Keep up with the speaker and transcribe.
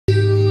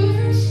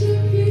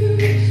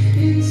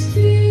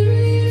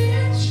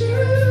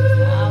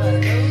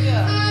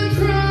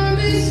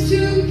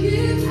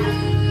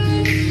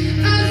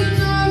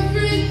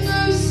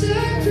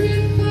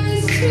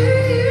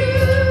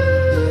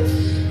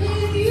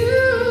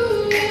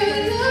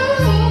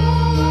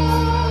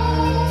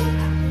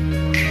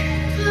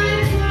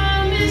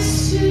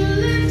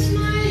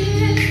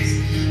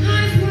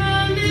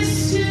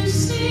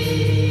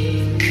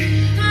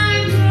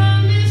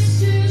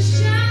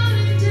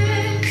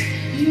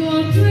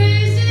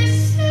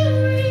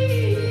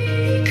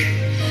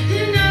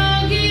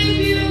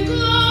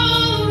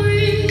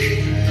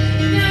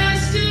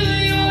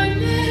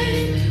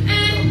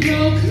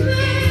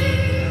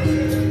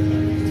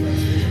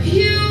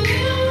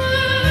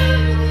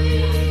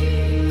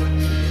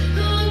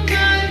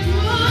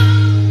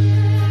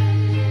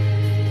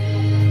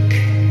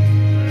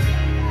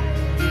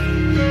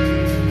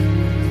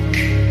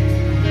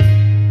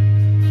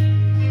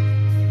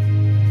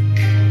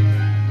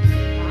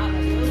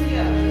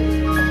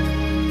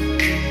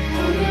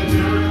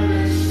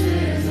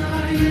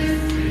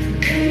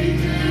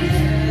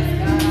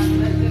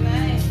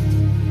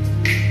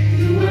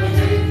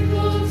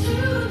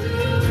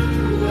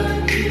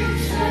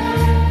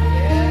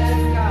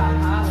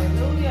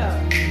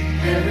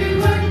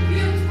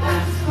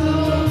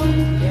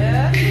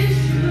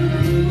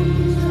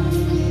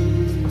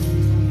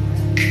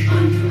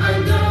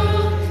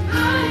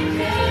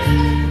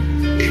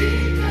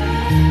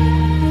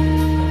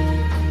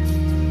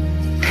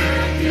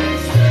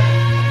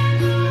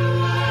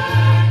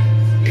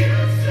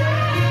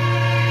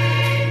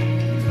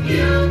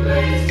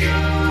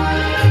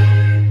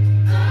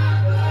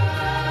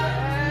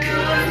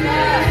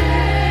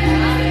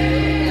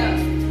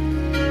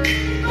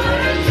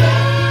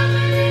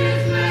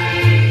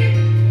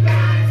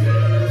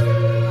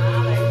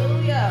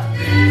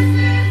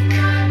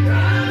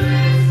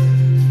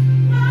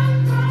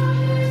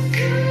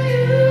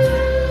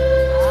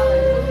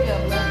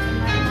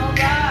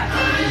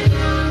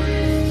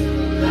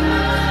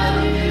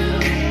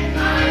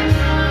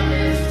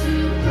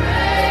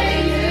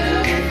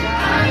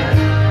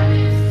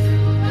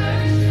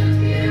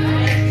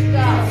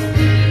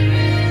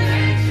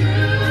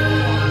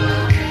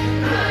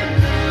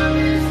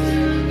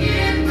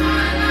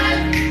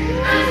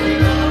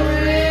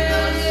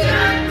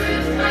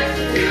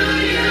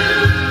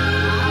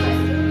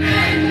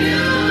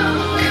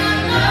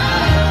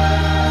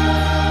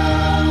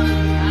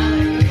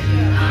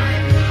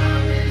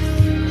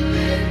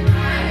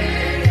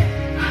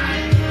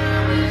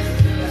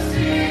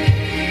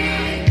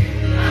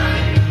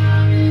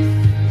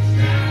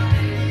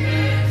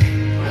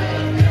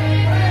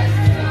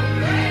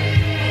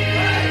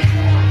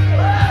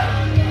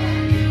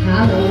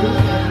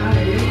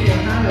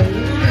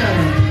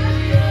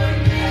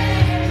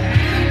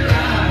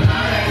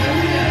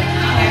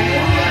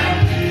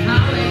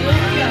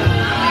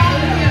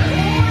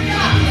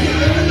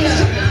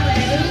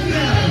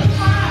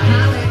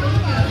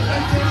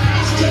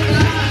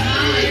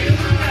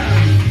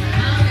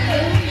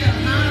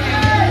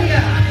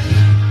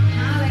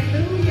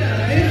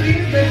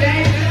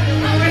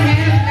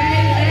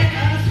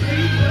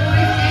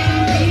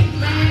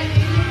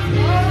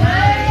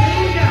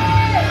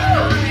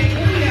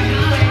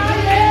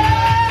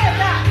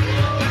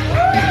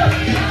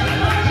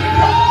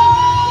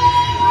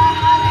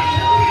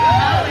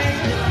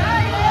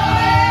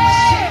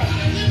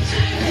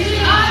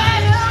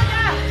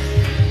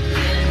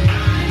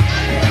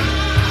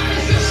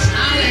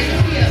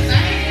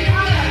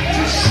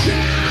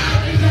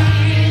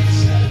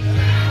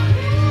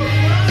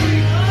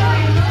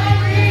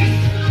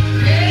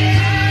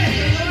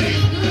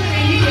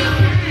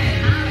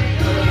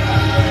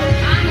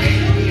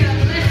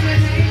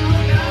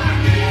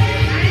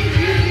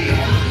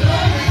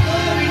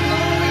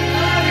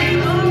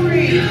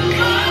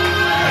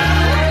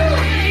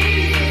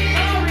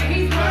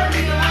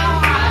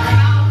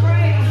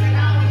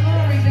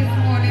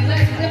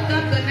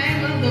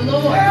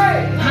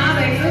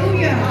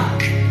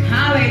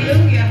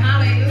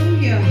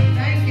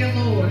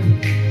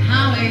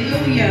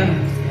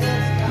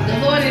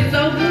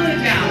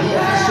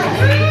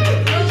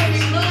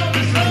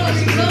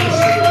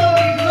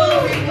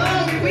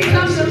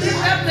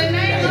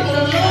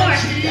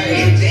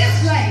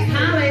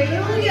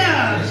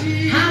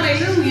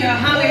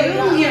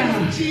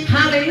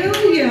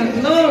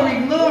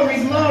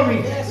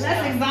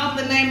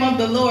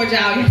the Lord,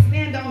 y'all. You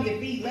stand on your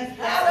feet. Let's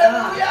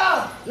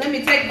hallelujah. Let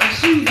me take my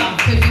shoes off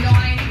because you know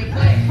I ain't even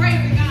playing.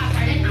 Praise God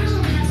right now.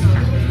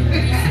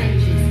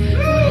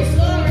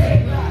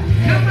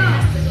 Come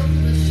on.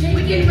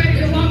 We're getting ready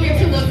to walk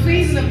into a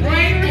season of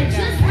prayer.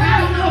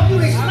 I don't know if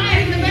you're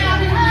excited about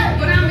it,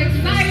 but I'm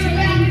excited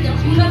about it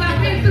because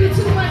I've been through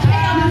too much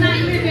hell and I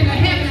live in a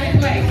heavenly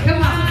place.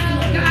 Come on.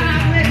 God,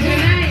 I bless your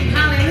name.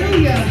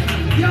 Hallelujah.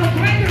 Your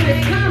greater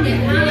is coming.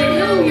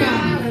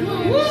 Hallelujah.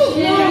 Woo,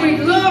 glory,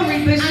 glory.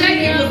 The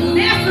shaking was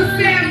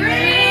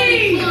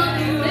necessary. Woo,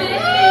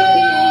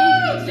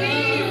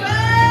 Jesus.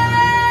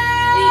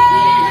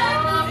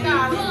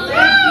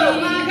 Oh,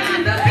 my God.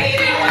 The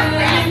beating was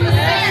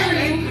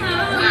necessary.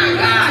 My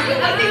God. You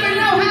wouldn't even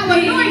know how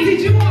anointed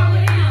you are.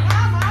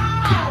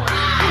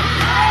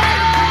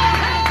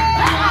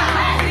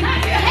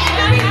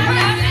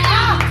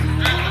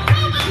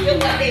 You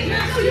wouldn't even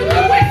know you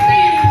were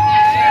withstanding.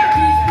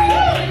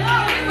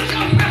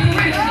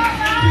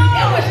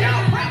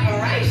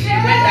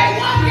 When they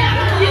walked out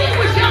on you, it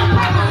was your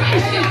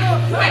preparation.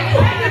 When you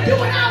had to do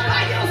it all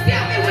by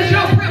yourself, it was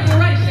your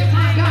preparation.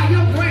 My God,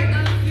 you're great.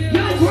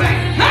 You're great.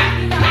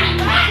 Hey, hey,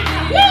 hey.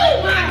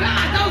 Woo, my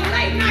God, those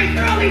late nights,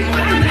 early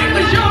mornings, that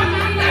was your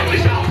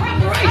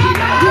preparation.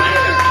 You're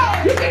greater.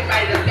 You get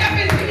ready to step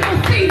into your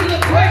season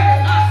of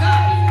prayer. My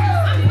God,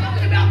 I'm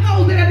talking about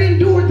those that have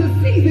endured the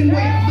season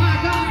well. My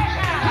God,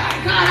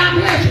 God,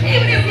 I bless you.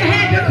 Even if you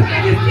had to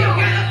cry, you still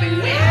got up and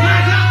went. My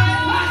God.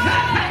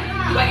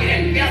 But you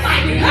didn't feel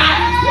like it.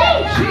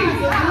 Woo,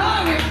 Jesus,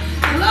 glory,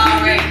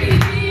 glory.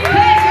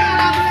 Hey, God,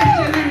 I bless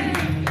your name.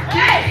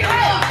 Thank you,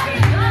 Lord.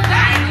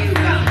 Thank you,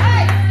 God.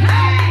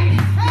 Hey,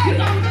 you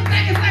don't look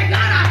back and say,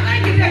 God, I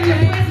thank you that you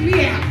blessed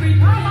me out.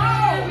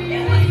 It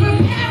was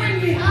preparing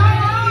me.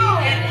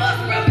 It was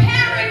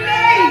preparing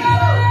me.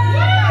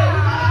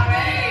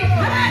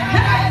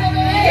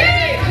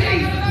 Hey,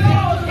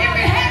 Jesus. If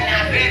it had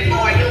not been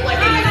for you,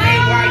 wouldn't even be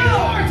where you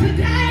are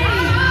today.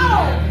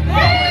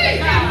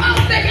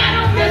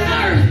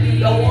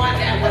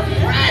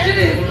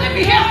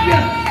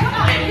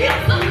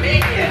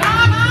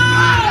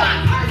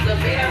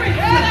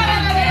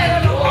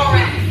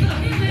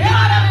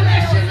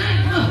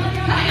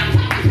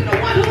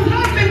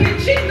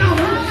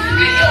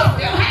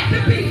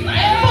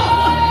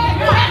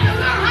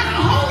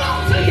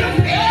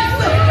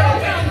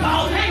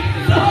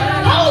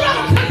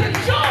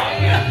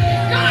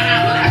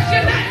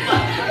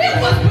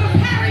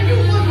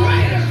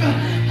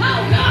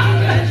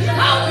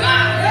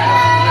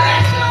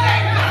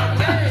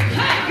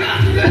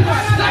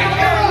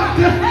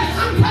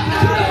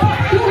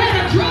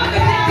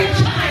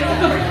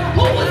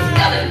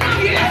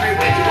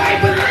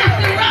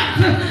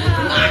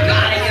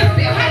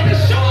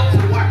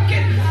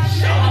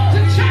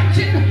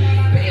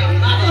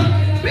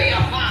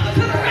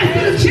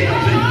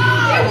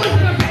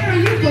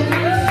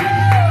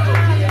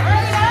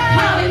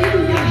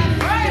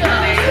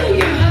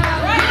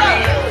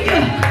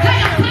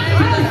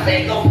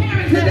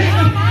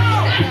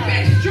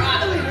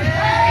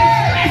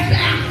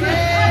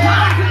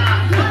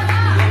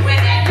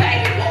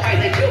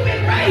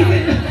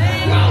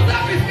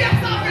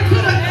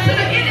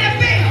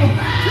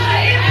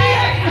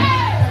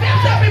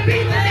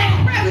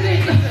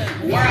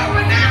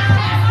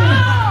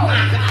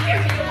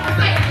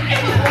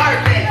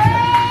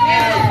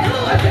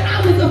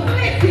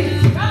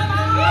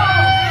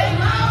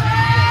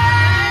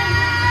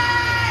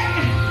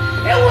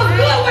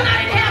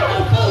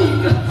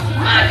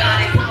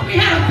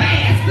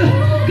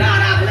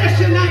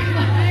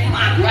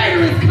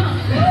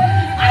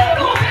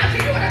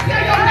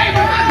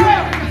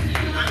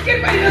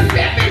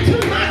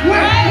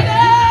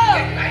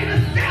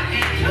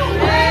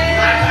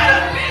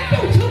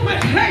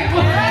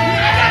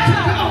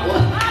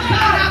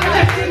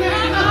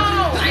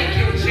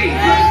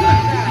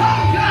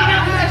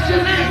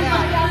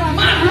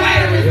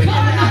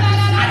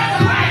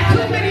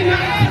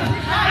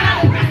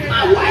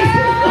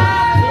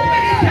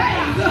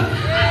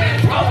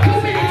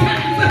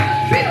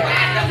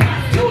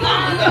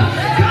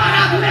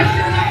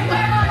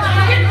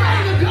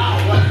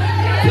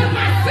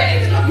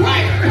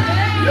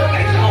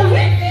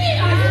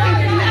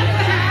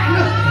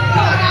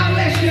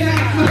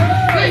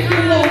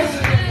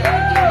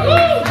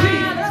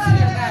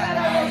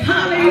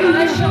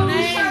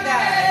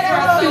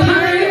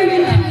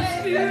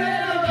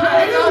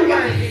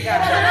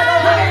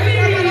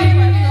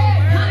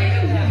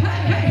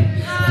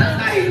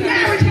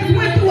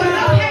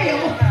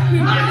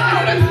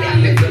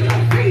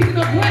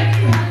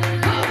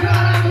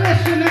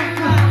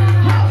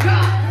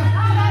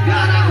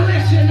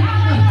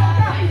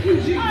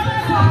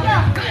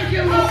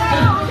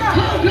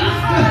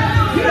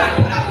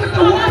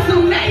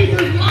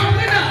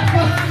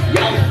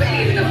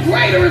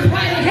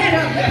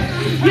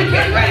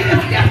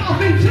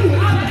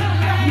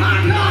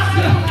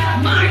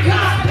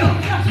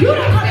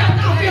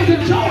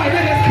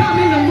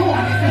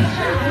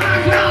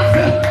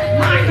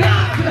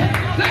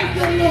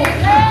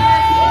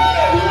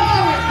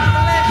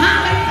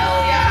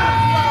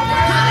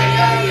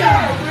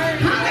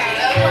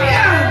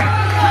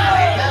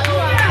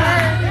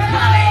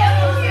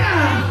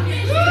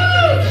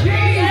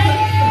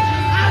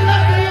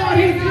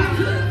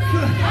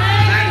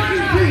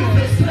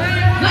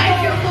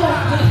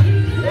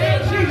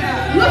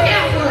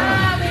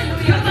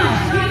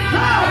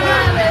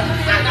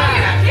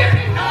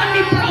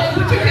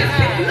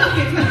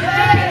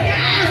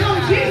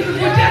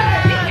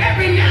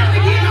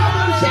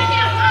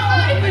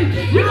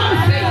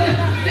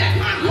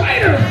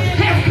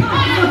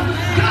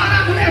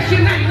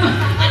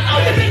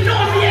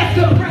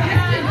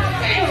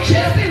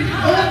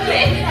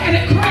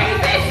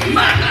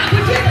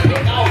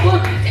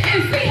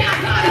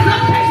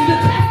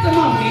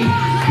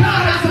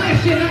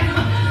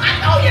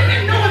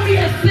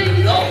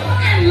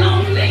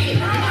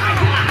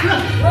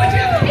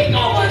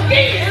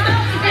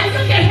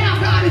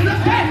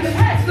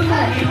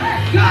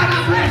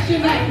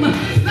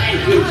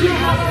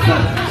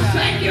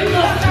 Thank you,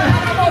 Lord.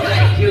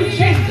 Thank you,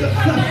 Jesus.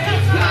 God,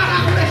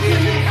 I bless your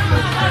name.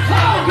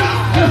 Oh, God.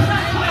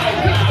 Oh,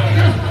 God.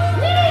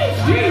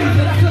 Woo,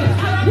 Jesus.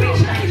 We're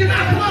changing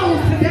our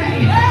clothes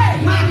today.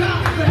 My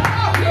God.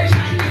 We're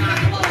changing our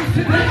clothes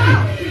today.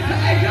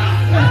 Hey, God.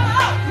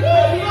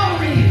 Woo,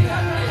 glory.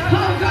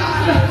 Oh,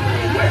 God.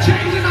 We're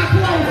changing our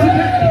clothes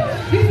today.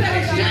 He said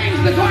exchange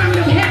the garment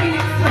of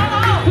heaviness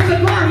for the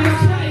garment of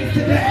praise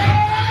today.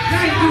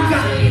 Thank you,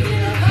 God.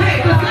 Hey,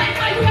 the same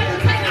way you have to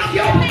take off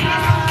your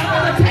pants,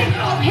 to take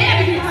off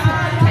heaviness,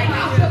 take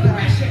off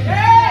depression,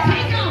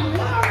 take off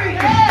worry,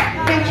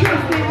 and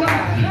trust in God.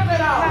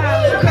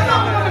 Ooh, come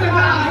on, woman of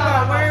God.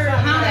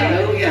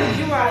 Hallelujah.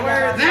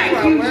 Thank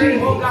you,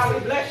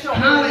 Jesus.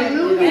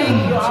 Hallelujah.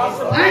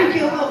 Thank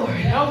you, Lord.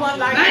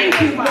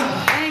 Thank you, God.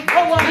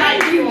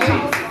 Thank you,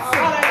 Jesus.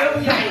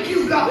 Thank you,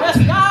 God. Yes,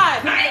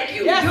 God. Thank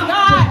you, Yes, God.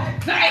 God.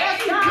 Thank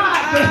you,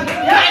 God.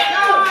 Thank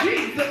you,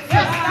 Jesus.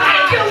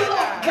 Thank you,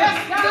 Lord.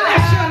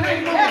 Bless your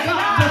name, Lord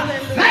God.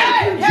 Thank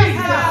you,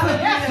 Jesus.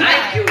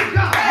 Thank you,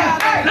 God.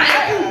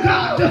 Thank you,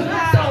 God.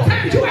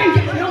 Sometimes you ain't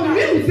getting no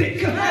music.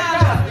 Just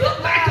look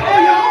back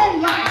on your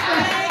own life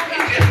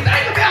and just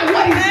think about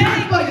what he's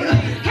done for you.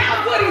 How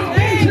good he's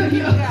been to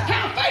you.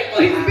 How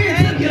faithful he's been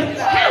to you.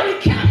 How he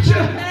kept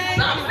you.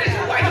 Some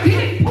situations he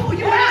didn't pull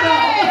you out of.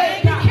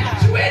 He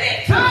kept you in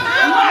it. My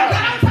God,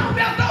 I'm talking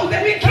about those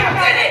that we kept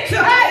in it.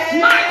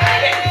 My God,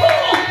 he didn't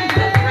pull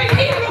the 3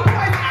 Hebrew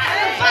boys out of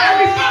the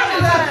fiery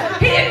furnace.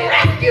 He didn't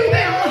rescue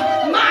them.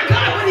 My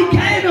God, when he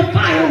came in the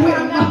fire with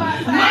them.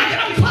 My God,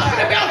 I'm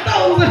talking about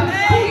those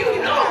who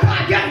you know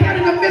God got down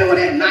in the middle of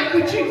that night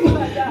with you.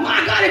 My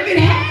God, if it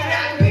had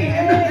not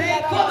been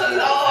for the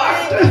Lord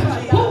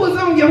who was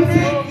on your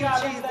side.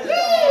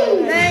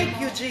 Thank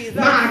you, Jesus.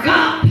 My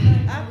God.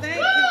 I thank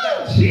you,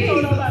 God.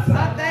 Jesus.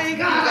 I thank you,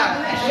 God, I God.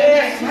 bless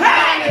your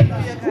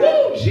name.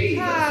 Woo,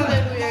 Jesus.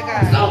 Hallelujah,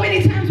 God. So many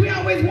times we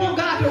always want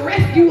God to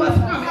rescue us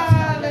from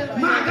it.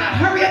 My God,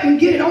 hurry up and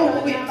get it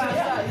over with.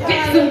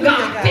 Fix him,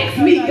 God. Fix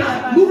me,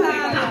 God. Move it,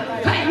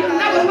 God. Hey, you'll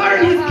never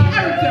learn his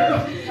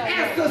character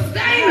as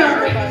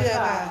sustainer.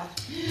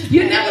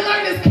 You never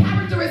learn his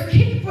character as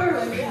keeper.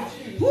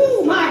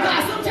 Woo, my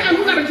God. Sometimes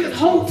we gotta just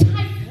hold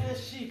tight.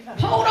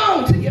 Hold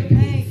on to your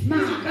peace, my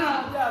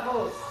God.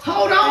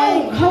 Hold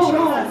on, hold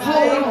on,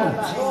 hold on,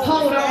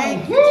 hold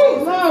on.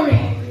 Woo, glory.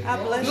 I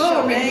bless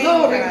Glory, your name,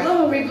 glory, God.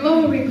 glory,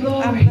 glory, I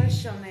glory.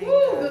 bless your name, Woo,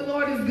 God. the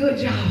Lord is good,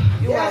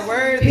 y'all. You are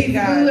worthy, He's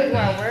God. good. You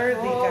are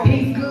worthy, God.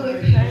 He's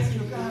good.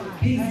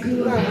 He's good.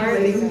 You are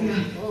worthy,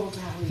 Hallelujah.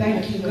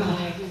 Thank you,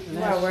 God. You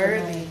are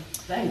worthy.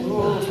 Thank you,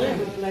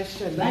 God. Bless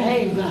your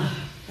Thank you, God.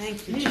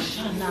 Thank you, Jesus.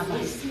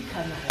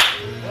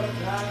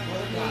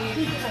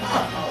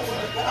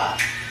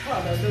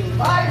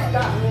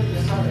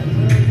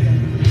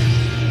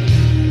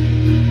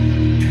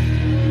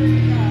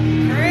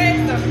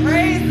 Praise him,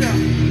 praise him.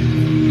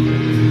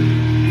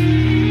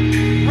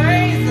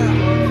 Praise him.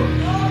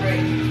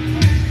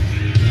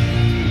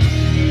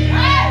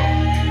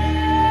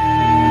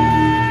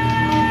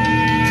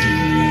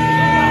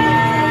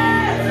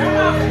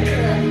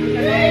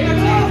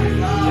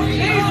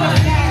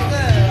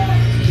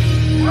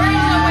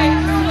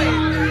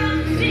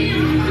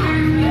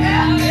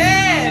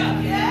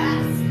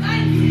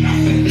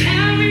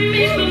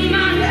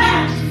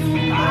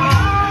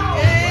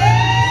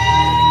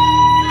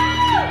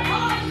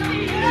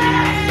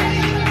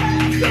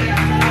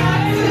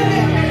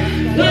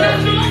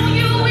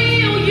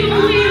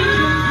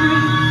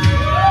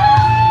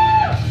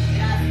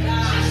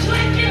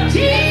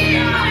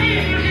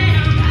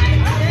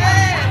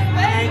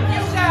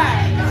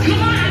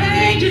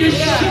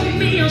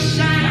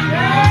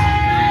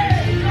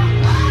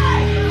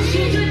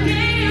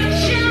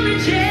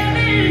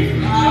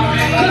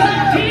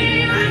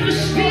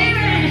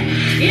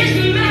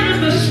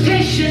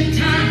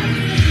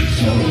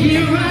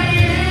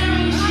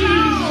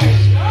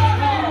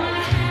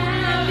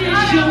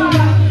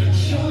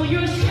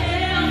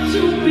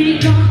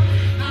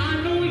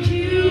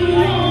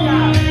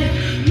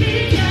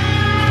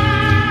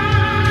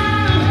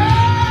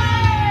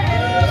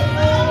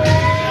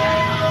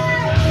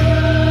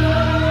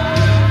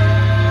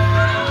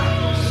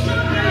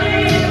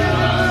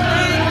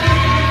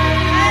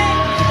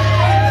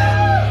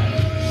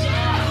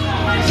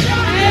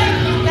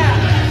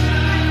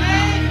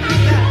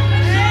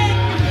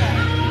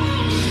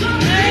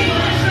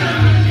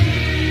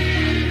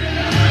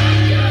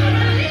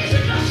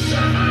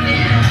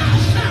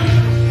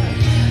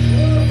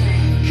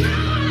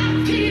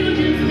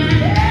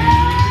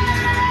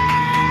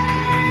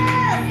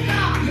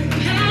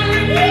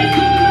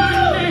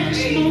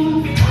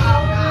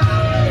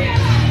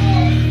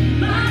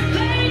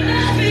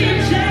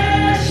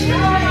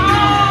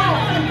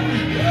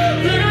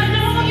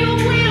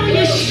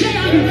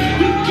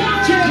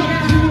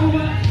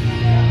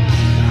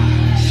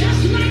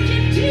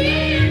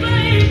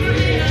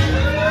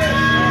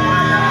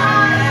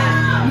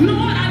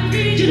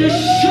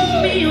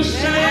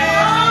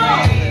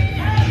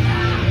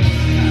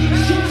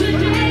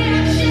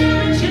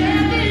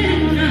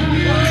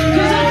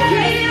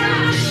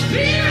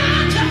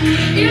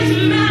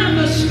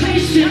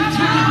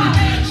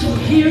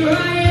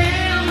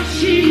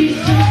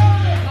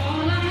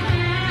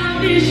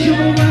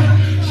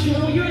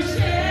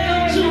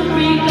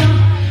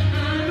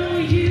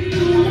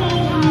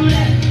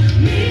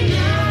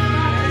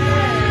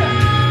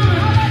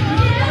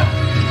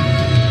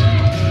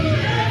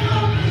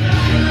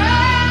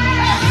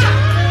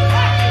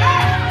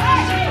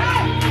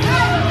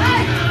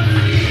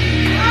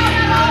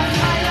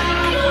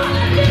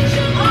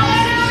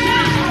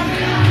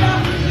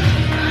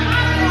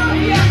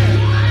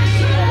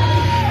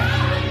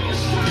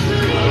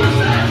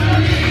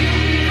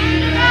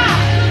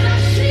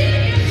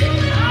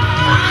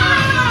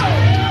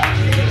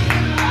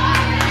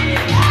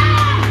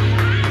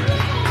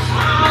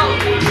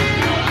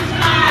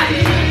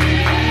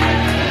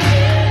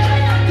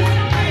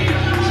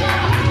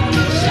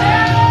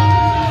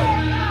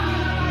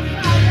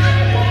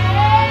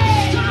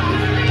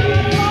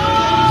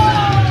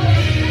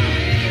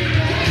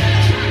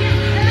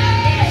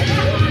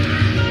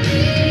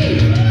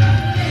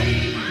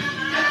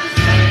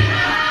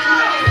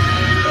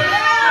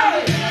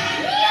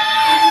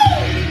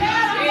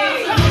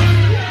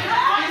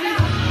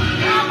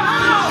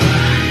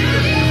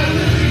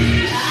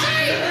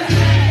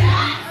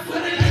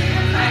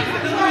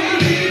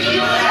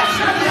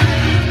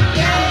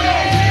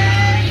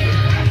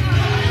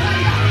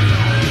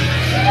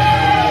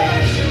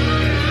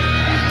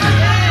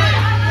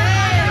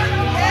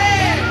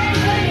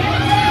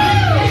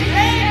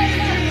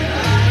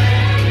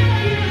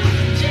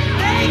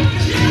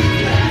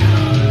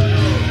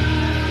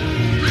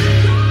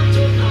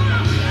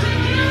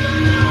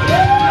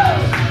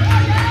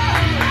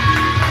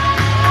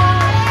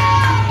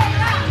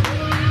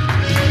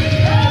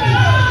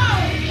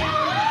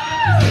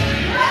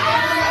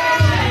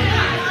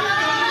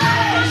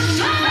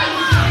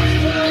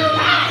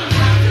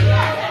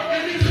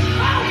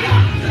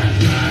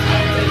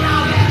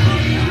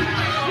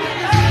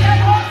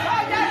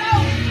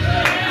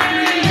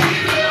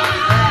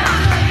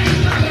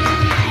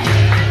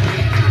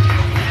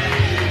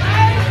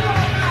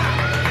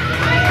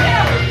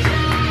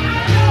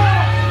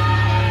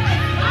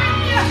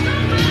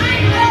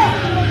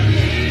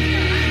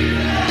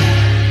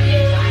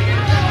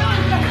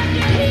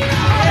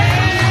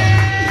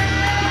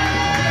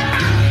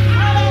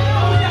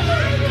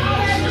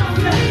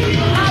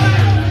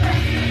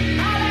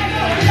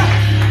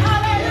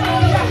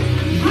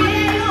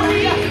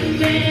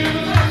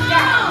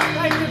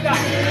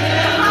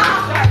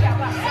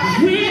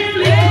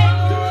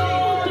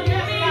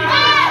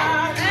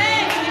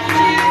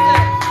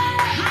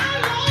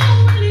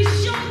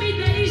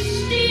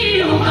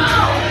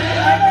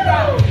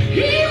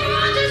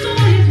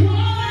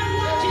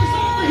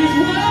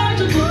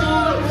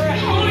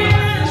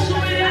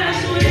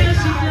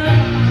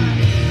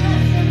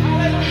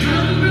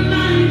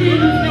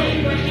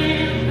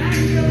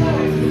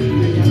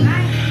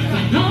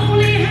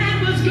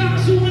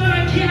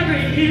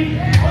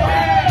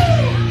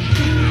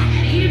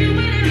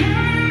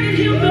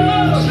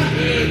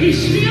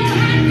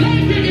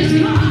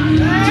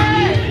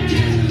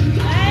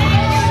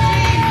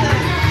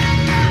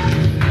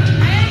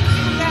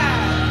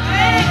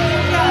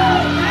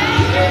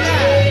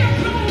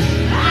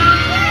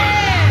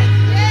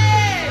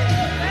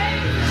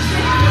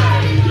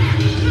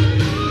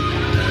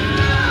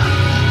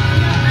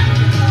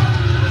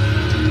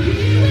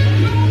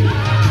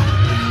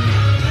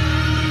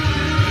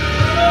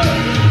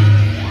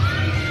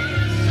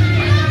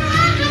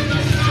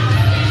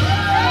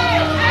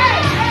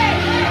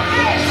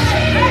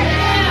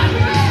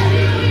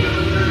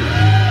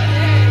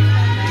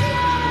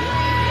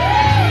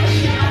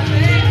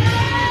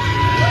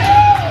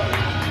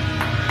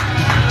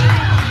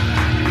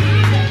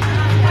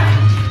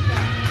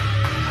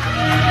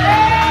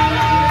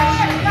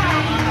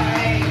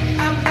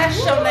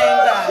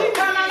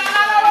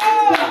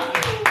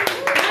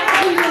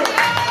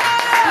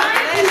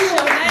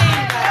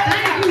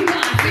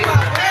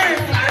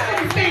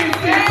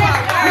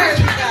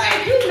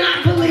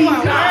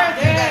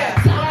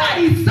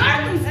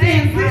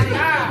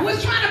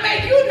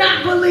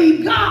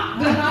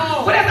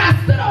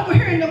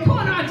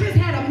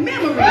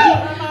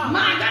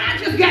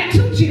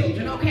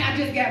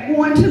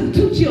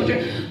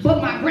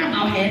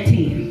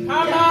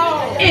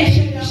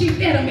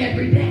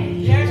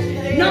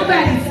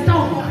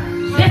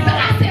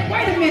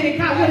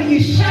 you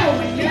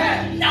showing me.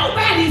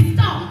 Nobody's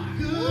starved.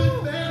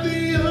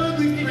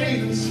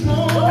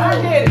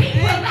 I did. He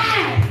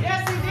provided.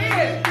 Yes, he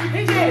did.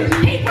 He did.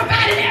 He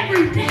provided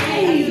every day.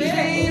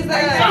 Jesus.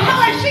 For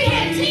her, she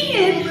had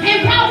 10 and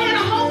brought in a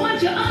whole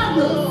bunch of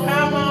others.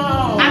 Come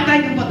on. I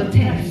thank him for the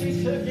test.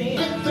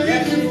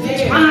 Yes, he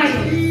did.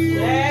 Trials.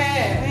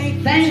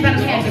 Yeah. Things that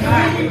had to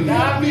happen.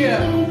 Love you.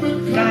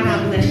 God, I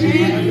bless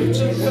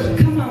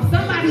you. Come on,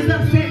 somebody's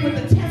upset with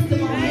the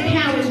testimony and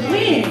how it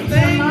went.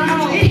 Come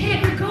on. It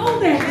had to go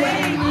that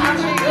way. I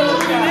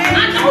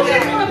know you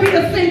didn't want to be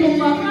a single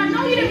mother. I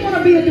know you didn't want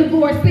to be a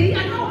divorcee. I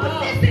know, but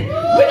listen,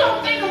 we're going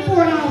to thank him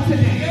for it all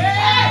today.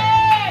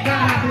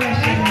 God, I bless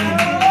you, man.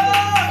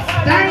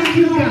 Thank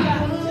you,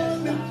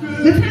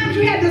 God. The times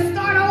you had to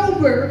start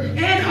over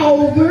and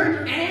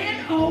over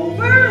and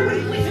over,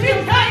 we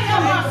still thank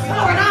him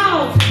for it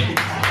all today.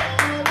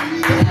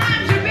 The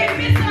times you've been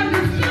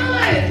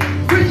misunderstood,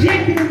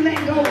 rejected and let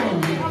go of.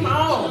 Come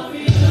on.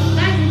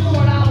 Thank you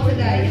for it all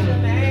today,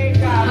 y'all. Thank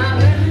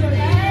God.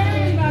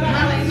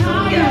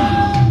 Hallelujah.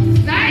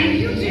 Thank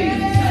you,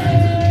 Jesus.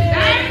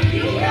 Thank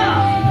you,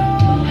 God.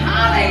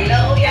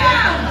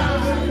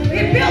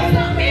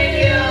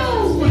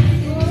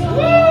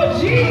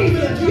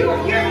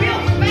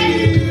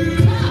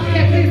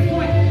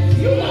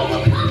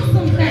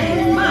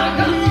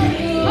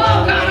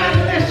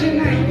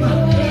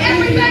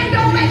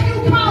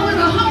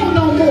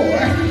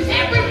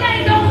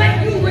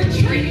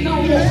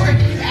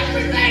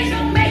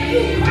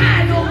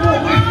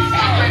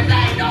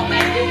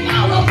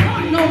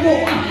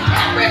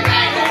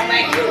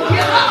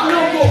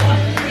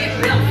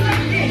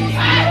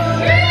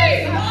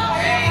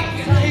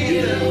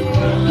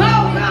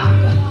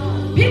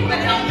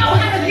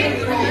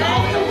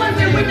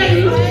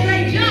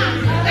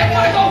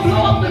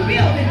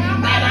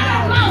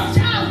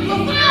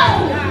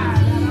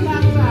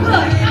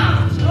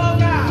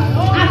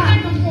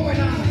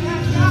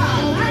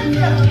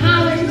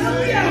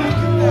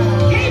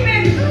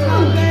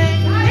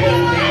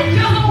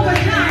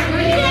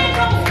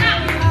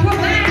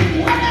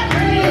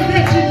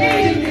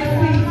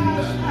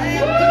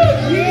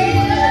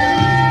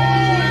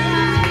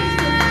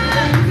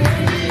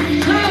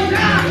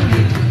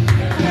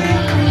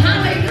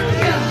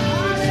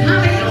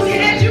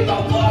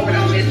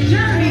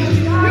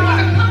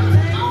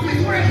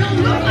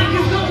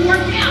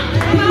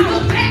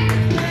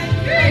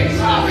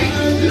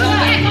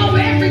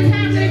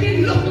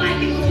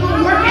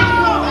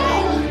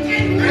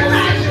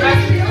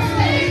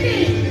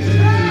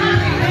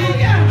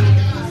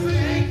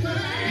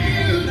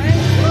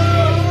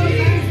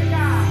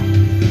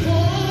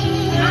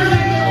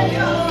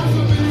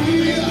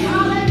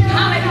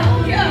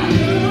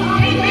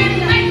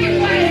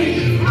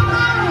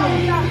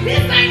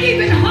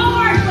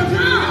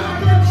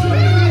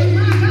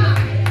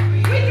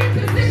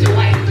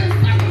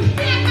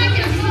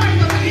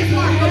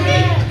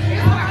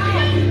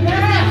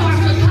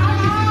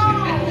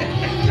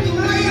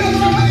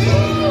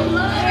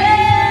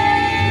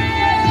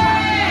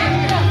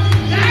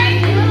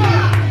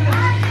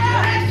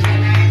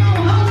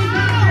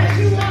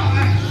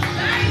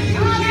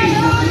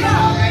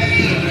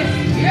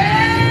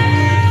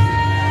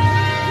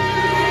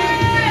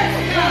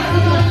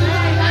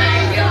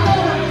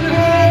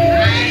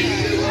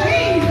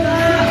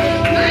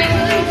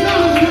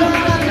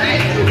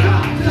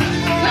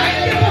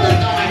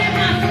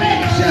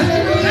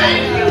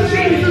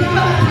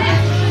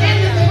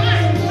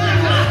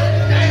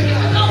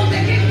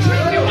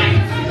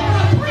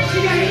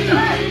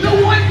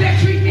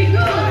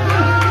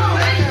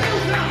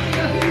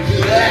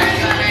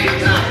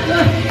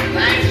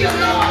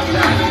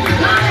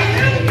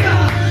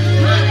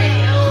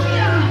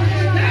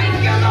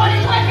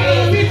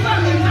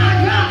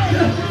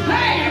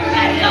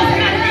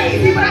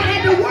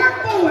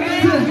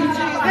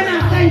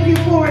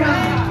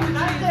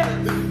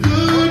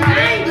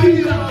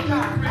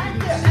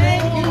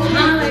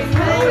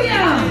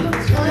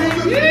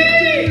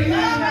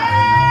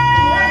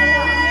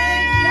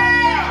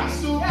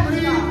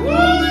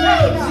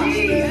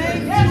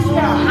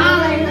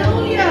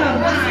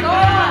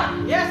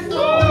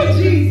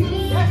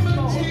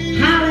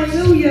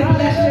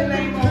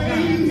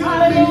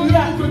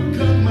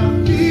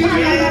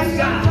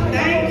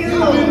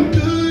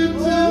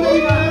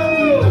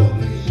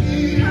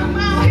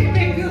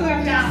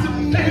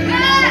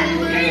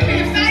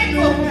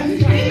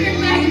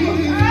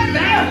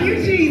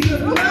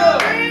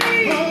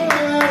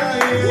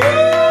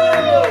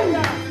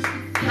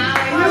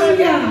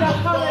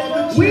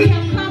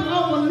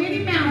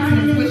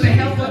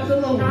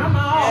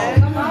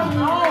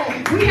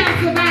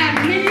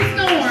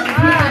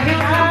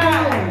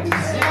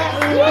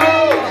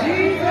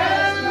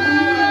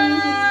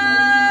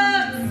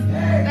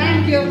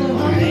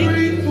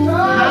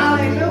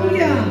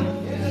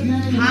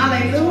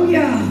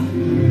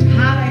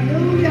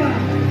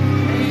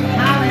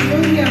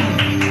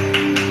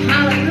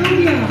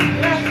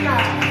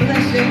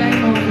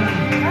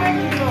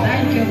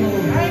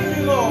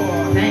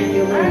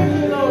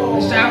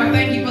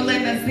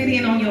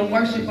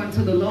 worship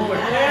unto the Lord.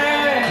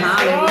 Yes.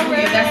 Hallelujah.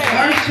 Glory. That's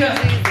worship.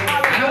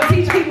 I don't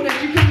teach people that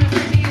you come in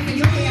for dance and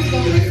your hands go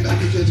this way.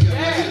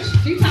 Yes.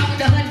 She talking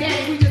to her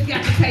daddy. We just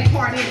got to take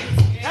part in it.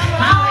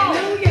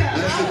 Hallelujah.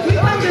 We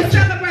come to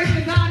celebrate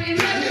the God and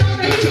let him know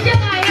that he's still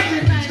our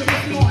everything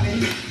this morning.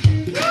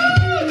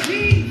 Woo,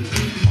 Jesus.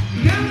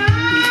 Come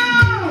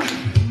on.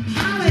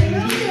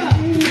 Hallelujah.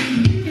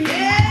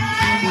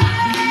 Yeah.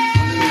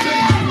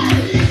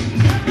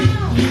 Come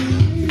on.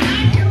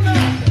 Thank you,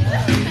 Lord.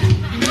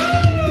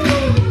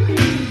 Woo.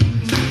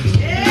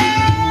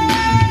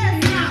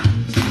 Yes.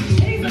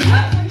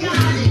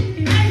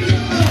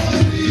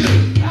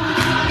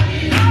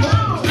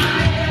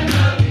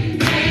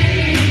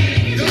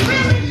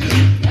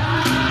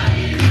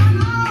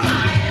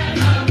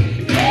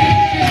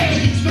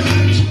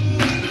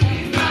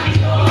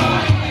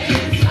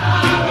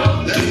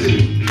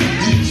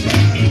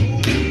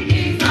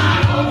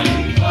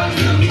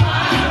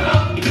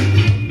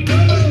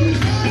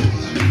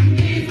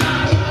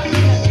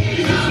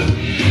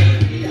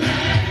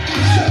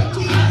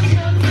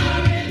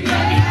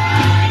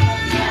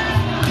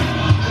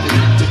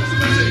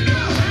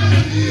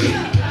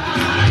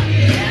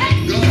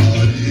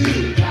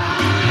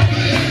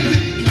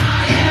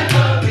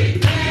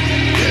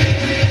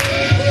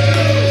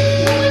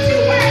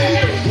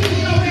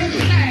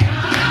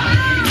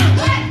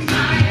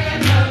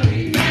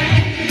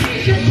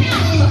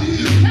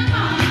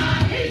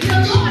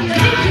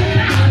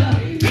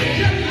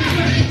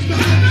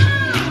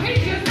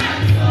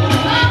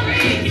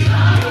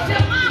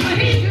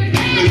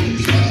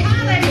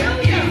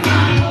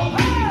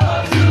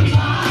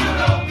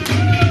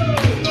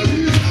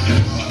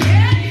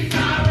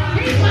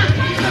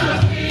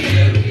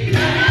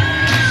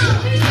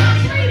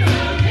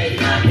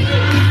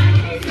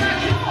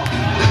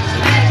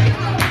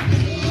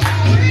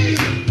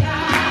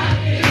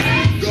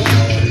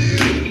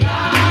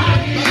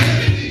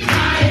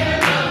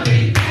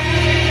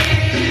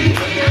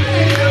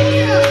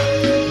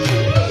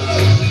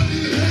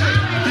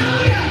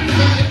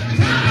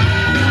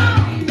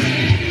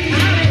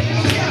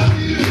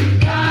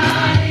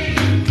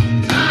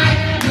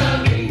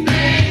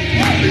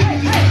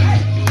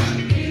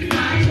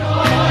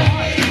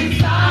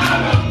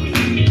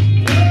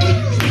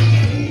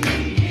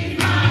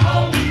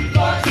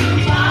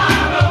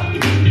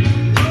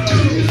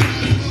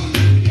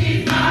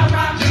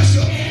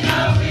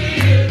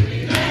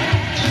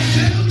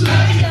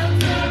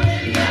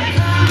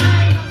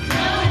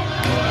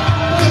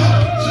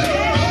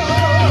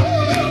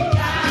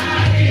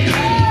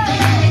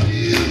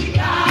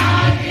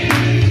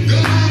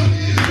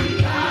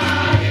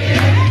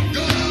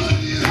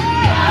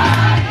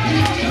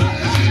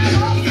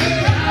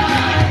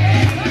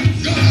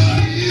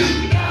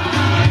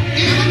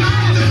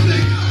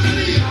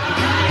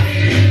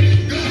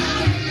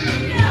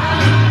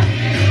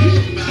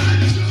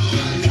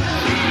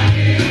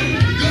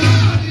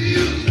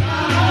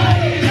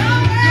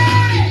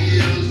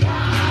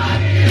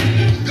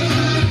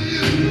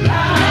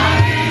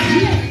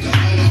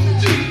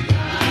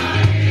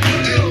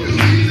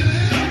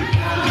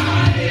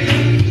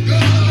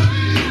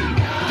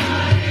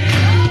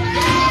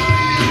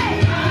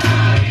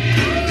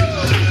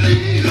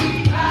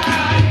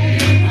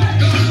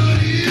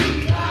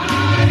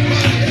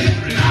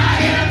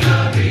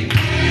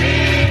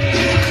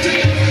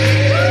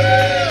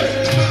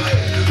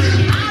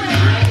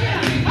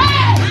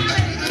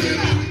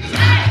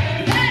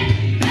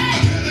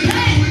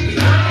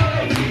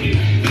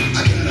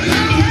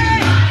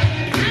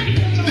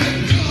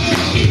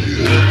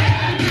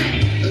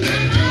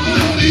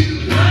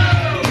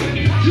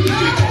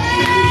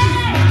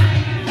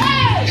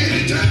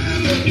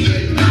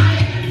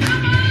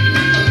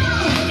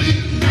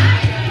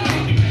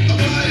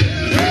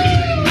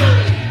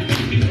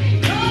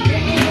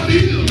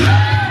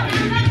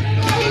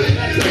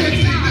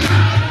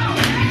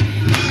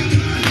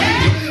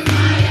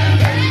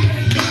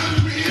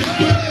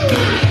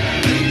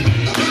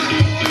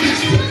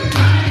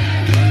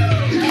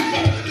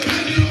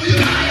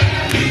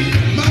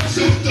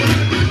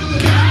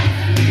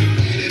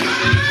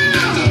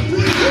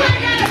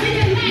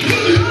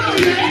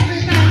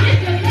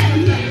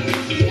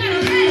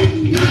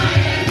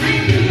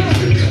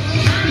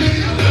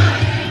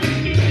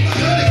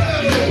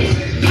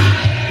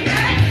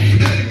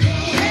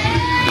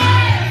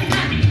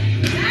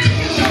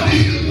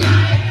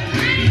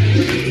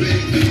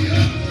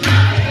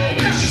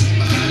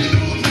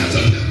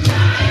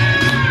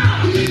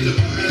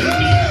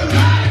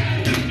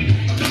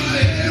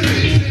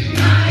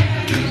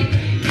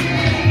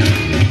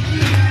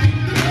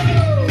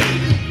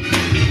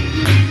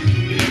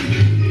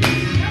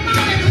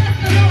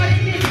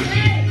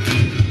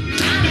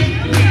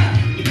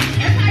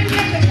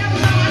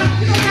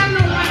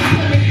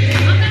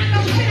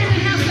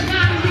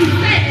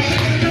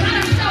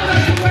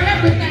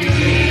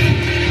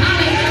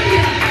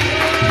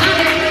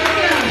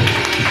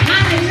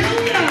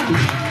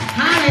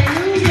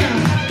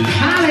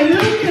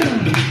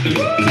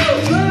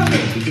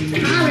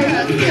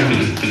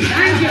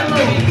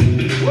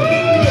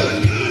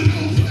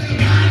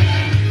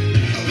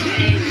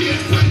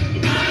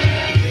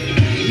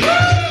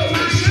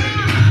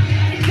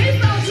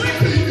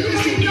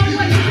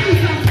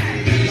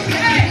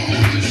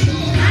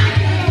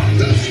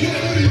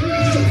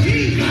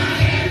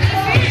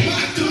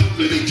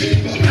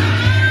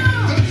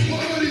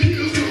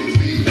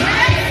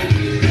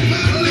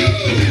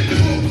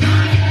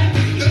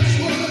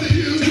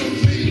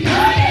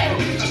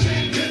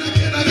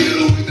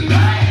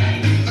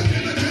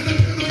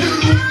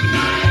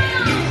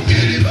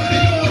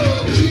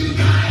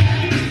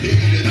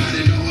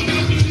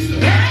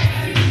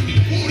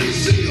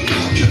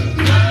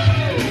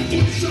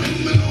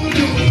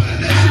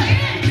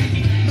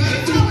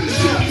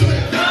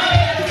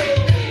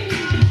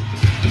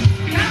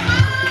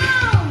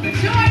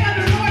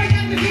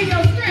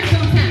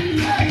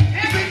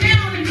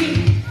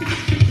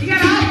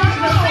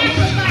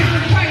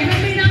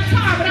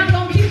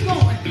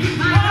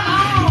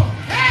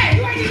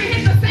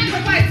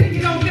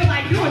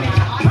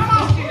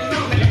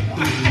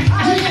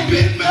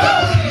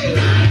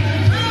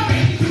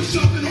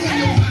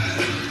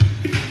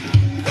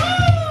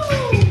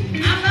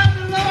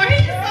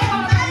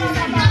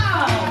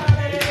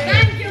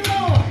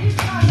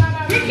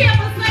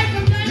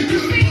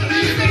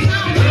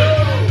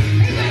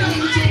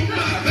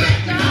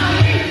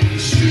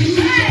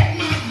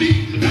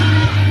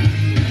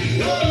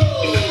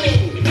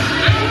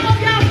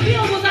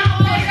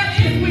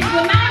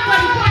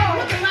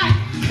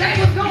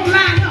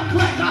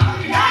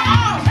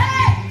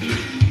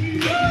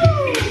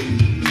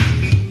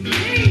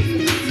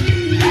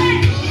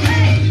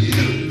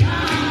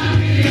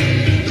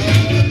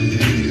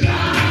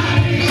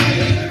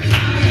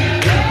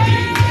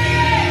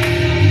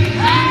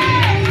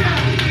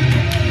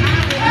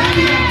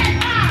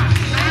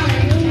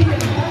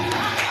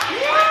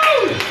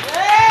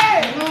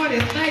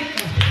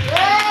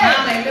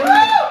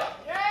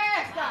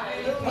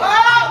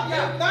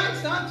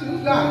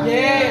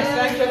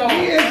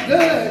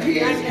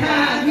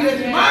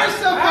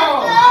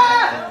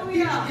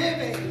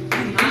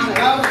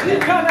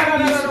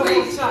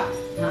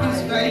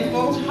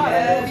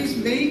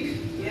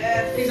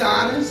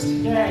 honest.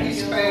 Yes.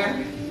 He's fair.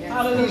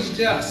 Hallelujah. He's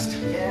just.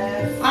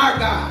 Yes. Our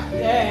God.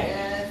 Yes.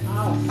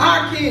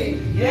 Our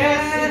King.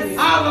 Yes.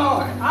 Our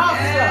Lord.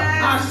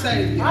 Awesome. Our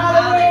Savior.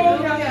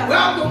 Hallelujah.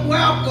 Welcome,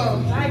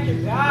 welcome. Thank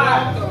you,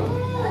 God.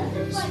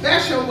 Welcome.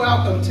 Special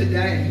welcome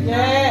today.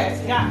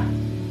 Yes, God.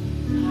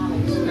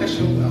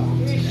 Special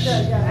welcome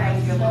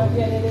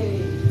today.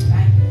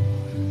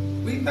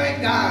 We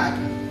thank God.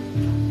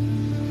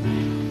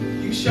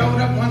 You showed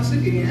up once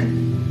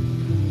again.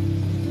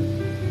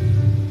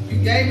 You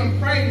gave him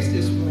praise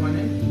this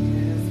morning.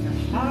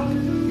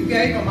 You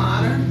gave him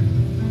honor.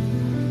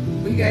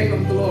 We gave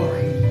him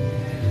glory.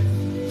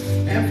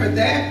 And for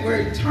that,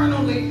 we're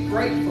eternally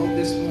grateful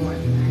this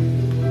morning.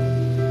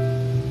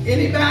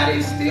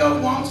 Anybody still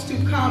wants to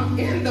come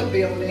in the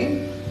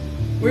building,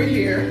 we're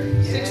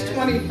here,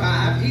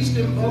 625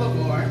 Eastern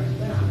Boulevard.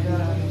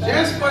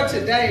 Just for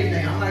today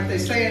now, like they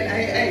say in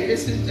AA,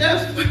 this is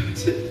just for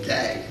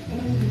today.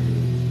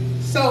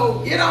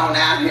 So get on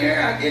out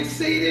here, get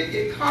seated,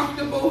 get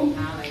comfortable.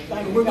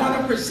 We're going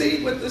to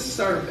proceed with the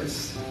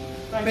service.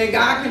 May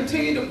God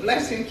continue to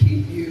bless and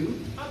keep you.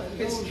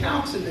 His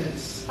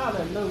countenance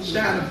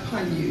shine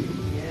upon you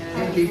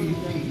and give you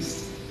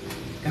peace.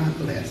 God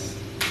bless.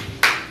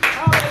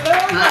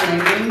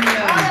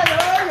 Hallelujah.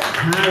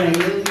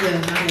 Hallelujah.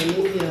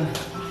 Hallelujah.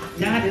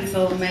 God is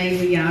so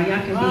amazing, y'all.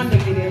 Y'all can be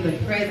seated in the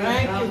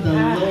presence of the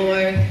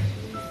Lord.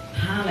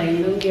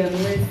 Hallelujah.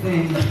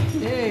 Listen.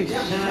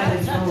 God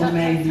is so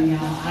amazing, y'all.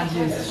 I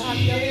just.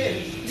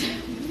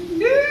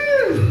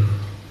 Woo.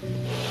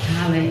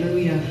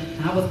 Hallelujah.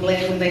 I was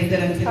glad when they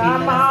said unto me,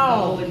 let's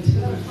go into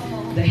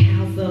the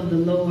house of the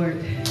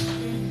Lord.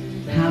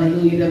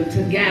 Hallelujah.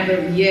 To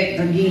gather yet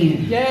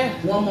again.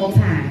 One more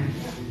time.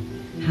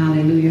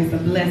 Hallelujah. It's a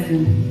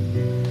blessing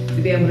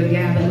to be able to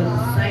gather with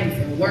the saints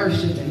and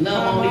worship and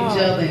love on each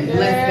other and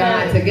bless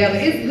God together.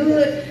 It's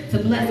good to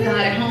bless God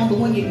at home, but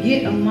when you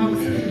get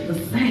amongst the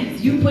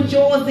saints, you put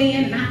yours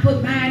in and I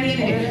put mine in,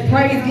 and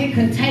praise get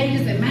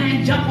contagious and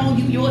mine jump on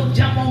you, yours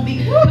jump on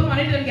me. Come on,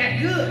 it done got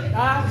good.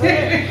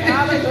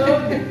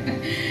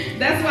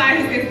 That's why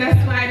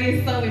it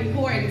is so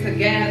important to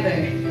gather.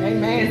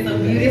 Amen.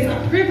 It's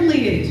a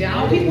privilege,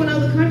 y'all. People in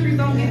other countries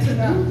don't get to do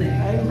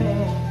that.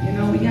 Amen. You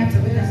know, we can't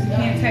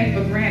take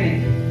for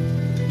granted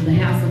the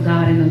house of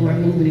God and the Lord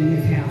moving in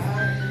his house.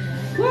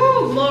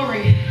 Woo,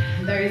 glory.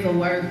 There is a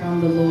word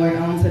from the Lord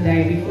on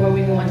today. Before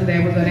we go into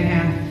that, we're going to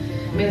have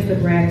Minister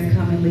Braddis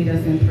come and lead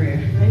us in prayer.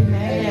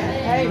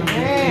 Amen.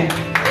 Amen.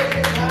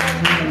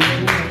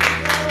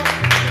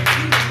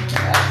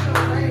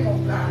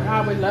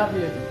 God, we love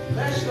you.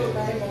 Bless your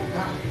name, oh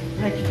God.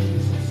 Thank you,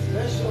 Jesus.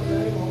 Bless your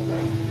name, oh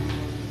God.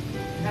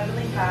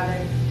 Heavenly Father,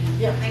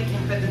 thank you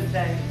for this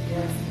day.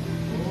 Yes.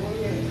 Oh,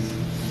 yes.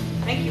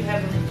 Thank you,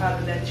 Heavenly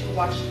Father, that you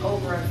watch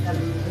over us,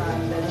 Heavenly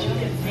Father, that you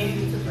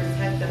continue to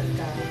protect us,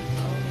 God.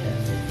 Oh,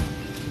 yes.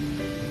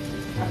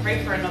 I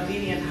pray for an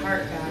obedient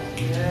heart, God.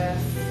 Yes.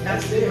 Not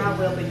That's to it. my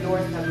will, but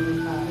yours,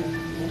 Heavenly Father.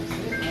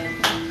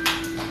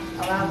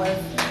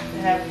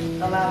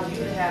 Allow you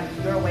to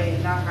have your way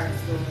in our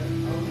hearts, Lord.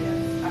 Oh,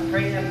 yes. I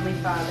pray, Heavenly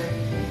Father,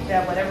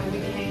 that whatever we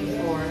came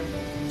for,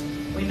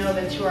 we know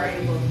that you are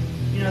able.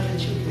 We know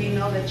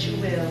that you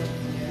will,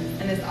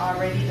 and it's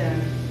already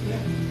done.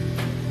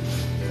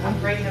 I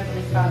pray,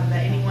 Heavenly Father,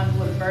 that anyone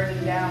who is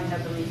burdened down,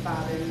 Heavenly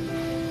Father,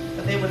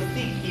 that they would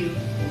seek you.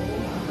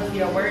 Because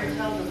your word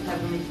tells us,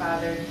 Heavenly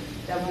Father,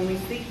 that when we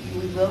seek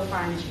you, we will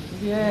find you.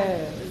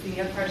 Yes. It's in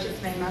your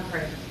precious name I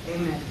pray.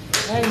 Amen.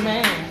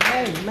 Amen.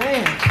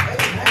 Amen.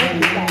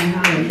 Amen.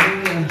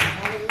 Hallelujah.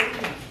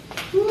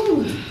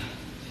 Woo.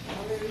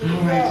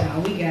 All right,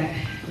 y'all. We got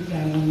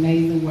an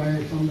amazing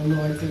word from the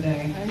Lord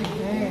today.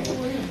 Amen.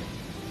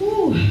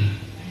 Woo.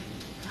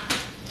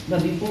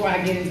 But before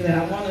I get into that,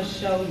 I want to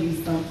show you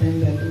something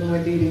that the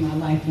Lord did in my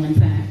life one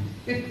time.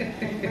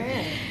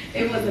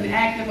 It was an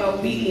act of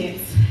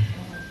obedience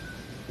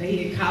that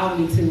he had called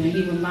me to, and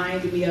he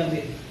reminded me of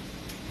it.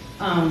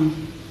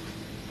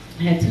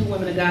 I had two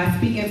women of God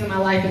speak into my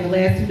life in the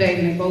last 2 days,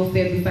 and they both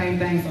said the same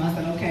thing. So I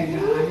said, okay,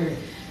 God,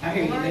 I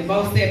hear you. They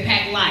both said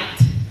pack light.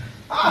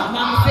 My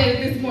mama said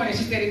it this morning.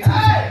 She said it 2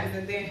 times,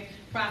 and then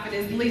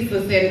Prophetess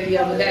Lisa said it the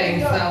other day.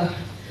 So I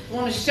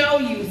want to show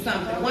you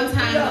something. One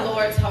time the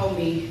Lord told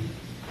me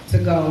to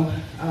go.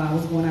 I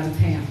was going out of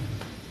town.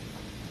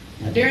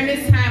 Now, during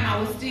this time, I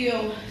was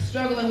still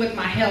struggling with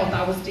my health.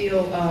 I was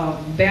still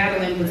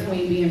battling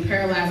between being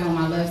paralyzed on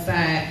my left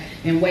side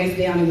and waist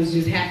down. It was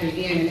just happening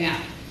in and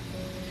out.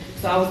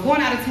 So I was going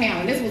out of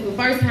town, and this was the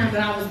first time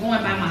that I was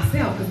going by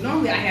myself, because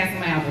normally I had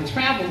somebody I would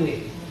travel with.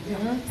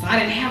 So I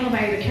didn't have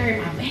nobody to carry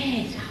my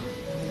bags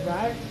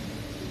Right.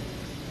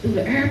 through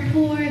the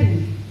airport.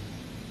 And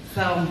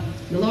so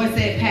the Lord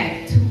said,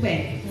 pack 2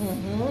 bags.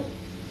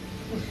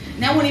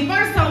 Now, when he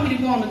first told me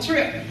to go on the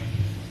trip,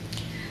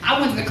 I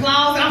went to the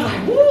closet. I was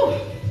like, woo.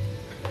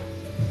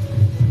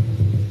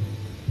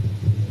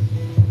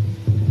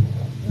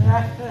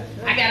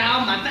 I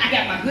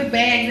got my good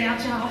bags out,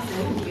 y'all.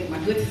 So get my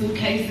good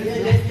suitcases.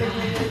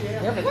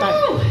 Everything.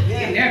 Woo,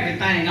 getting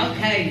everything.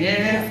 Okay,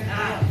 yes.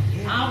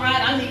 All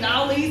right, I need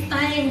all these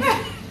things.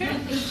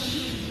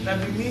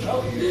 That'd be me. I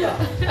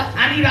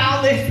need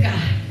all this,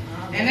 God.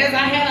 And as I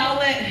had all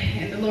that,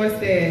 and the Lord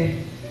said,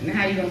 now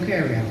how you going to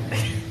carry all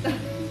that?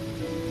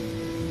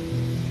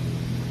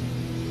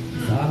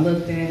 So I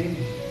looked at it.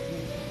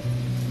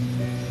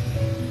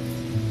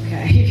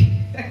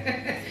 Okay.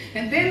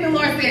 And then the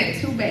Lord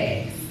said, 2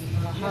 bags.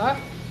 Uh-huh.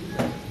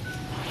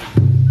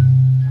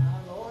 My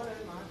Lord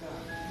and my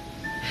God.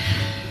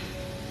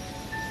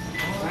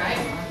 Right?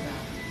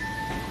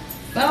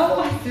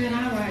 So I said,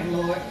 all right,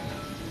 Lord.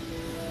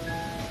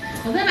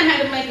 So then I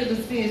had to make a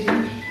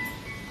decision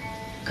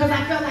because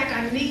I felt like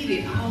I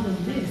needed all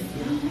of this.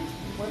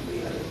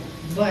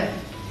 But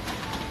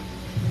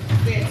I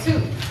said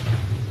 2.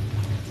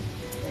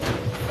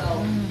 So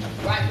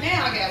right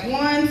now I got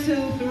 1,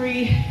 2,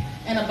 3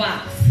 in a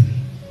box.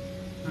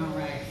 All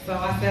right. So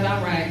I said,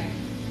 all right.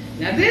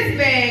 Now this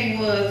bag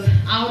was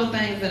all the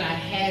things that I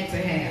had to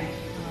have.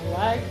 All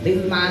right.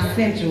 These are my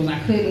essentials. I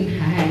couldn't,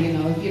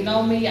 if you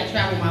know me, I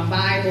travel with my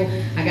Bible.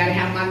 I got to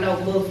have my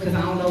notebooks because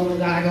I don't know when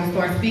God going to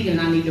start speaking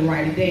and I need to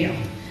write it down.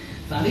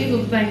 So these are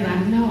the things I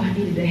know I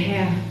needed to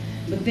have.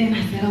 But then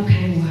I said,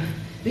 okay, well,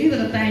 these are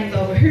the things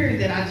over here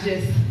that I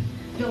just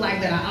feel like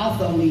that I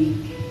also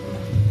need.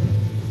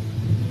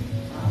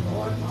 My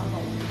Lord, my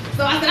Lord.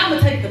 So I said, I'm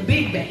going to take the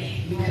big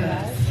bag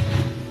because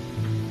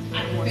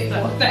I can fit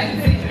more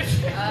things in it.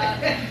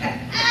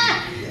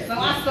 So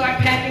I started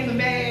packing the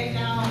bag,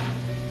 y'all.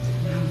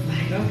 I was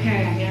like,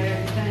 okay, I got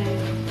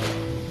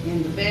everything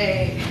in the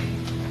bag.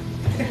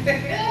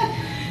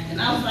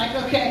 And I was like,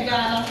 okay, God,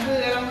 I'm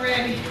good, I'm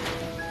ready.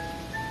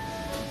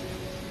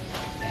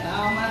 Got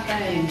all my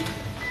things.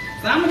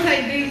 So I'm going to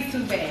take these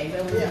 2 bags.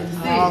 That was the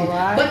decision. All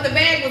right. But the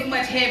bag was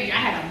much heavier. I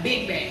had a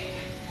big bag.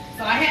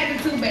 So I had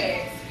the 2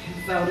 bags.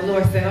 So the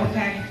Lord said,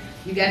 okay,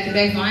 you got your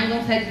bag. So I ain't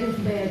going to take this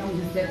bag. I'm going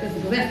to just set this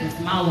because that's the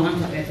small one. I'm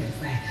going to put that to the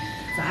side.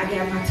 So I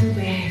got my 2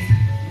 bags.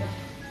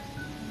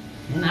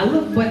 And I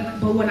looked,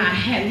 but when I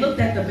had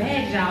looked at the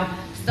bags, y'all,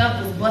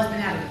 stuff was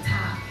busting out of the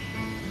top.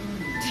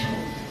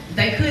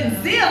 They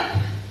couldn't zip.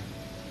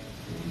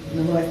 And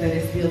the Lord said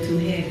it's still too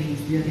heavy. He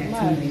still got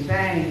too many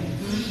things.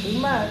 Too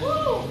much.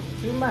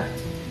 Too much.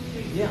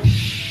 Yeah.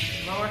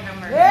 Lord have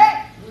mercy.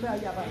 Hey! Tell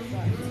y'all about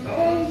that.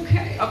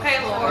 Okay. Okay,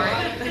 Lord.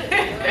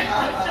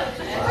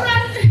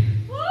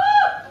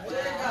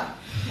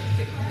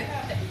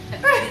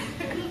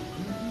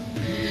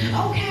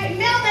 Okay,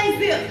 now they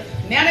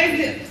zipped. Now they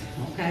zipped.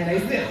 Okay, they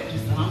zipped.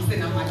 So I'm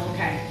sitting, I'm like,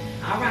 okay,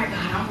 all right,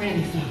 God, I'm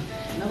ready. So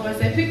and the Lord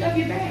said, pick up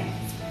your bags.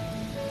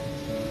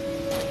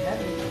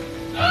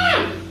 I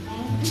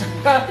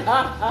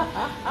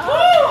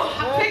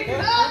picked it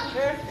up.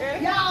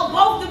 Y'all,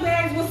 both the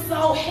bags were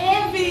so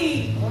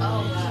heavy. Oh,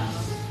 wow.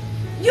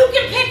 You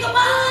can pick them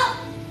up.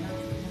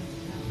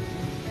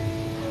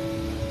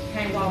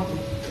 Can't walk them.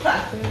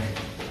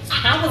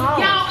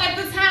 Y'all, at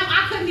the time,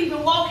 I couldn't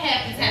even walk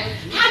half the time.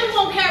 How you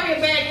gonna carry a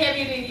bag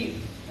heavier than you?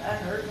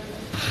 That hurt me.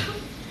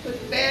 Put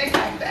the bag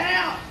back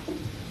down.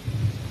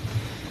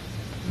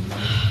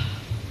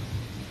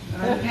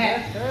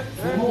 Unpack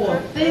some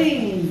more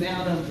things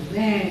out of the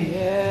bag.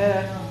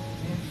 Yeah.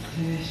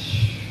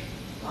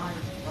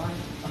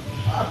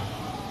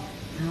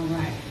 All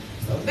right.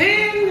 So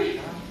then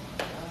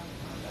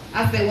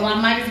I said, well, I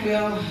might as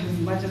well, as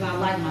much as I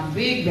like my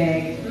big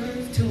bag,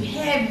 it's too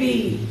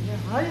heavy.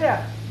 Oh,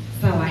 yeah.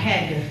 So I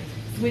had to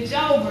switch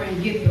over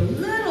and get the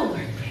little work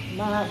bag.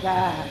 My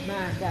God.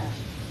 My God.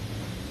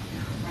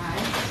 All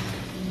right.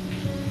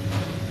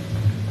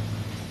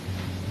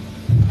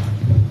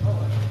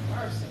 Lord,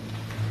 mercy.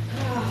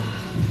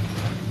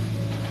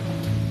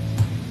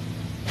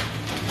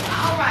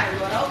 All right,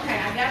 Lord. Okay, I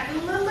got the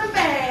little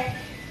bag.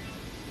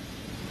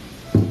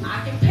 I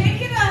can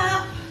pick it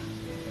up.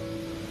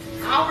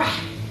 All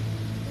right.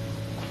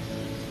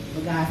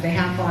 But God said,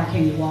 how far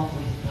can you walk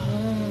with?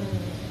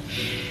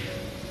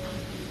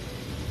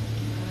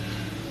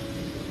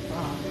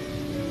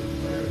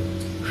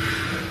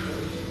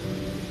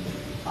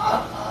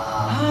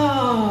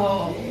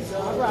 Oh.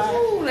 All right.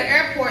 Ooh, the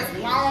airport's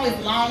long. It's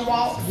long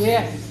walks.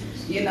 Yes.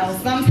 You know,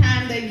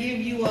 sometimes they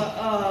give you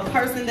a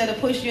person that'll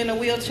push you in a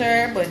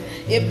wheelchair, but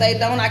if they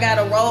don't, I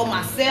gotta roll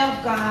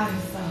myself, God.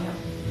 So,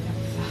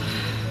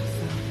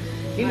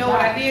 you know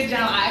what I did,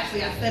 y'all? I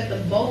set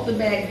both the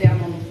bags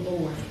down on the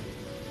floor.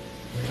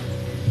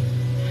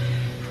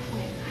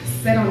 I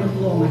sat on the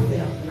floor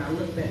myself and I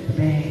looked at the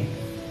bag.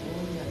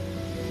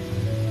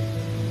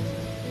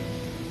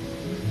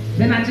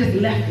 Then I just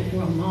left it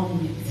for a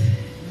moment.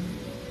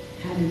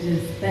 Had to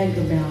just think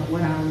about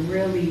what I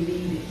really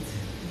needed.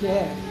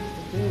 Yeah.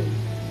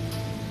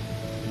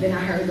 Then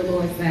I heard the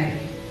Lord say,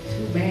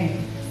 2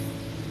 bags.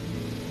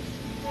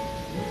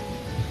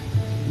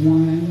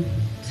 1,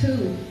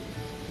 2.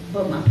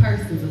 But my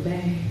purse is a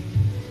bag.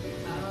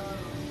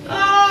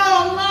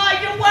 Oh, Lord,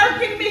 you're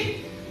working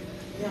me.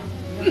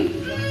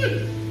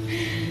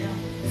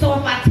 So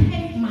if I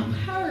take my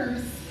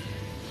purse,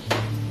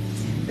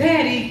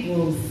 that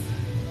equals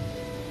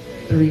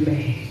 3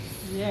 bags.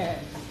 Yes.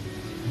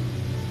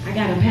 I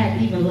got to pack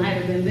even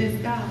lighter than this,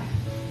 God.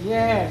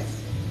 Yes.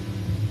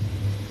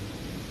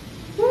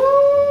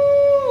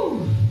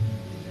 Woo!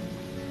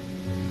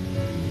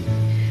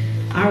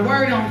 Our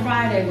word on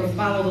Friday was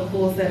follow the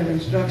full set of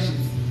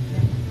instructions.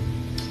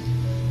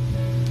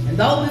 And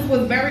though this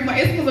was very much,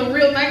 it was a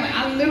real thing. Like,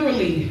 I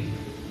literally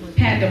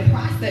had to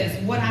process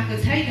what I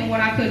could take and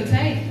what I couldn't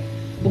take.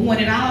 But when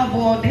it all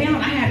boiled down,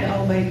 I had to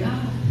obey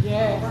God.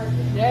 Yes.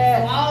 So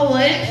Yes. all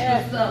the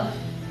extra stuff,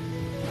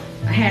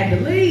 I had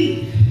to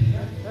leave.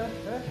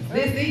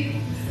 This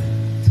equals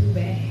 2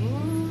 bags.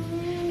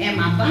 And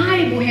my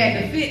Bible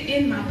had to fit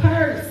in my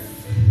purse.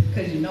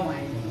 Because you know I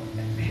ain't going to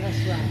that. That's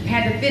right. It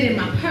had to fit in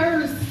my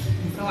purse.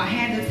 So I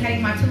had to take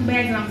my 2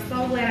 bags, and I'm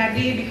so glad I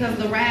did because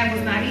the ride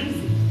was not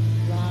easy.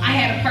 I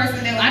had a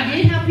person that I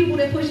did have people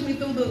that pushed me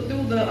through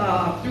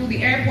the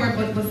airport,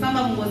 but some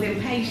of them was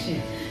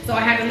impatient. So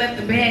I had to let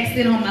the bag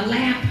sit on my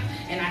lap,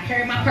 and I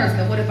carried my purse.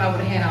 Now what if I would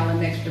have had all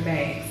them extra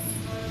bags?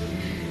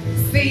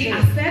 See,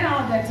 I said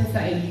all that to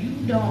say you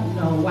don't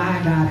know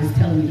why God is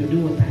telling you to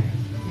do a thing.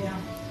 Yeah.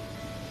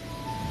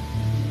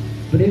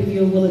 But if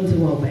you're willing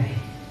to obey,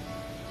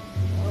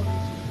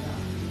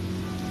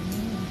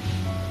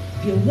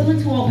 if you're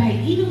willing to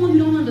obey, even when you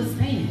don't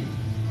understand.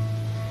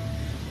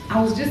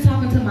 I was just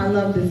talking to my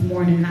love this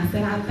morning, and I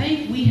said, I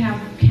think we have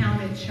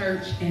counted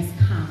church as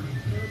common.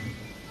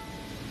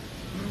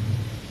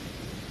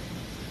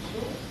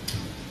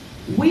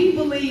 We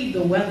believe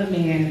the weatherman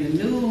and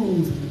the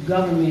news and the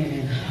government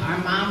and our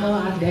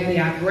mama, our daddy,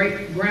 our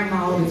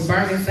great-grandma that's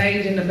burning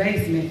sage in the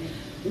basement.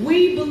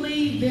 We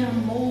believe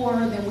them more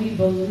than we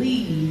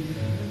believe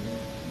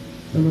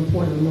the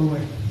report of the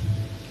Lord.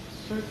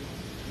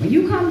 When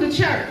you come to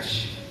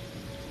church,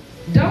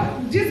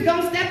 don't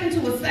step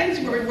into a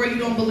sanctuary where you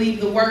don't believe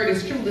the word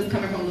is true that's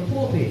coming from the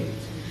pulpit.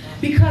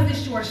 Because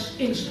it's your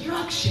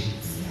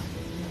instructions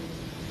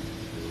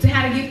to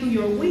how to get through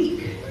your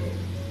week,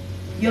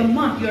 your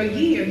month, your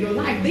year, your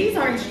life. These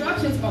are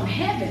instructions from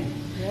heaven.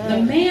 Yeah.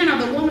 The man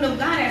or the woman of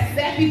God has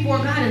sat before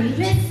God and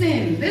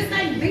listened. These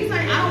ain't,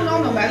 I don't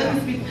know nobody. Let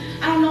me speak.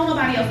 I don't know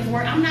nobody else's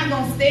word. I'm not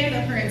going to stand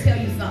up here and tell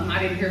you something I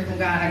didn't hear from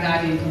God or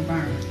God didn't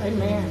confirm.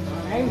 Amen.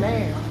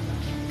 Amen.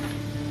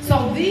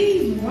 So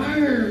these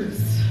words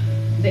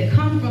that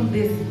come from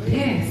this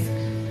desk,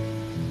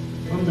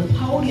 from the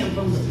podium,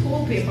 from the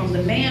pulpit, from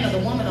the man or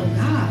the woman of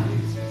God,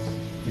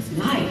 it's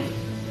life.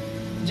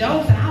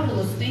 Job said, I will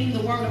esteem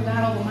the word of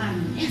God over my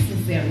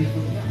necessary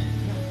food.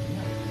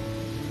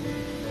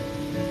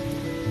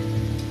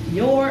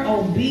 Your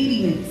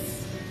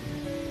obedience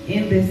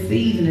in this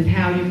season is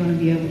how you're going to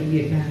be able to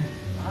get God.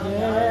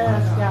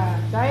 Yes, God.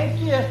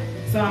 Thank you.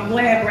 So I'm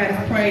glad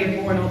Brad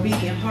prayed for an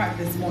obedient heart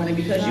this morning,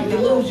 because you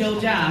can lose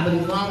your job, but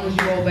as long as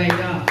you obey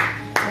God.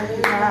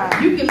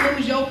 You can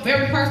lose your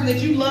very person that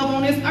you love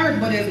on this earth,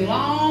 but as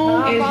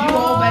long as you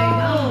obey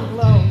God,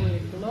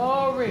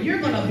 glory, you're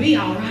going to be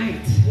all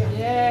right.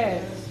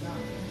 Yes.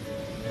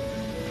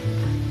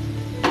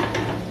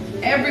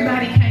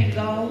 Everybody can't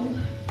go,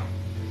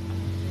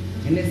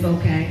 and it's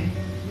okay.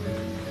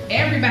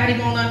 Everybody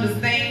won't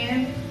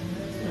understand,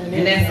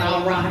 and that's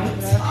all right.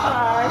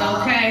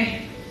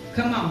 Okay?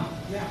 Come on.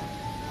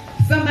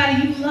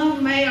 Somebody you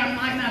love may or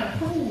might not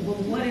approve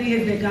of what it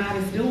is that God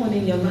is doing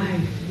in your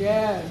life.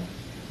 Yes.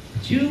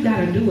 But you got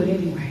to do it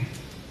anyway.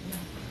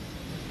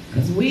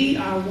 Because we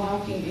are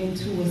walking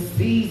into a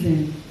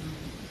season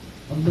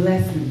of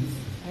blessings.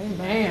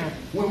 Amen.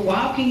 We're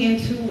walking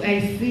into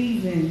a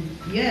season.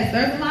 Yes,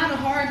 there's a lot of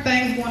hard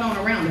things going on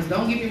around us.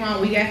 Don't get me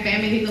wrong. We got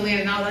famine, hickling,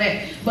 and all of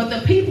that. But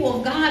the people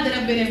of God that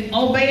have been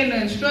obeying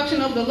the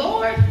instruction of the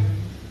Lord,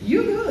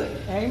 you good.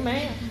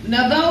 Amen.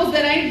 Now those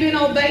that ain't been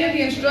obeying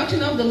the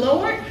instruction of the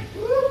Lord,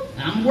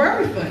 I'm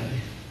worried for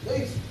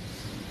you.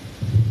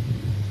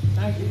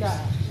 Thank you,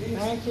 God.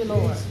 Thank you,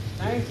 Lord.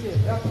 Thank you.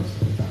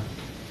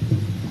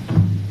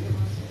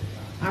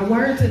 Our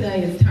word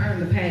today is turn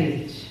the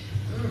page.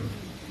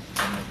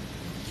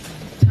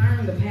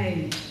 Turn the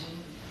page.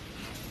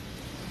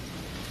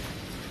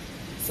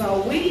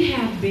 So we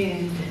have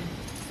been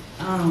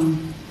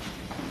on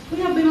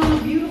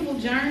a beautiful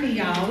journey,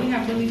 y'all. We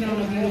have really been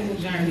on a beautiful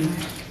journey.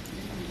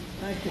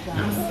 Thank you, God.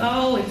 I'm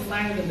so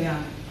excited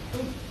about it.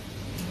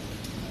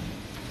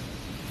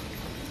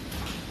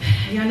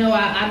 Y'all know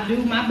I do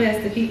my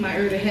best to keep my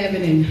ear to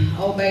heaven and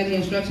obey the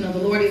instruction of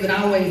the Lord. Is it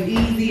always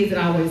easy? Is it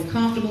always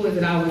comfortable? Is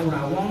it always what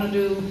I want to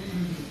do?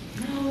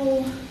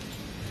 No.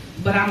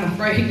 But I'm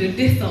afraid to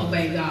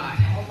disobey God,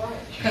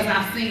 because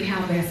I've seen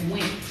how that's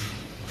went.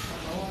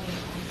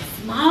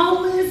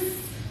 Smallest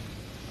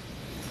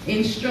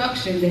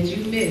instruction that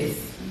you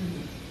miss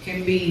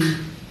can be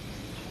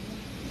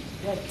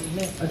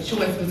a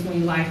choice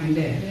between life and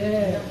death.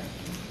 Yeah.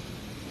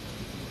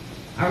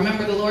 I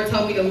remember the Lord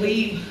told me to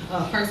leave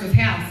a person's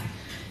house,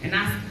 and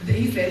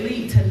he said,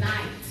 leave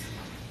tonight.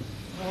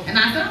 And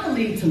I said, I'm going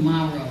to leave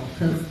tomorrow,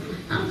 because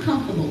I'm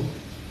comfortable.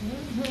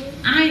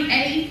 I ain't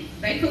ate.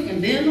 They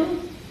cooking dinner.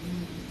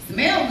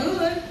 Smell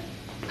good.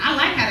 I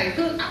like how they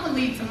cook. I'm going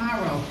to leave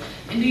tomorrow.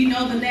 And do you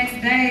know, the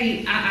next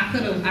day, I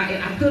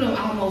could have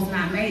almost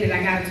not made it.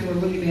 I got into a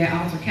really bad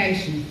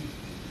altercation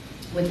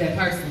with that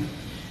person.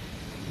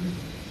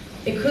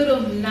 It could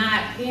have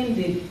not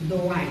ended the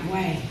right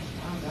way.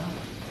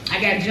 I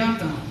got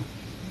jumped on.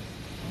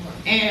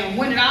 And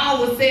when it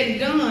all was said and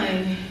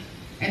done,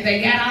 and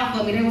they got off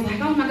of me, they was like,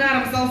 oh my God,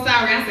 I'm so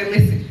sorry. I said,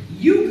 listen,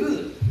 you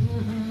good.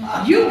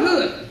 You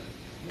good.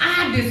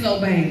 I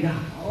disobeyed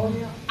God. Oh,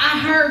 yeah. I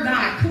heard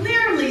God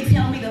clearly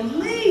tell me to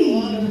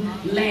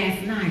leave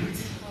last night.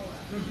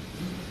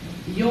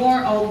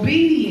 Your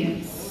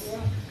obedience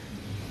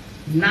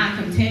is not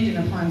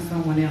contingent upon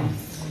someone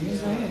else.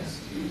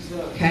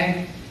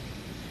 Okay?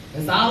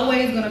 There's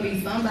always going to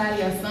be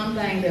somebody or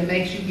something that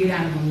makes you get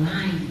out of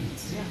alignment.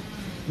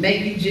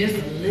 Make you just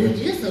a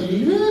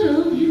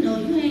little, you know,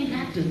 you ain't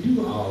got to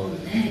do all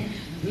of that.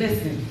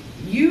 Listen,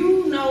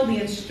 you know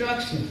the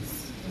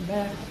instructions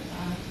that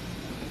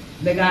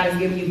God has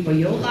given you for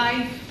your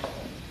life,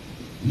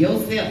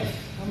 yourself,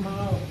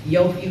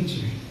 your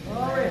future.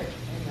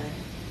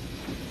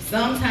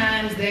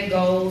 Sometimes that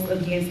goes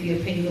against the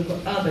opinion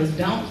of others.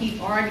 Don't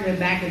keep arguing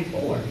back and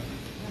forth.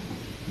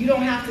 You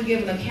don't have to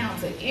give an account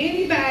to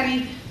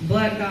anybody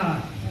but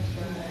God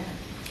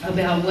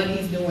about what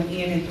he's doing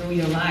in and through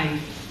your life.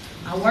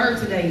 Our word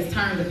today is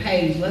turn the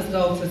page. Let's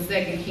go to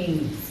 2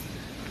 Kings.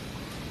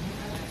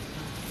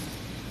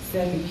 2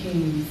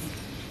 Kings.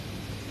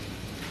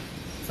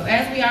 So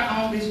as we are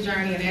on this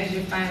journey and as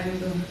you're finding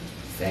the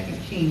 2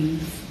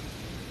 Kings,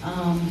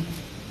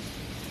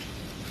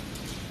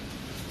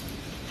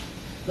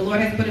 the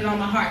Lord has put it on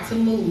my heart to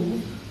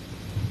move.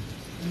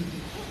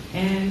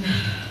 And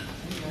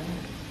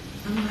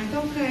I'm like,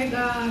 okay,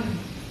 God.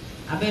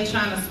 I've been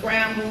trying to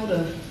scramble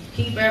to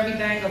keep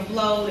everything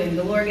afloat, and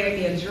the Lord gave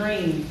me a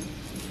dream.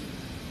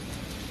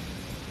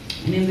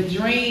 And in the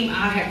dream,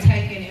 I had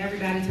taken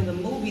everybody to the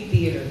movie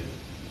theater.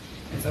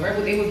 And so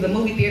it was the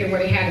movie theater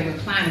where they had the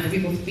recliner, so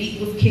people's feet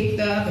was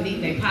kicked up and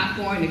eating their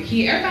popcorn. The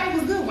kid, everybody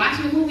was good,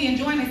 watching the movie,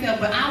 enjoying themselves,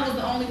 but I was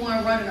the only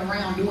one running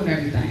around doing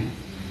everything.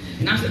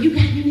 And I said, you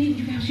got what you need,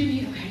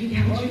 okay, you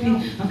got what you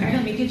need. Okay,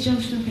 let me get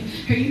your stuff.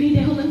 Here, you need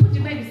that, hold on, put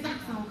your baby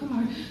socks on, come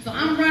on. So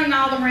I'm running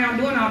all around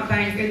doing all the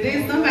things, and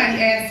then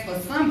somebody asked for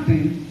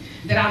something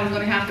that I was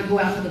gonna have to go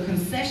out to the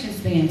concession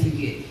stand to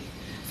get.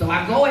 So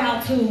I go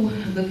out to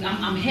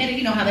I'm headed,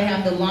 you know how they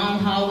have the long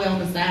hallway on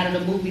the side of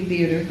the movie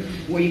theater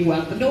where you go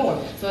out the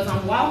door. So as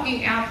I'm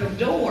walking out the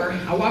door,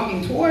 I'm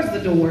walking towards the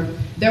door,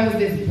 there was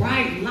this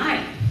bright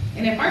light.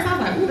 And at first I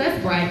was like, ooh,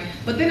 that's bright.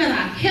 But then as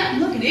I kept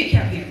looking, it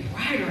kept getting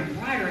brighter and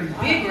brighter and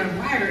bigger and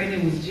brighter, and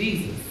it was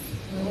Jesus.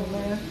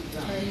 Amen.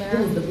 It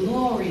was the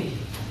glory.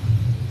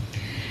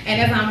 And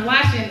as I'm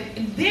watching,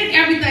 then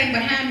everything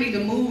behind me,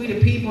 the movie,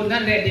 the people,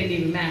 none of that didn't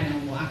even matter no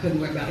more. I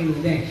couldn't worry about any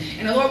of that.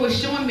 And the Lord was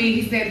showing me,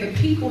 he said, the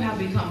people have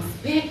become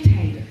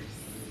spectators.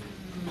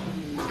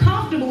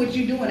 Comfortable with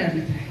you doing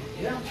everything.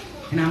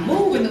 And I'm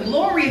moving, the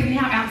glory is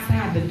now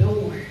outside the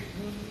door.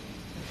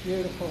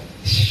 Beautiful.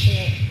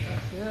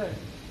 That's good.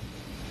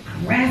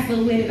 I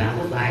wrestled with it. I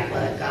was like,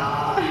 but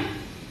God.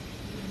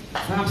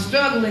 So I'm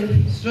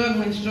struggling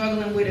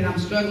with it. I'm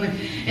struggling.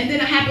 And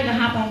then I happened to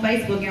hop on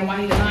Facebook, and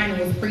Juanita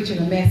Liner was preaching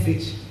a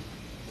message.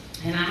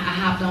 And I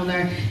hopped on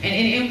there.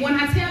 And when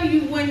I tell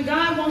you, when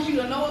God wants you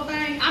to know a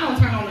thing, I don't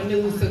turn on the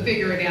news to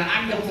figure it out.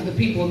 I go to the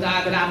people of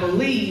God that I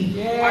believe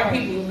are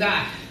people of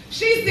God.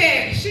 She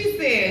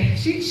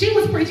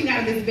was preaching out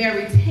of this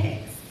very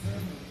text.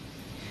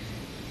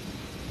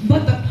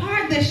 But the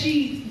part that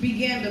she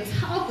began to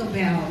talk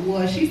about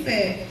was, she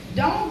said,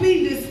 don't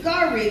be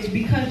discouraged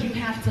because you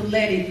have to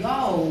let it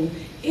go.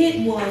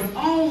 It was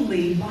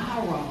only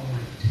borrowed.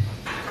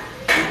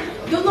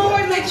 The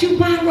Lord let you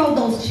borrow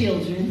those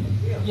children.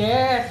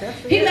 Yes,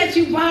 that's it. He let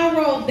you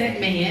borrow that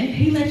man.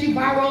 He let you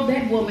borrow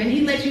that woman.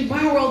 He let you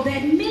borrow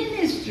that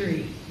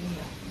ministry.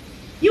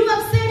 You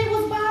upset it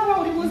was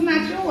borrowed. It was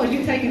not yours.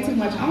 You're taking too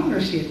much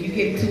ownership. You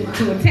get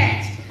too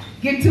attached.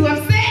 Get too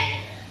upset.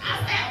 I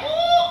said,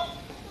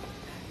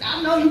 ooh,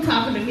 I know you're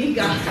talking to me,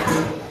 God.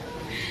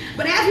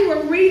 But as we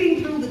were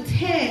reading through the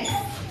text,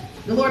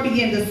 the Lord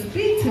began to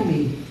speak to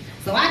me.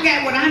 So I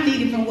got what I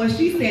needed from what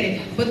she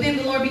said, but then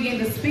the Lord began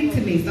to speak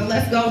to me. So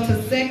let's go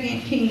to 2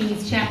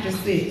 Kings chapter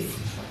 6.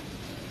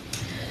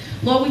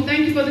 Lord, we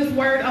thank you for this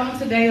word on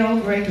today, oh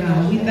great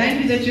God. We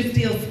thank you that you're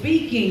still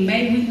speaking.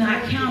 May we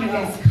not count it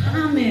as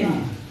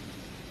common.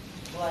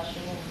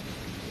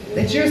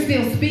 That you're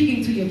still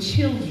speaking to your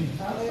children.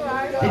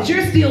 That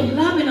you're still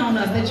loving on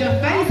us. That your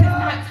face has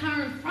not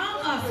turned from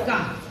us,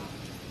 God.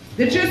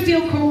 That you're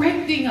still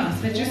correcting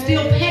us. That you're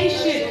still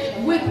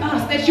patient with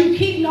us. That you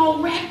keep no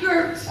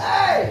records.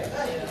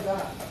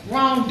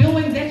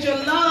 Wrongdoing. That your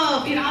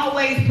love, it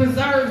always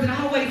preserves. It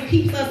always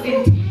keeps us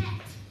intact.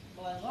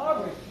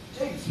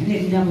 And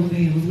it never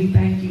fails. We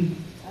thank you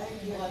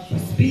for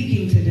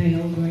speaking today,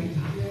 oh great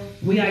God.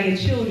 We are your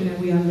children and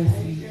we are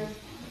listening.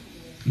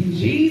 In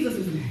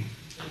Jesus' name.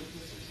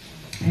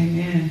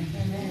 Amen.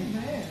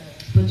 Amen.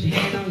 Put your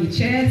hand on your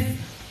chest.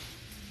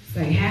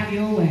 Say, have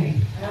your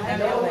way. Have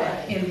your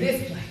way. In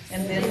this place.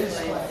 In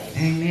this place.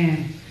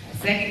 Amen.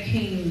 2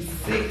 Kings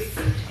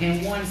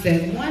 6:1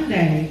 says, one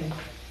day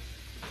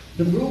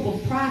the group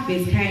of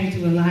prophets came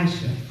to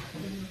Elisha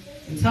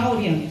and told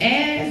him,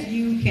 as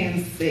you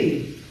can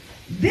see,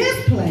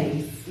 this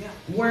place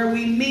where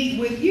we meet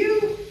with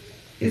you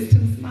is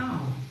too small.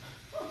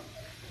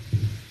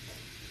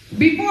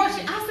 Before I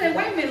said,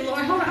 wait a minute,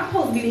 Lord, hold on. I'm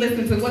supposed to be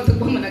listening to what the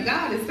woman of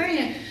God is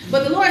saying.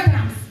 But the Lord said,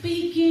 I'm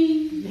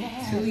speaking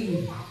to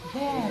you.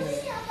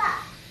 Yes.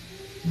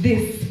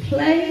 This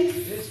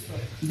place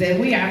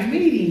that we are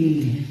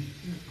meeting in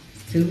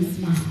is too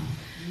small.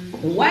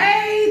 The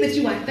way that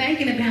you are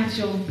thinking about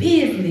your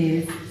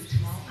business is too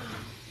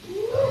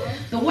small.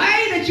 The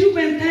way that you've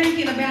been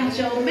thinking about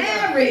your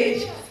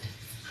marriage,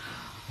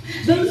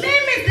 the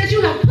limits that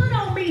you have put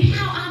on me,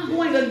 how I'm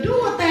going to do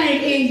a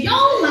thing in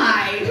your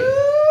life.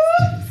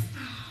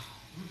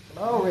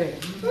 Glory.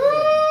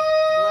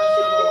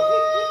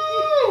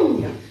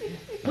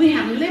 We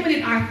have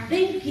limited our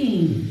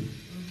thinking.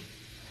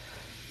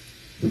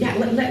 We have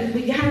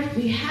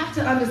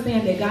to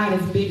understand that God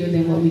is bigger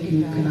than what we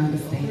can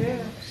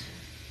understand.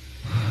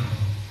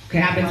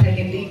 Okay, I've been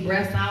taking deep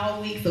breaths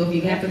all week, so if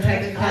you have to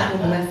take a couple,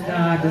 bless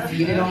God, just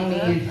get it on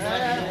in.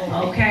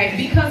 Okay,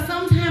 because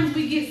sometimes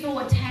we get so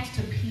attached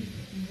to people.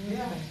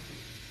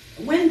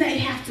 When they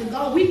have to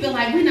go, we feel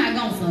like we're not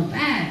going to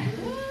survive.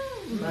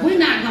 We're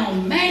not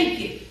going to make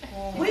it.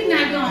 We're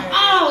not going,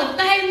 if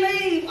they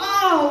leave,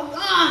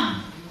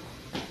 God.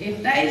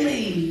 If they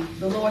leave,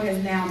 the Lord has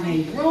now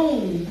made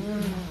room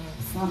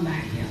for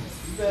somebody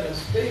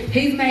else.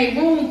 He's made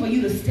room for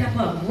you to step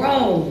up,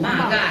 grow. My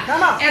God.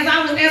 Come on. As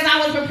I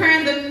was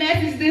preparing the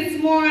message this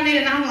morning,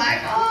 and I'm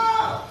like,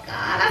 oh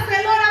God. I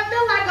said, Lord, I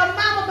feel like a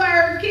mama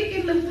bird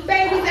kicking the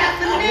babies out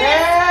the nest.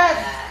 Yes.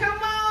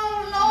 Come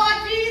on, Lord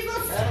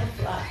Jesus.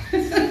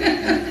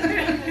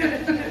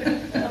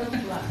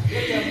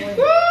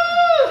 Woo!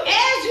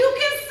 As you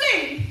can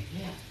see,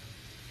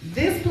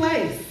 this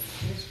place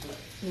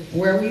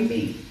where we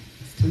meet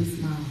is too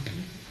small.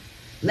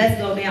 Let's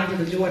go down to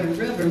the Jordan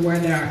River where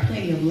there are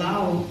plenty of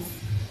logs.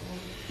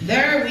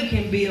 There we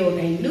can build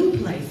a new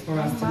place for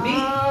us to meet.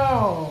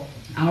 Oh.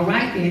 All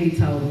right then, he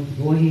told him,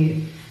 go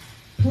ahead.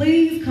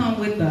 Please come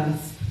with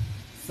us,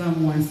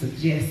 someone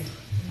suggested.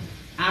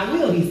 I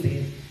will, he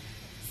said.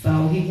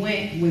 So he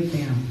went with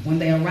them. When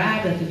they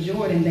arrived at the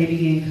Jordan, they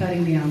began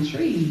cutting down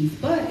trees.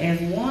 But as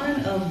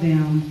one of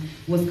them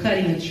was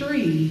cutting a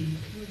tree,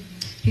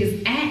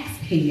 his axe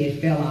head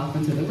fell off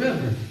into the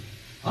river.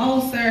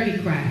 Oh, sir, he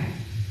cried.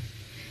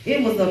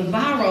 It was a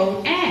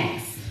borrowed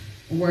axe.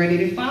 Where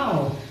did it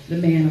fall? The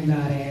man of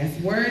God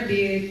asked.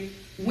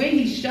 When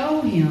he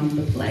showed him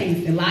the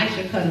place,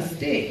 Elisha cut a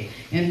stick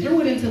and threw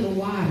it into the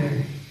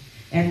water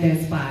at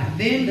that spot.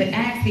 Then the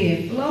axe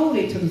head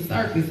floated to the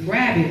surface.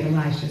 Grab it,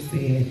 Elisha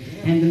said.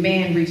 And the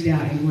man reached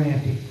out and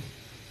grabbed it.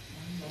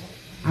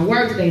 Our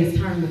word today is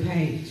turn the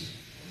page.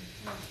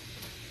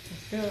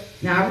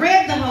 Now I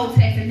read the whole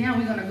text, and now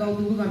we're going to go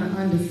through, we're going to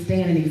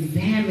understand and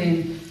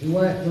examine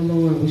what the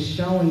Lord was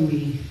showing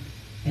me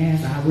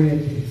as I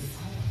read this.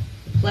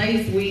 The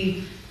place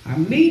we are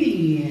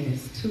meeting in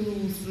is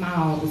too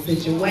small. The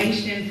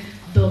situation,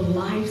 the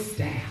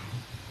lifestyle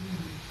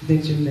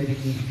that you're living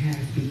in has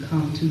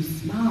become too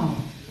small.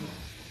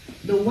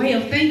 The way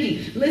of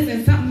thinking.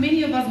 Listen,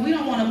 many of us, we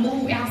don't want to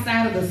move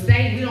outside of the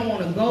state. We don't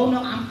want to go. No,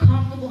 I'm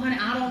comfortable, honey.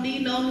 I don't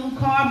need no new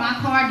car. My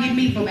car get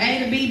me from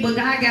A to B, but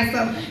God got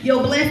something.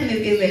 Your blessing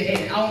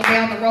is on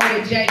down the road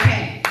at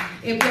JK.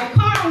 If your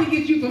car only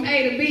gets you from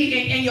A to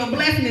B and your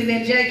blessing is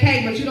at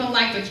JK, but you don't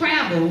like to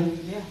travel,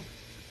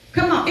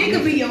 come on. It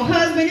could be your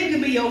husband. It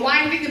could be your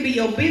wife. It could be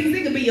your business.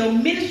 It could be your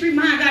ministry.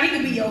 My God, it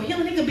could be your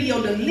healing. It could be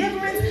your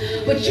deliverance.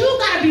 But you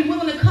got to be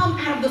willing to come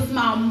out of the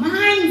small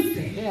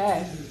mindset.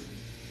 Yes.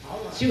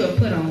 That you have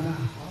put on God.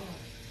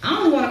 I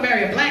don't want to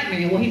marry a black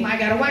man. Well, he might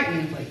got a white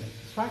man for you.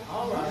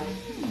 All right.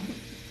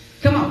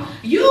 Come on.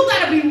 You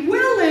got to be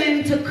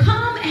willing to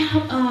come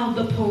out of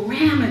the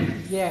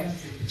parameters.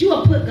 Yes. You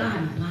will put God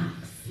in a box.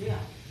 Yeah.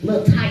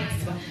 Little tight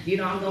spot. You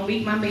know, I'm going to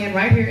meet my man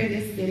right here in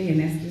this city, and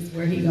that's just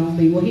where he going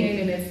to be. Well, he ain't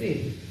in that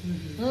city.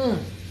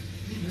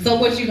 So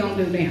what you going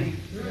to do now?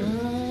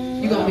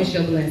 You going to miss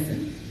your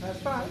blessing.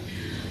 That's right.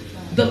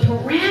 The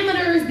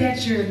parameters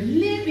that you're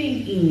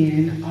living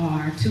in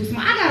are too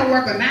small. I got to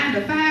work a 9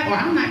 to 5 or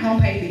I'm not going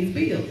to pay these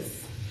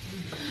bills.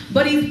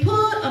 But he's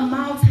put a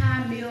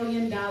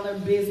multi-million-dollar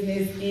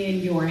business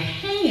in your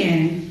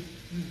hand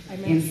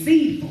and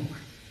seed for it.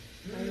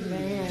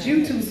 Amen. But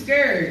you too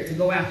scared to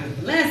go after the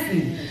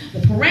blessing. The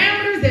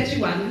parameters that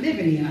you are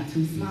living in are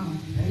too small.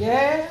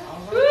 Yeah.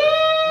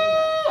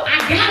 Ooh, I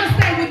got to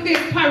stay with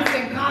this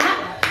person, God.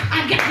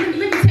 Let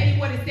me tell you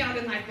what it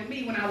sounded like for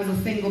me when I was a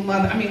single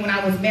mother. I mean, when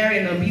I was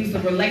married in an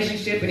abusive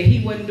relationship and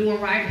he wasn't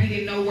doing right. He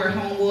didn't know where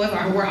home was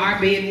or where our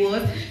bed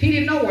was. He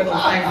didn't know where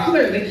those things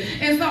clearly.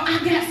 And so I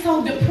got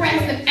so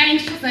depressed and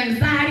anxious,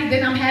 anxiety,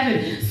 then I'm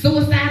having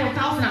suicidal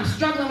thoughts and I'm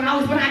struggling with all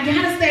this. But I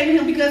got to stay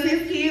with him because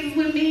his kids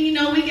with me. You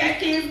know, we got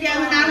kids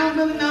together and I don't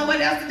really know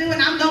what else to do.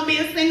 And I'm going to be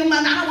a single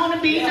mother. I don't want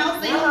to be no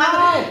single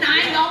mother. And I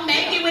ain't going to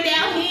make it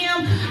without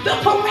him. The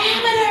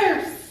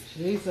parameters.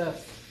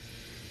 Jesus.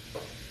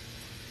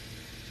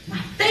 My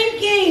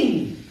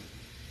thinking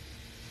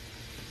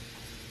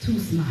too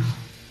small.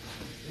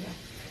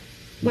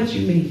 What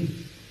you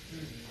mean?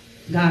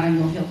 God ain't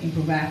gonna help you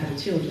provide for the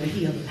children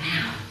He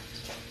allowed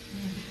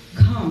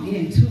come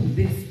into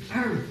this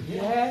earth.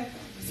 Yeah.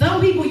 Some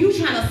Some people you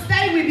trying to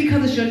stay with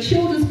because it's your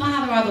children's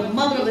father or the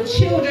mother of the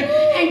children,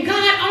 and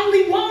God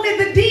only wanted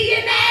the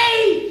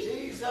DNA.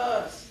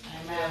 Jesus.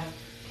 Amen.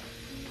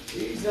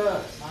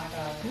 Jesus. My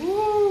God.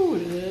 Ooh,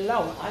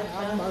 Lord.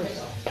 Have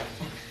mercy.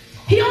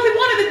 He only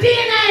wanted the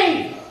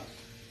DNA.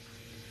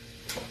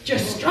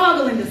 Just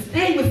struggling to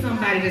stay with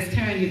somebody that's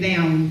tearing you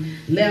down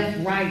left,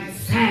 right,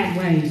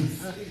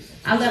 sideways.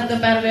 I left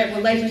up out of that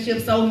relationship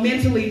so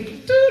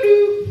mentally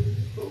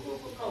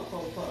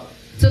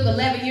took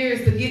 11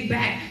 years to get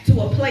back to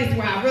a place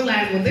where I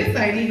realized, well,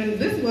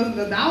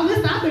 all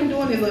this I've been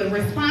doing is a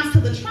response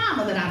to the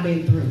trauma that I've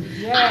been through.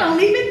 Yes. I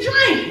don't even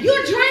drink.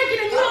 You're drinking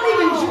and you don't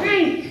even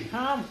drink.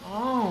 Come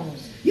on.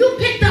 You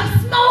picked up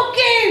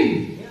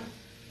smoking.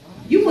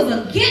 You was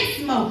against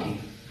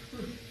smoking.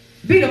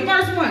 Be the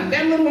first one.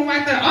 That little one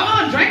right there.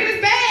 Drinking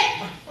is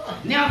bad.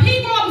 Now, if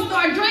he grow up and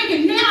start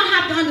drinking, now I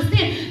have to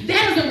understand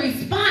that is a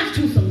response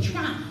to some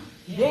trauma.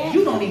 Yes.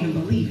 You don't even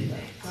believe in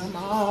that. Come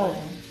on.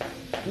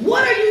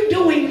 What are you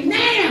doing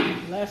now?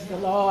 Bless the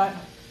Lord.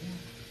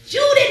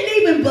 You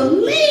didn't even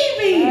believe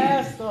in.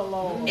 Bless the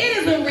Lord. It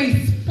is a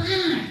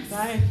response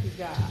Thank you,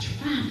 God. to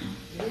trauma.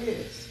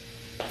 Yes.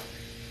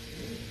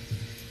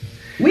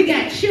 We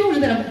got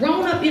children that have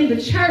grown up in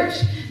the church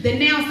that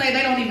now say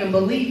they don't even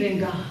believe in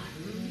God.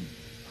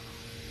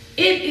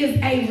 It is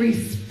a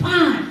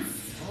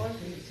response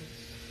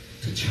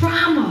to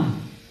trauma.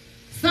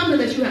 Something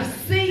that you have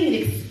seen,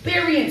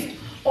 experienced,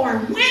 or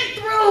went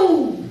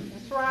through.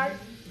 That's right.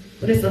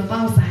 But it's a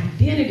false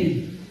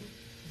identity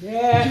that you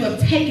Yes. have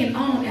taken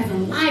on as a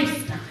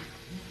lifestyle.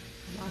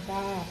 My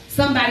God.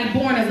 Somebody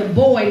born as a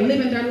boy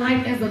living their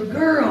life as a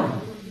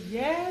girl.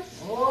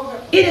 Yes.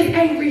 It is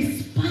a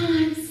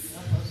response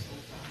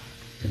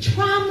to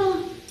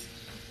trauma.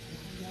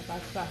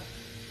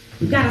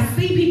 We've got to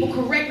see people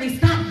correctly.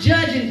 Stop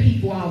judging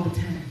people all the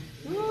time.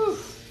 Woo.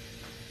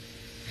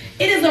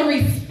 It is a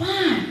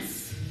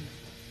response.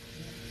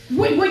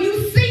 When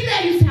you see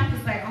that, you have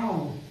to say,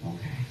 oh,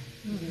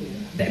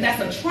 okay.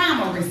 That's a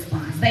trauma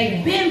response.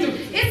 They've been through.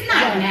 It's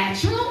not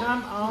natural.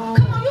 Come on.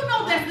 Come on, you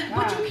know that's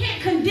not, but you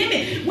can't condemn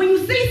it. When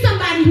you see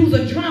somebody who's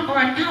a drunk or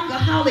an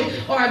alcoholic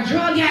or a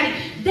drug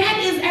addict, that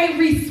is a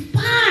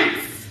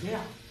response.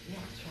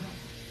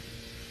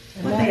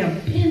 What they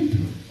have been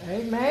through.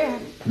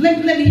 Amen.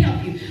 Let me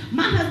help you.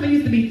 My husband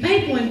used to be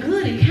faithful and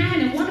good and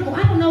kind and wonderful.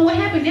 I don't know what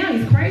happened now.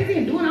 He's crazy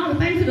and doing all the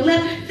things to the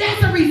left.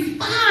 That's a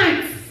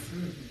response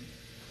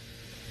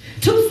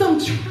to some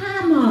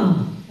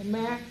trauma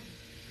Amen.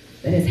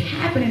 that has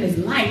happened in his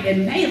life that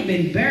may have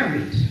been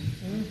buried.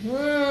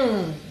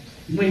 Mm-hmm.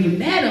 When you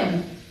met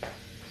him,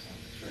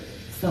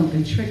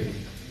 something triggered.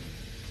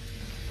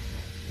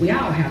 We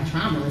all have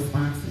trauma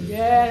responses.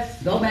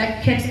 Yes. Go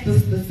back, catch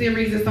the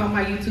series that's on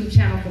my YouTube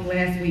channel from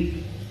last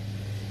week.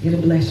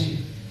 It'll bless you.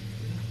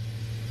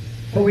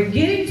 But we're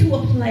getting to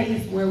a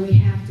place where we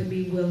have to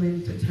be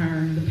willing to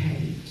turn the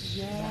page.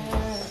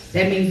 Yes.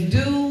 That means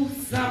do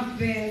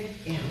something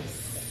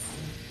else.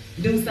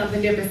 Do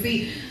something different.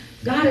 See,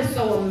 God is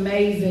so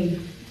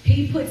amazing.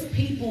 He puts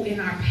people in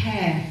our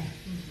path.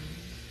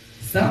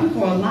 Some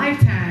for a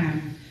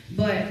lifetime.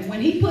 But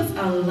when he puts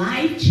a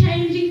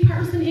life-changing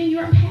person in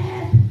your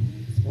path,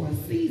 it's for a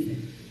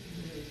season.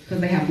 Because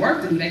they have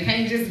work to do. They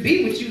can't just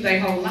be with you their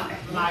whole life.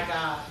 My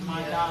God.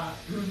 My God.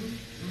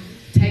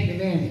 Take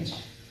advantage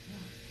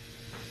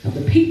of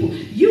the people.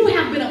 You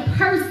have been a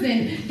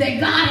person that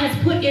God has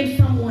put in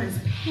someone's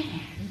path.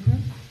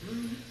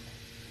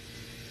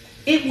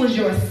 It was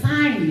your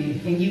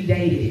assignment and you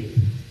dated it.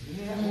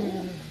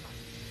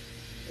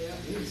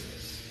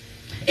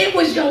 It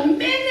was your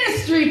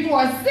ministry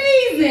for a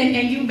season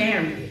and you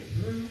married it.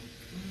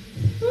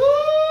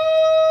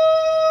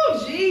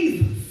 Ooh,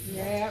 Jesus.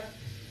 Yep.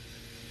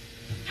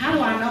 How do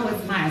I know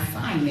it's my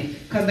assignment?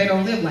 Because they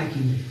don't live like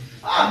you live.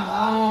 Come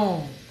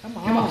on. Come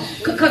on. Come on.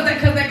 Because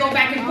they go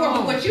back and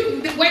forth.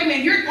 But wait a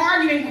minute, you're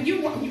arguing.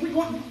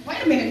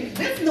 Wait a minute.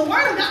 The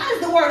word of God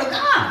is the word of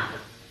God.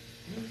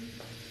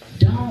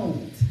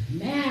 Don't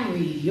marry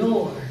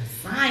your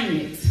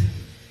assignment.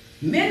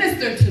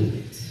 Minister to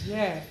it.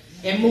 Yes.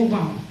 And move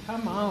on.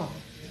 Come on.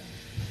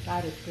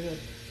 God is good.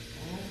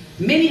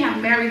 Many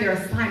have married their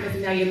assignments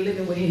and now you're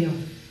living with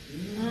him.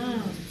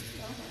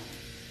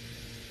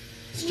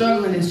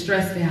 Struggling and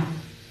stressed out.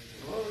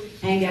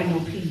 Ain't got no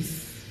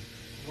peace.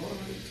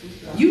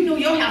 You knew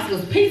your house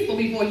was peaceful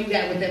before you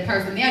got with that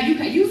person. Now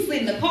you sit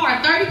in the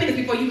car 30 minutes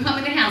before you come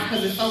in the house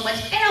because there's so much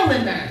hell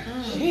in there.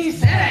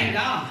 That ain't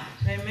God.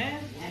 Amen.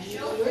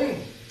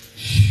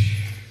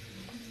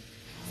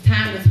 It's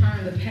time to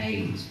turn the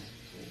page.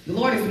 The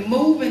Lord is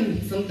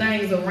moving some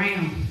things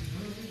around.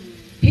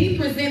 He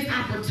presents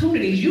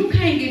opportunities. You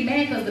can't get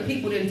mad because the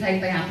people didn't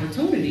take the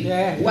opportunity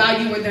while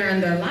you were there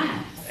in their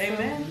lives.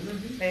 Amen.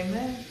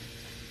 Amen.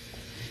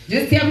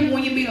 Just tell me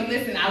when you meet them,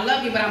 listen, I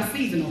love you, but I'm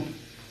seasonal.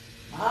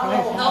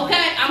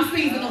 Okay, I'm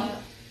seasonal.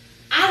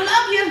 I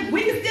love you.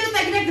 We can still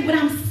stay connected, but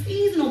I'm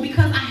seasonal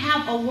because I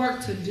have a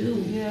work to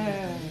do.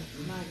 Yeah.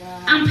 My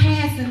God. I'm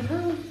passing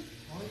through.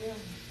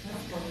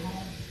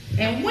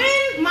 And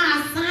when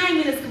my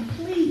assignment is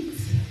complete,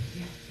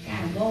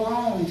 I gotta go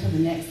on to the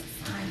next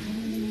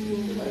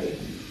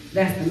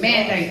That's the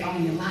mandate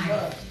on your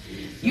life.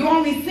 You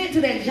only sent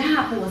to that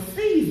job for a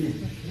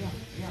season.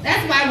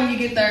 That's why when you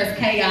get there, it's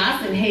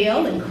chaos and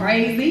hell and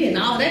crazy and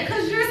all that,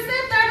 because you're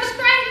sent there to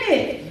straighten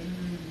it.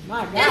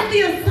 That's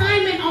the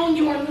assignment on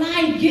your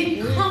life.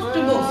 Get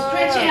comfortable.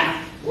 Stretch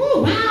out.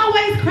 Woo, why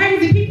always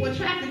crazy people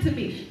attracted to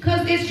me?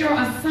 Because it's your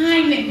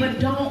assignment, but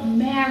don't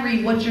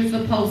marry what you're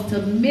supposed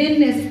to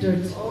minister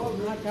to. Oh,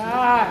 my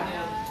God.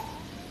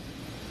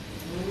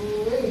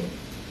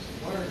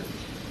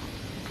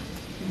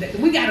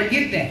 We got to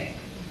get that.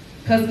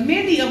 Because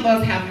many of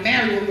us have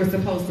married what we're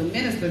supposed to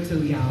minister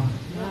to, y'all.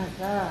 My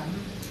God.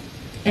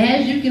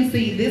 As you can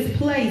see, this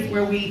place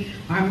where we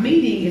are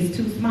meeting is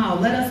too small.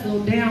 Let us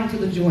go down to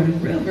the Jordan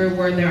River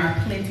where there are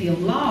plenty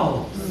of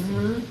logs.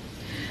 Mm-hmm.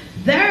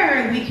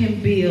 There we can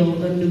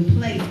build a new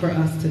place for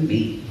us to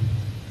meet.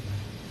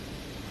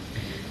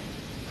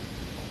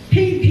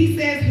 He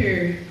says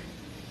here,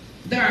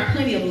 there are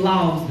plenty of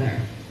logs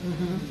there.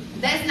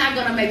 Mm-hmm. That's not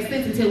going to make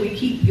sense until we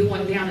keep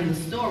going down in the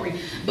story.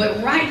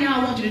 But right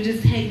now I want you to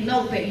just take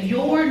note that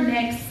your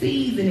next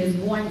season is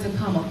going to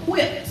come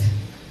equipped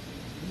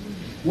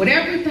with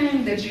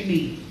everything that you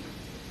need.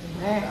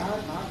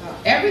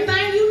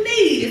 Everything you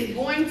need is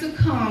going to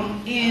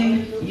come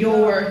in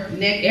your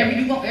next.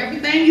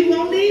 Everything you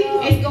won't need,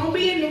 it's going to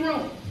be in the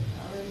room.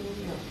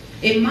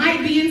 It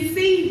might be in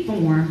seed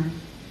form.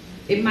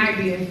 It might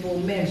be in full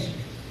measure.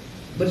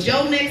 But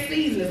your next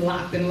season is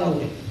locked and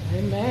loaded.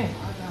 Amen.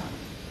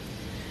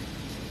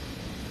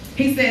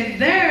 He said,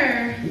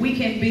 there we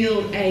can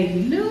build a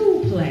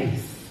new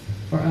place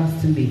for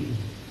us to meet.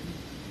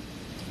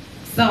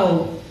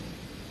 So,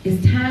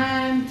 it's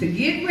time to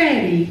get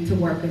ready to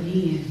work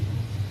again.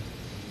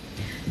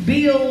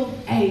 Build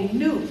a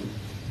new.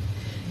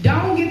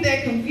 Don't get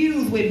that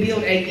confused with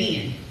build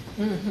again.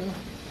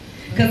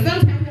 Because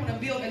sometimes we want to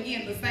build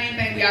again the same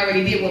thing we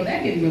already did. Well,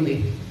 that didn't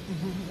really.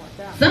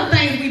 Some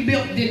things we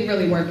built didn't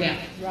really work out.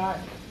 Right.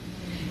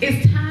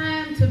 It's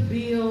time to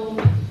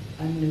build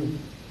anew.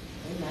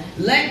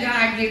 Let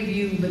God give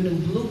you the new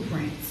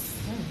blueprints.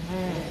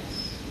 Amen.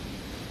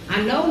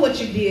 I know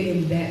what you did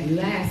in that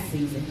last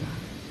season, God.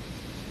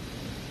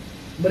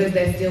 But is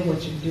that still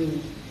what you do?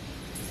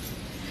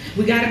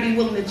 We got to be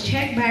willing to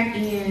check back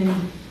in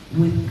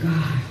with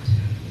God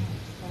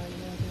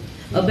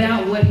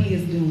about what he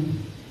is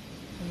doing.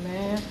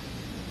 Amen.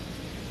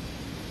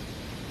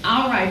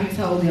 All right, he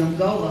told them,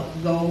 go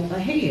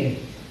ahead.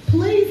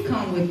 Please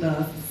come with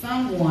us.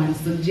 Someone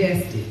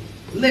suggested.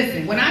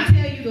 Listen, when I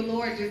tell you the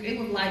Lord it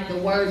was like the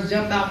words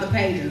jumped off the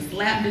page and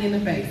slapped me in the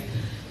face.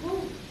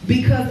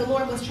 Because the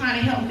Lord was trying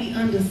to help me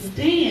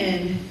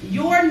understand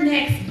your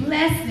next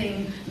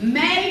blessing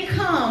may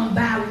come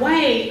by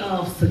way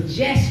of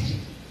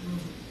suggestion.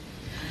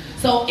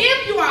 So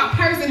if you are a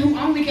person who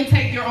only can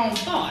take your own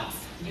thoughts,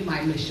 you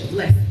might miss your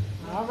blessing.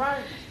 All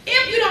right.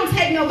 If you don't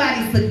take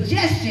nobody's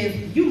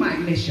suggestions, you might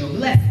miss your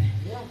blessing.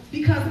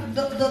 Because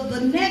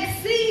the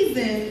next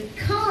season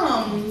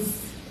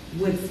comes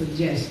with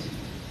suggestions.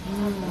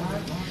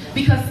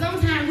 Because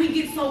sometimes we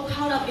get so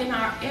caught up in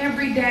our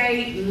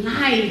everyday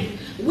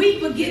life, we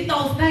forget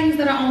those things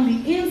that are on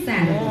the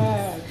inside of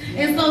us.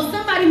 And so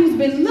somebody who's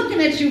been looking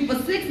at you for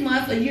 6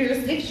 months, a year,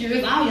 6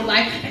 years, all your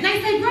life, and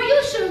they say, girl,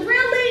 you should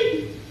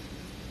really,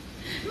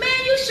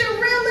 man, you should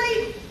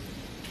really.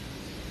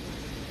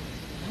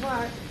 All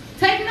right.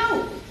 Take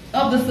note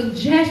of the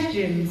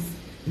suggestions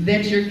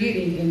that you're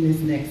getting in this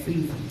next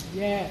season.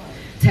 Yeah.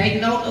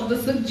 Take note of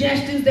the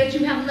suggestions that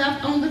you have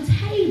left on the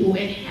table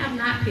and have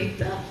not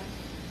picked up.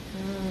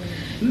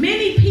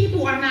 Many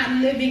people are not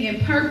living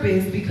in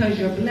purpose because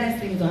your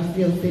blessings are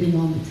still sitting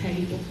on the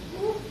table.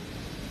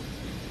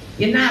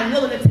 You're not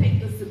willing to take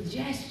the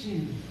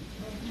suggestion.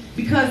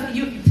 Because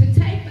to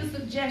take the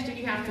suggestion,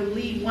 you have to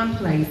leave one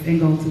place and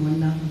go to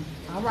another.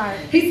 All right.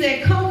 He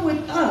said, come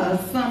with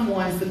us,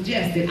 someone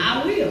suggested.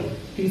 I will.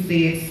 He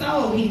said,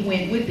 so he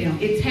went with them.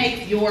 It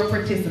takes your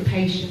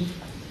participation.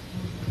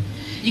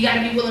 You got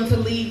to be willing to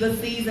leave the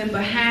season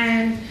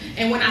behind.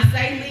 And when I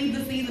say leave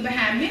the season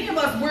behind, many of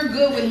us, we're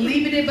good with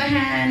leaving it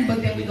behind,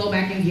 but then we go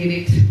back and get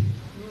it,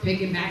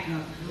 pick it back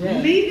up. Yeah.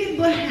 Leave it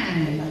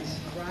behind.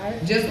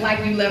 Right. Just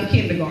like you left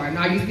kindergarten.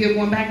 Are you still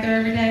going back there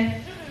every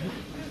day?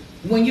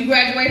 When you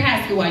graduate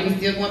high school, are you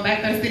still going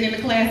back there sitting in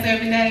the class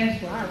every day?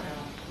 Right.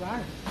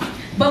 Right.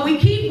 But we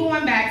keep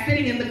going back,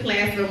 sitting in the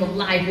classroom of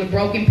life with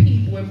broken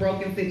people and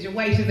broken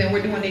situations, and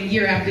we're doing it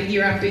year after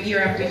year after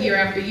year after year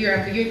after year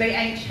after year. They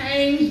ain't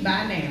changed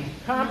by now.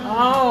 Come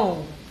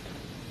on.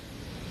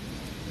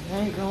 They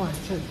ain't going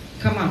to.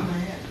 Come on.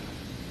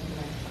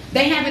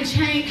 They haven't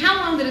changed. How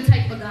long did it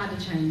take for God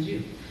to change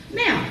you?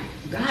 Now,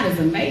 God is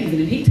amazing,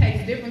 and he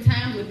takes different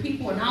times with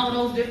people and all of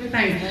those different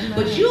things. Amen.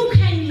 But you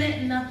can't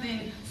let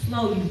nothing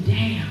slow you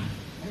down.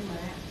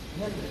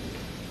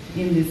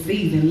 In this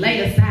season,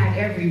 lay aside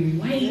every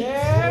weight.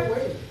 Yeah.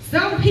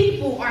 Some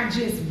people are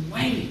just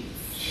weights.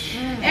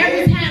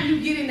 Every time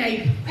you get in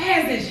a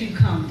presence, you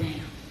come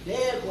down.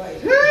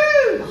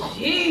 Woo,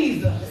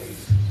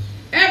 Jesus.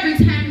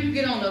 Every time you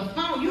get on the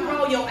phone, you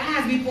roll your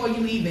eyes before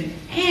you even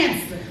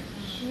answer.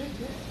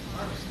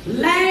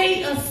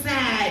 Lay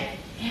aside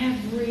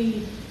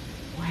every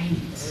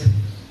weight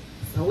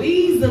so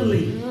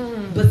easily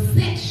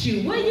besets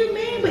you. What do you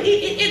mean? But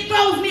it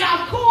throws me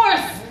off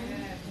course.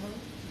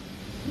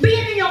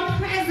 Being in your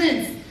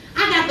presence.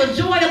 I got the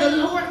joy of the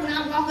Lord when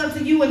I walk up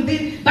to you, and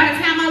then by the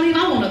time I leave,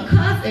 I want to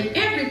cuss and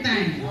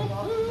everything.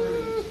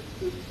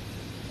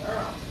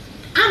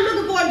 I'm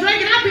looking for a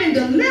drink, and I've been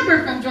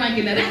delivered from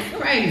drinking. Now that's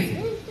crazy.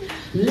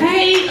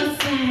 Lay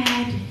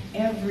aside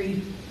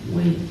every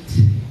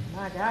weight.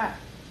 My God.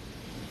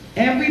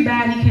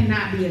 Everybody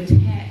cannot be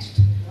attached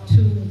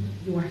to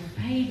your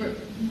favor.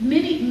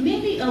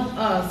 Many of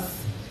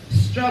us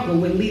struggle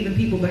with leaving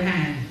people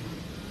behind.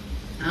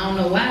 I don't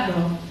know why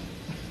though.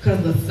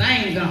 Because the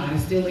same God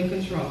is still in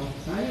control.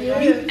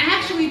 You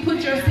actually put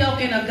yourself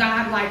in a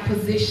God-like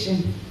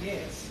position.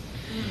 Yes.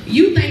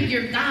 You think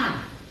you're God.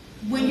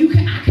 When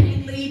I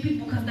can't leave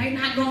people because they're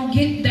not gonna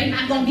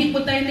get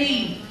what they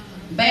need.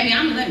 Baby,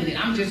 I'm limited.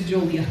 I'm just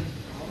Julia.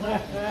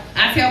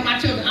 I tell my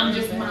children, I'm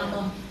just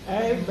mama.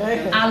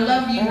 Amen. I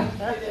love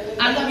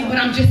you, but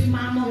I'm just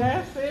mama.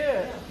 That's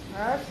it.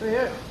 That's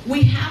it.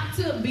 We have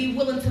to be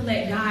willing to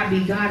let God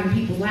be God in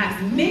people's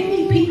lives.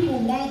 Many people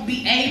won't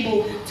be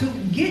able to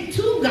get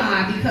to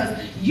God because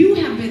you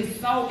have been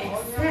so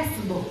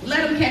accessible.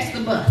 Let them catch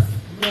the bus.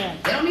 Yeah.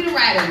 They don't need a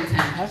ride every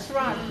time. That's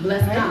right.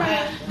 Bless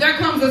God. There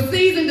comes a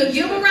season to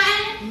give a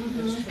ride,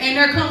 and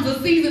there comes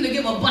a season to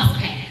give a bus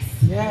pass.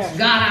 Yes.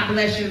 God, I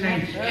bless your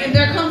name. And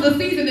there comes a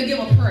season to give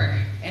a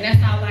prayer, and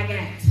that's all I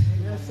got.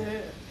 That's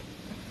it.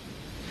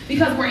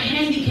 Because we're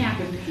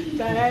handicapping people.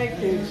 Thank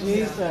you,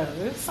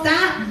 Jesus.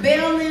 Stop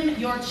bailing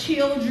your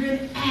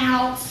children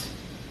out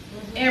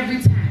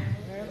every time.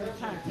 Every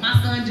time.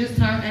 My son just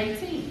turned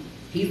 18.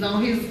 He's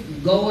on his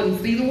go and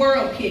see the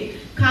world kick.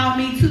 Called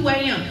me 2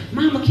 a.m.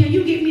 Mama, can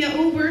you get me an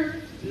Uber?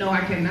 No,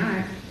 I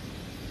cannot.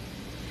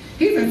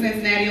 He's in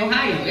Cincinnati,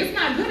 Ohio. It's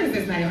not good in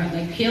Cincinnati, Ohio.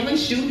 They're killing,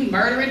 shooting,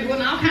 murdering,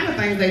 doing all kinds of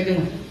things they're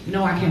doing.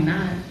 No, I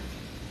cannot.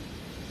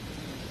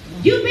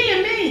 You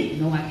being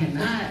mean? No, I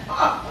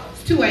cannot.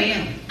 It's 2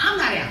 a.m. I'm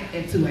not out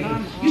at 2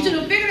 a.m. You should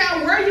have figured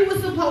out where you were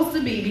supposed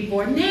to be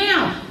before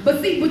now.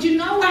 But you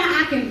know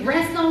why I can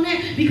rest on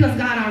that? Because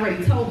God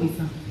already told me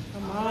something.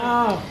 Come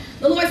on.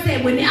 The Lord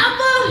said,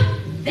 whenever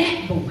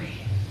that boy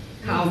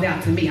calls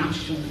out to me, I'm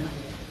showing up.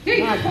 My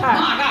God.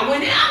 My God,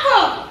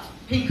 whenever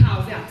he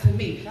calls out to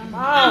me,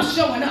 I'm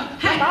showing up.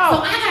 Hey, so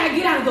I gotta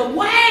get out of the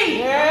way.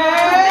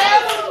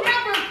 Yes.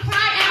 Never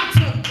cry out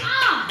to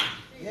God.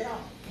 Yeah.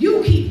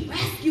 You keep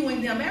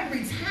rescuing them every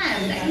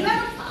time. They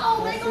let them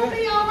fall. They gonna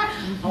be all right.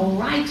 A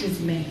righteous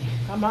man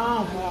Come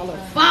on, Paula.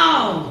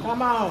 fall.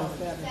 Come on. All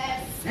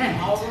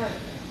right.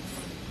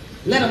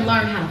 Let them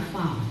learn how to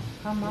fall.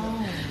 Come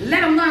on.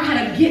 Let them learn how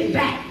to get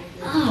back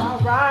All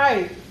up.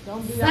 right.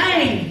 Don't be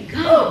Thank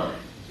God.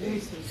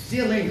 Jesus.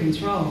 Still in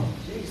control.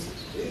 Jesus.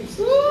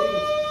 Woo!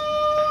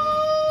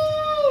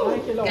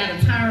 Thank you, Lord.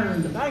 Gotta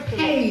turn the Thank you, Lord.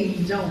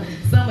 page on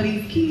some of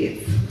these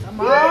kids. Come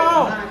My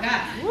on. God.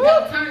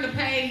 Gotta turn the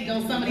page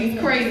on some of these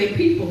crazy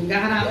people.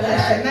 God, I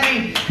bless your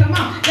name. Come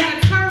on.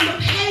 Gotta turn the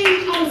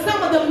page on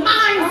some of the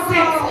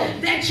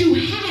mindsets that you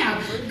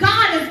have.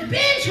 God has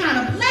been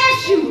trying to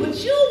bless you,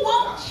 but you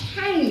won't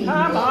change.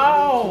 Come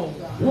on.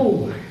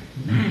 Lord,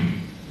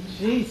 man.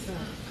 Jesus.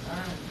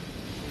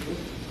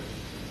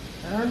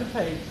 Turn the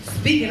page.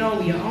 Speak it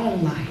over your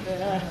own life.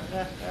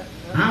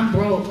 I'm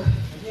broke.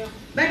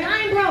 Baby, I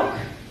ain't broke.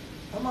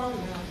 Come on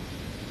now.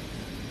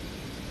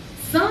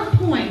 Some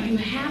point you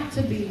have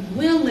to be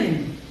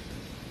willing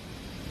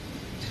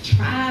to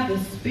try the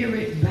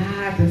Spirit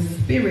by the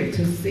Spirit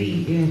to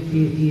see if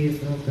it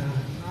is of God.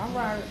 All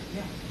right.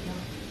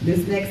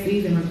 This next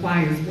season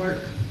requires work,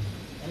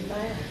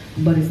 Amen.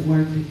 but it's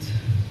worth it.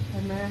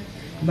 Amen.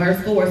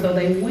 Verse 4, so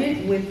they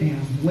went with them.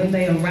 When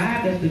they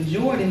arrived at the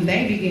Jordan,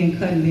 they began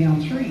cutting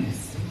down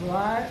trees.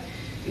 Right.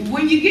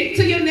 When you get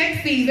to your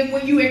next season,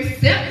 when you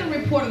accept the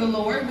report of the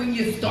Lord, when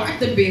you start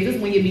the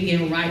business, when you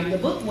begin writing the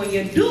book, when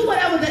you do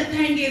whatever that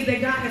thing is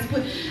that God has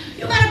put,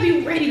 you gotta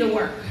be ready to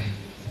work.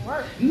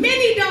 Work.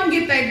 Many don't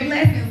get their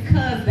blessings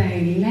because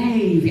they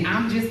lazy.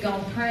 I'm just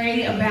gonna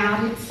pray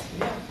about it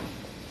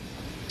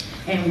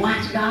and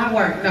watch God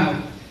work.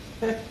 No.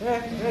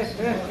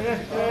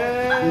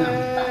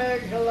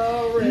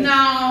 Glory.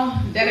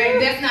 No,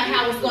 that's not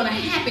how it's gonna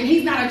happen.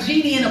 He's not a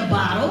genie in a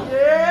bottle.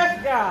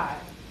 Yes, God.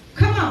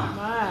 Come on.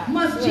 My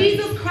Must goodness.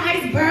 Jesus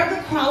Christ bear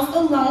the cross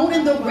alone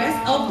and the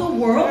rest of the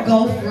world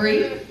go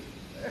free?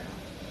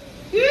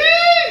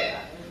 Yeah.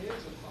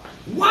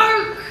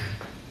 Work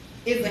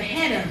is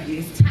ahead of you.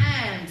 It's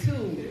time to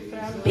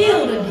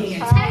build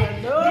again.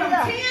 Take them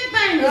 10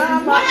 fingers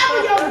and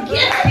whatever your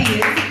gift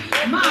is.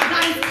 My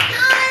God, it's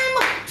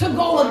time to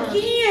go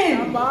again.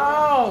 Come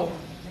on.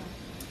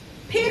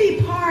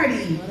 Pity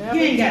party, Whatever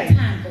you ain't it got takes.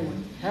 time for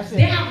it. That's it.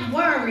 Doubt,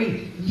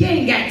 worry, you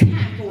ain't got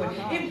time for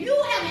it. If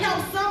you have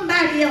helped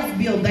somebody else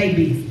build their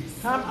business,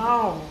 Come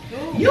on.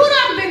 you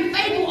done been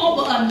faithful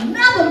over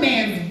another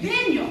man's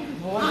vineyard.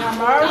 Lord have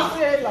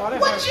mercy. Lord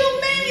have What mercy.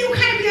 you mean you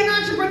can't be an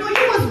entrepreneur?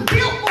 You was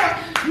built for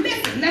it.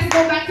 Listen, let's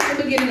go back to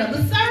the beginning of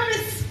the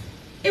service.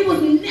 It It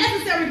was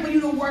necessary for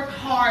you to work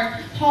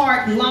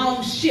hard,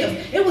 long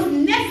shifts. It was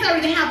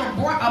necessary to have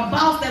a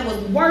boss that was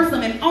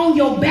worrisome and on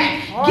your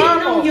back,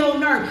 getting on your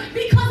nerves,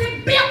 because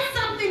it built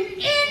something in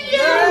you.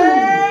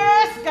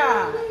 Yes,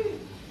 God.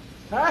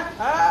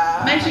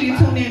 Make sure you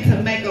tune in to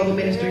Makeover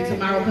Ministry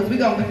tomorrow, because we're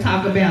going to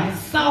talk about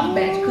soft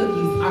batch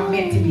cookies are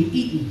meant to be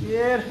eaten.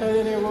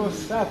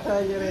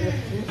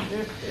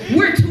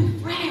 We're too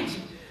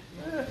fragile.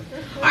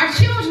 Our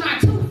children are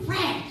too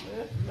fragile.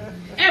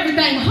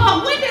 Everything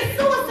hard. When did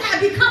suicide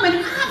become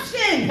an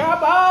option?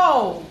 Come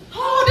on.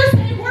 Oh, this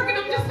ain't working.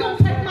 I'm just going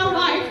to take my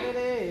life.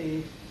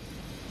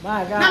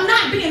 My God. I'm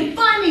not being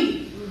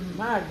funny.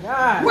 My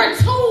God. We're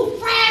too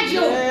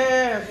fragile.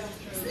 Yes.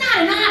 It's not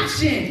an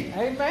option.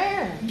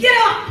 Amen. Get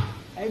up.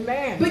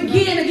 Amen.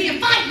 Begin again.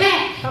 Fight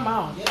back. Come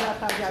on.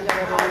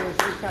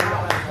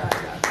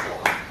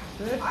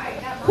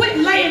 Quit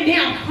laying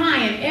down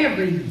crying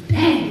every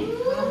day.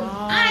 Come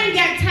on. I ain't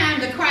got time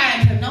to cry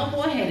into no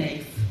more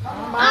headaches.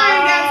 I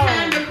ain't got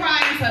time to cry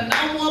into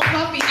no more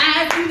puffy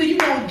eyes. Either you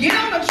gonna get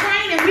on the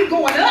train and we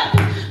going up.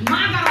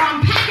 My God,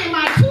 I'm packing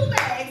my 2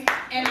 bags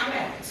and I'm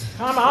out.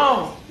 Come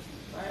on.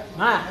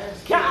 My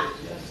God.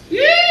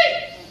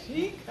 Yeah.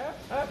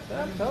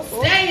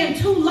 Staying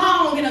too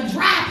long in a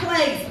dry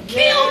place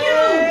kill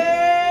you.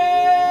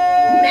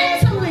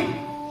 Mentally,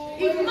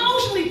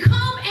 emotionally,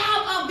 come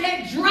out of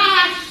that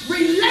dry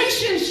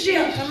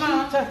relationship. Come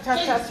on.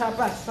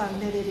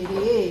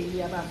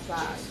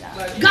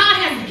 God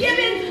has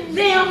given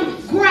them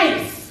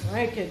grace.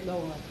 Break it,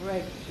 Lord.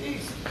 Break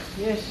it.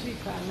 Yes, she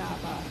cannot.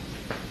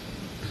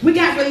 We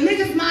got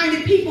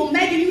religious-minded people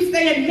making you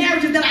stay in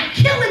marriages that are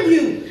killing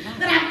you,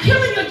 that are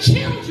killing your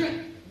children.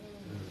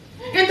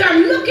 And they're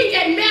looking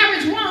at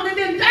marriage wrong, and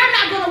then they're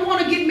not going to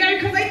want to get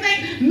married because they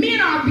think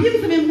men are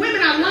abusive and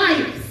women are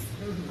liars.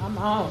 I'm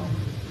on.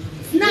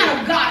 It's not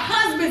of God.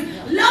 Husbands,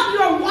 love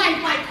your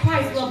wife like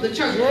Christ loved the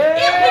church. If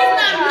he's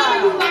not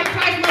loving you like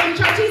Christ loved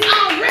the church, he's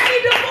already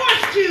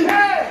divorced you.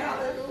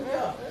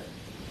 Hallelujah.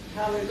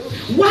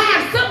 Hallelujah.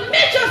 Wives,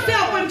 submit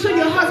yourself unto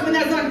your husband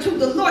as unto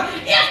the Lord.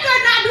 If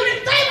they're not doing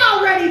it, they've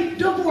already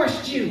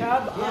divorced you.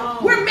 Come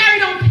on. We're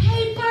married on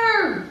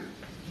paper,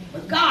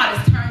 but God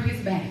has turned his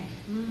back.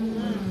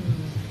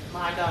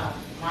 My God.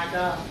 My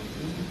God.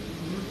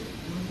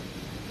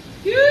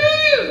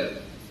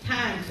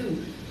 Time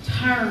to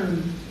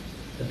turn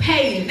the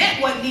page. And that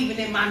wasn't even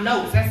in my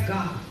notes. That's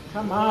God.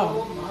 Come on.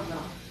 Oh, my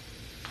God.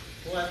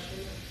 Bless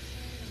you.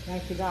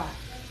 Thank you, God.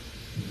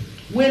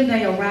 When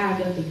they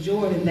arrived at the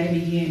Jordan, they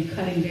began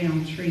cutting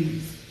down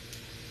trees.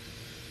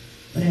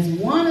 But as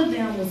one of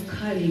them was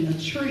cutting a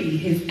tree,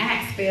 his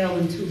axe fell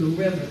into the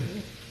river.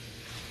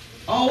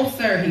 Oh,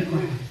 sir, he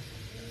cried.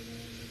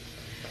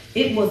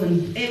 It was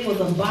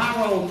a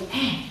borrowed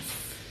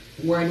axe.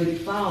 Where did it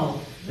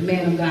fall? The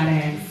man of God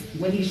asked.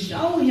 When he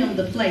showed him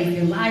the place,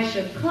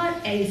 Elisha cut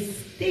a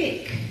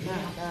stick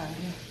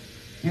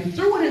and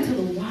threw it into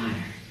the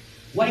water.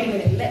 Wait a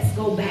minute, let's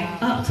go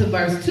back up to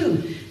verse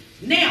 2.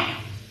 Now,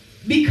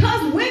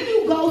 because when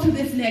you go to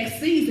this next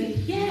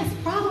season, yes,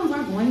 problems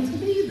are going to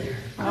be there.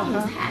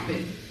 Problems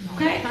happen.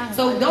 Okay?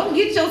 So don't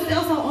get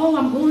yourself so, oh,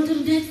 I'm going to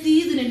the next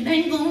season and there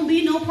ain't going to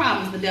be no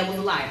problems. The devil's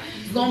a liar.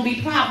 It's going to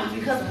be problems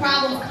because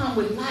problems come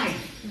with life.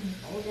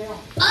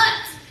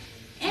 But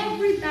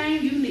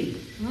everything you need,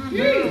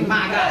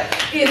 my God,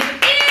 is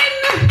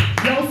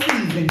in your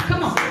season.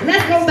 Come on.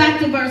 Let's go back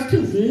to verse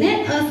 2.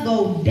 Let us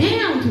go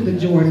down to the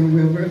Jordan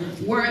River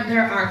where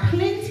there are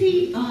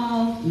plenty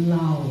of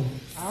loaves.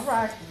 All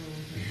right.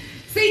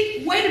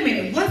 See, wait a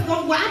minute. Let's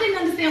go. Well, I didn't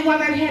understand why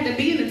that had to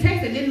be in the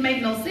text. It didn't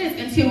make no sense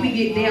until we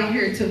get down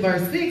here to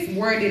verse 6.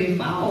 Where did it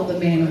fall? The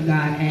man of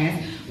God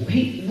asked.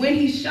 When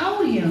he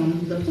showed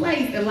him the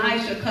place,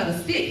 Elisha cut a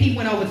stick. He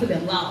went over to the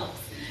logs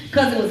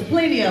because there was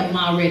plenty of them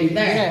already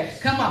there.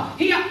 Yes. Come on.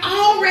 He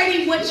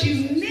already, what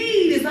you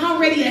need is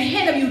already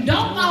ahead of you.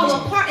 Don't fall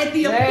apart at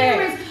the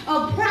appearance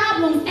of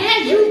problems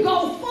as you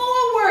go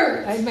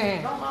forward.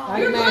 Amen.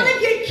 You're going to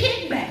get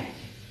kickback.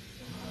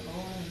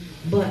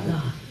 But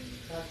God.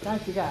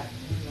 Thank you, God.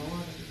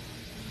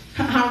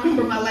 I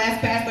remember my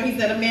last pastor, he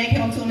said, a man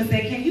came up to him and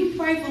said, can you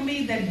pray for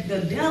me that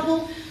the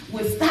devil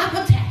would stop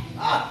attacking?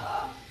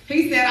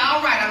 He said,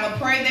 all right, I'm going to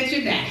pray that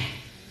you die.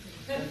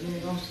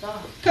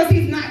 Because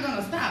he's not going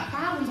to stop.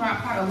 Problems are a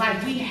part of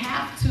life. We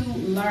have to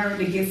learn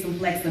to get some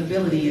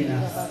flexibility in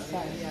us.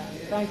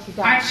 Thank you,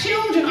 God. Our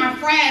children are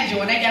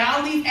fragile, and they got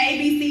all these A,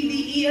 B, C,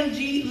 D, E, F,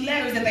 G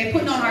letters that they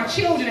put on our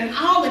children, and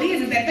all it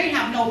is that they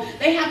have no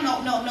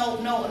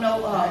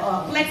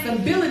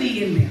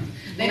flexibility in them.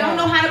 They don't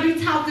know how to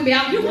be talked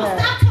about. You gonna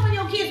stop telling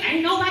your kids,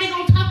 ain't nobody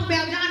gonna talk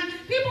about Johnny.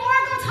 People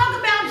are gonna talk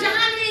about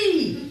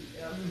Johnny,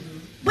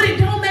 but it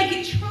don't make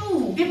it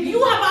true. If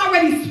you have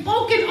already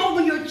spoken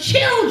over your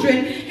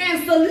children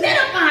and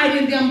solidified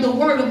in them the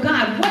word of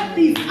God, what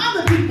these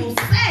other people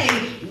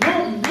say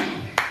won't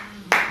matter.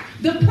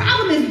 The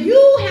problem is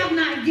you have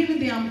not given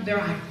them them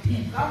their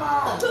identity. Come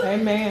on.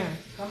 Amen.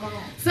 Come on.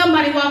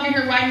 Somebody walking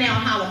here right now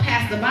and holler,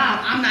 Pastor Bob,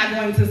 I'm not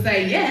going to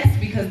say yes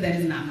because that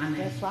is not my name.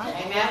 That's right.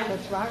 Amen.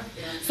 That's right.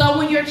 So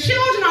when your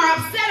children are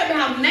upset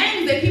about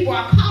names that people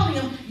are calling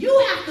them, you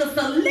have to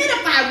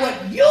solidify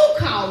what you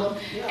call them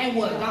and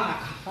what God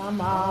calls them.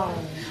 Come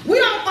on. We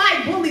don't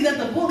fight bullies at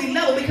the bully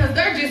level because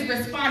they're just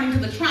responding to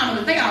the trauma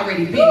that they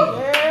already been.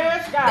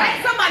 Yes, God.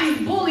 That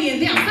somebody's bullying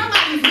them.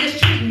 Somebody's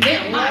mistreating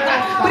them. My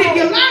God. But if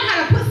you learn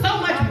how to put so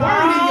much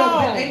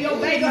word in your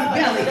baby's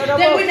belly,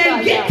 that when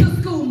they get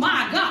to school,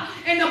 my God,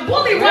 and the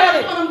bully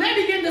runs on them, they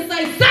begin to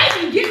say,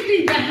 Satan, get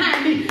thee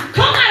behind me.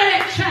 Come out of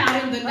that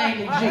child in the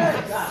name of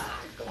Jesus.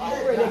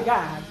 Glory to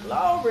God.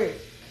 Glory.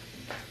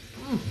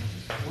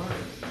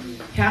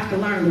 Have to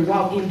learn to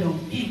walk in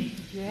dominion.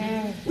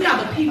 Yes. We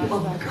are the people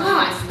of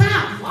God.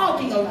 Stop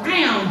walking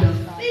around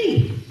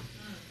defeated.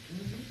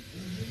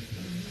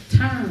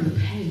 Turn the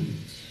page.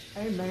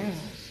 Amen.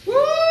 Woo!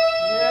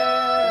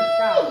 Yes,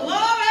 God.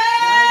 Glory!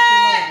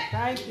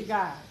 Thank you,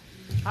 God.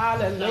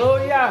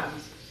 Hallelujah.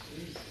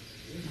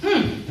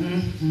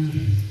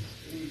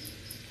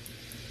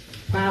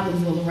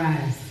 Problems will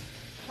arise.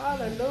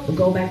 Hallelujah. But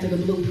go back to the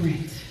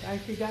blueprint.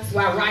 Thank you, God. That's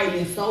why writing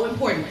is so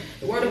important.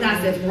 The Word of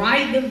God says,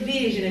 write the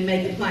vision and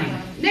make it plain.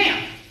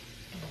 Now,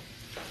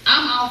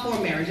 I'm all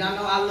for marriage. I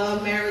know I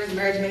love marriage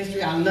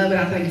ministry. I love it.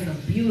 I think it's a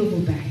beautiful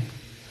thing.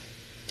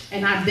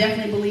 And I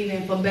definitely believe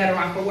in for better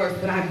or for worse,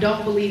 but I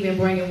don't believe in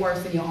bringing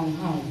worse in your own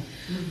home.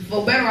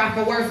 For better or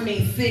for worse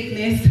means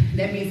sickness.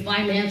 That means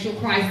financial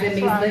crisis. That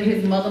means that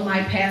his mother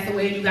might pass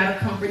away and you got to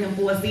comfort him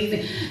for a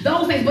season.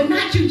 Those things, but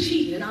not you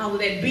cheating and all of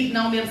that beating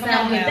on them.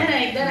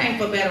 That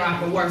ain't for better or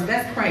for worse.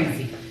 That's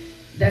crazy.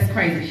 That's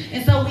crazy.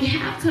 And so we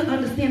have to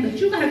understand that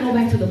you got to go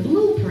back to the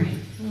blueprint.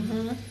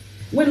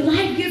 When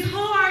life gets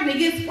hard and it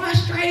gets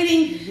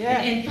frustrating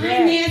and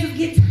finances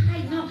get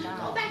tight, no,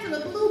 go back to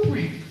the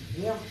blueprint.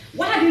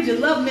 Why did you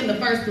love him in the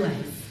first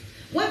place?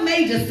 What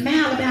made you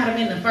smile about him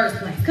in the first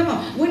place? Come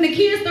on. When the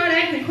kids start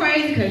acting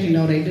crazy, because you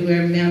know they do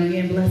every now and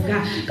again, bless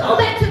God, go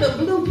back to the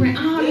blueprint.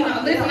 Oh, you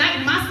know, listen,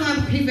 my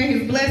son, he's in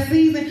his blessed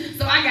season,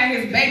 so I got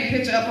his baby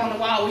picture up on the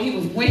wall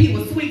when he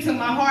was sweet to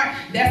my heart.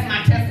 That's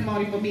my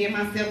testimony for me and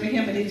myself and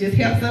him, and it just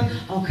helps us.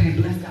 Okay,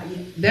 bless God.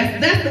 Yeah.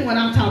 That's the one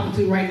I'm talking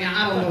to right now.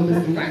 I don't know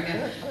this one right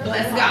now.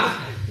 Bless God.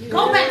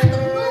 Go back to the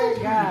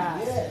blueprint.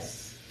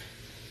 Yes.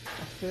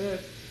 That's good.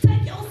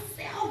 Take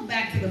yourself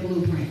back to the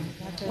blueprint.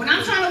 When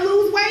I'm trying to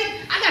lose weight,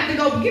 I got to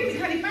go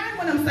find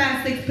one of them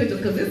size 6 pictures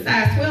because this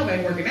size 12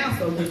 ain't working out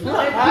so good. Put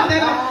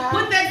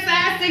that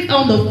size 6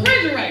 on the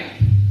refrigerator.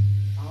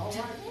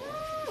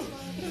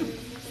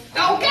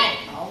 Okay.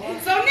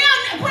 So now,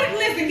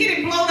 listen, get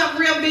it blown up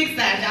real big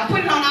size, y'all.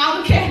 Put it on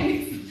all the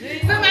cabinets.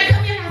 Somebody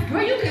come in and ask,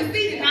 girl, you can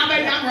see it. Now,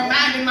 baby, I'm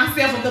reminding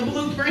myself of the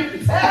blueprint.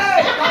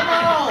 Hey, come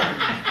on.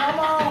 Come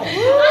on.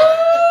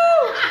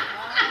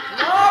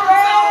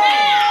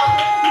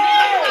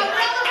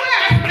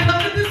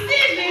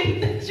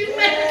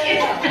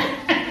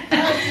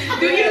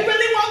 Do you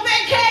really want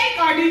that cake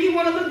or do you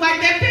want to look like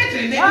that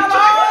picture? Come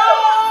on!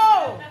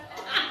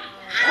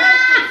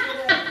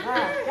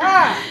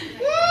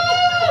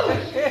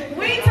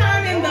 We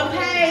turning the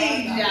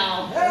page,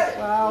 y'all.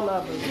 All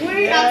of us.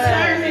 We are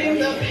turning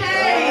the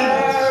page.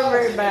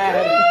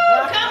 Everybody.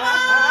 Come on!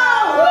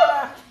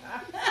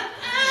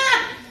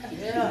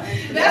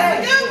 That's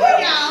a good one,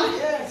 y'all.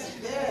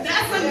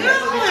 That's a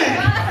good one.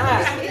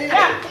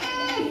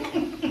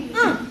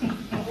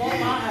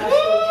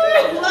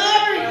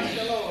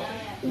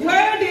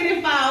 Where did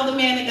it fall, the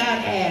man that God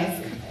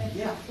asked?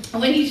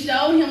 When he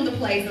showed him the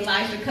place,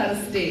 Elisha cut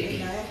a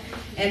stick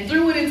and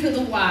threw it into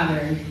the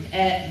water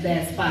at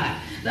that spot.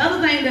 The other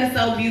thing that's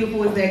so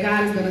beautiful is that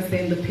God is going to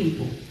send the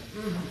people.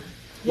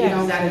 You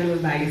don't got to do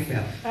it by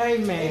yourself.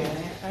 Amen.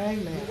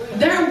 Amen.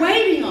 They're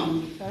waiting on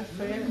you. That's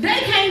fair. They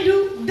can't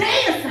do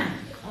their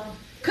assignment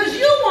because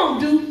you won't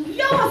do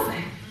your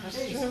assignment. That's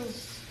true.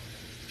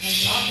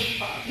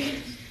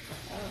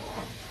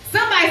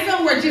 Somebody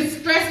somewhere just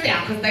stressed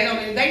out because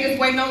they just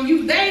waiting on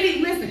you. They ain't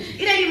even listen.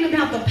 It ain't even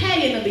about the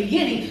pay in the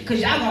beginning because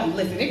y'all gonna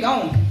listen. It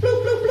going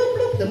bloop bloop bloop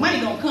bloop. The money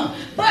gonna come,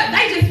 but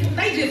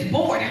they just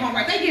bored at home.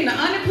 Right? They getting an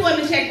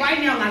unemployment check right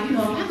now. Like if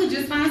I could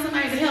just find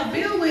somebody to help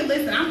build with.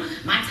 Listen,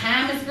 my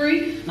time is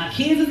free. My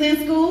kids is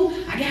in school.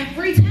 I got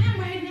free time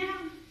right now.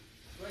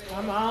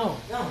 Come on.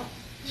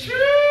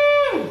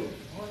 True.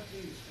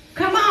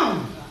 Come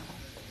on.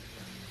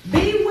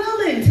 Be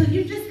willing till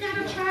you just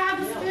gotta try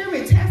the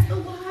spirit. Test the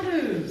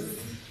waters.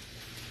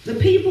 The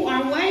people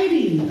are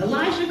waiting.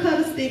 Elisha cut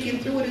a stick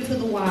and threw it into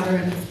the water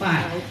at the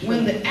spot.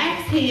 When the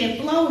axe head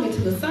floated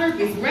to the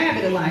surface, grab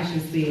it, Elisha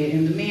said,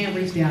 and the man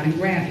reached out and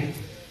grabbed it.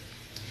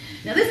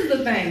 Now this is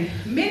the thing.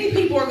 Many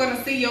people are going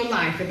to see your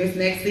life in this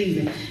next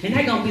season, and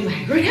they're going to be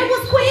like, girl, that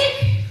was quick.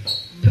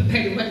 But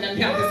baby, wasn't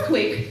nothing about this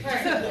quick.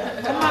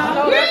 Come on.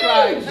 No, that's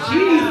right.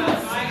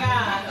 Jesus. My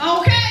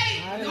God. Okay.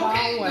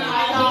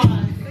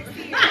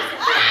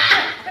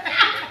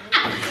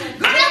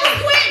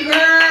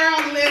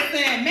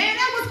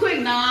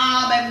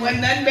 Nah, that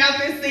wasn't nothing about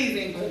this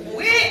season.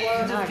 Quit.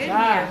 My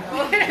God.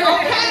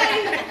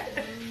 Okay.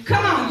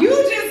 Come on, you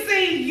just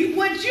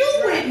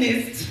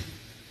witnessed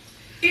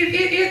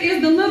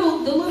is the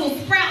little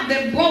sprout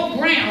that broke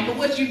ground, but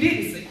what you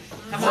didn't see.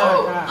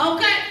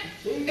 Okay?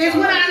 It's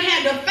when I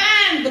had to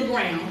find the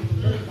ground.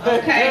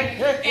 Okay?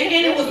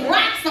 And it was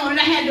rocks on it.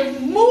 I had to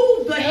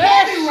move the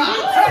heavy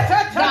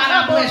rocks. God,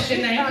 I bless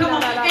your name. Come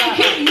on. And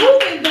keep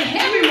moving the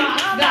heavy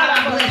rocks. God,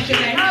 I bless your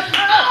name.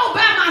 All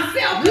by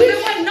myself, because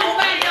there wasn't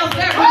nobody else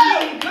there but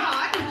me,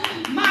 God.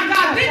 My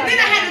God. Then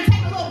I had to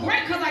take a little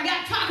break because I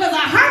got tired, because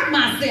I hurt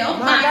myself.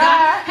 My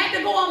God. Had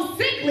to go on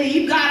sick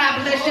leave. God,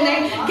 I bless your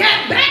name.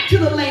 Got back to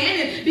the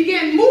land and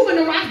began moving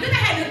the rocks. Then I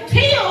had to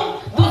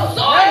till the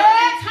soil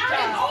and turn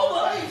it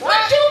over.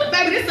 What you,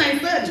 baby, this ain't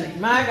suddenly.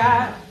 My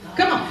God.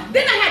 Come on.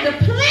 Then I had to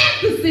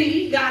plant the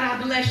seed. God,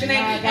 I bless your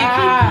name. And keep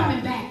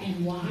coming back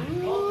and water.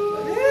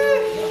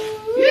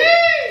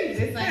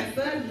 This ain't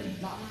suddenly.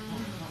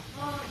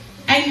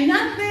 Ain't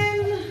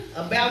nothing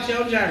about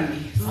your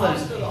journey.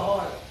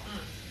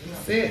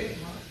 That's it.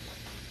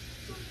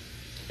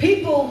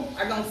 People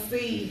are going to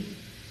see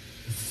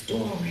the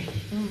story.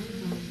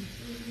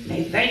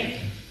 They think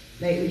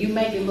you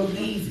make it look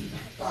easy.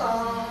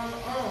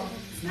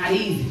 It's not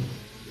easy.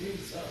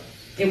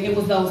 It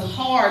was those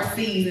hard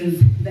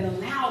seasons that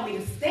allowed me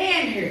to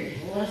stand here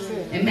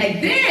and make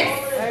this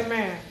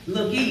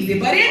look easy.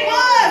 But it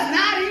was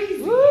not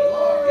easy.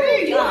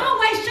 You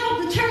always show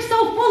up to church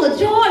so full of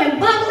joy and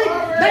bubbly.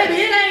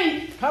 Baby, it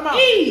ain't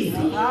easy.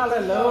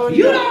 Hallelujah.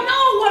 You don't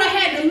know what I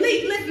had to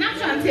leave. Listen, I'm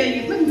trying to tell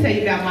you. Let me tell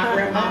you about my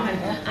grandma.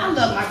 I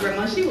love my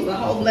grandma. She was a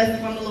whole blessing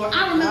from the Lord.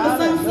 I remember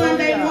some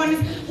Sunday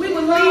mornings, we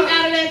would leave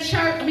out of that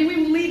church. We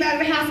would leave out of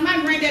the house.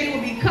 My granddaddy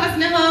would be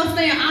cussing at her,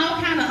 saying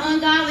all kind of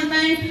ungodly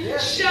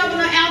things, shoving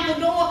her out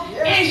the door,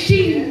 and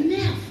she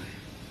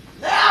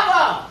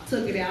never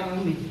took it out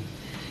on me.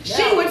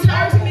 She would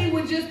turn to me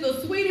with just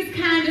the sweetest,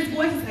 kindest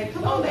voice and say,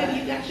 "Come on, baby,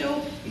 you got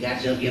your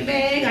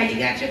bag, or you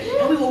got your,"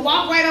 and we would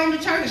walk right on to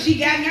church, and she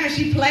got in there and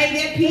she played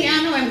that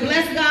piano and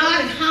blessed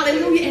God and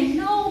hallelujah, and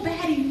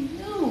nobody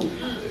knew.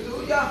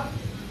 Hallelujah.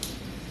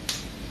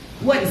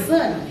 Wasn't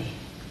suddenly.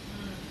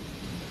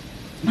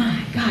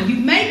 My God, you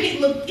make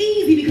it look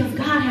easy because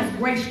God has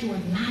graced your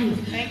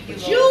life. Thank you,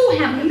 But Lord. you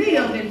have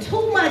lived in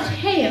too much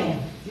hell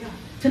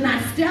to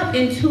not step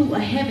into a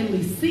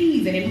heavenly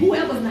season. And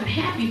whoever's not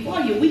happy for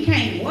you, we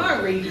can't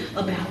worry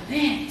about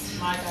that.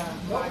 My God,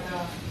 my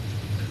God.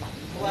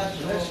 Bless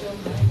your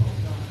name,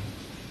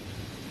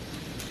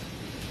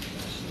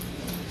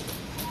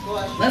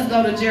 oh God. Let's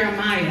go to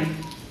Jeremiah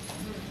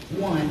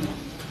 1.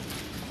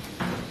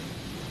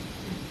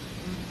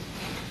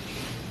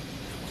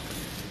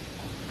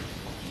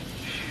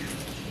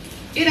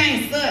 It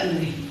ain't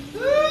suddenly.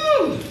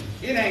 Woo!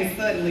 It ain't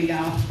suddenly,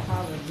 y'all.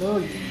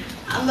 Hallelujah.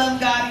 I love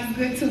God. He's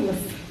good to us.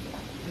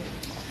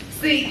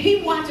 See,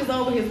 he watches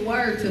over his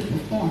word to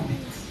perform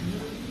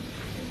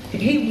it.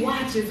 He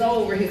watches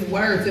over his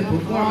word to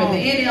perform it.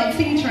 The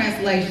NLT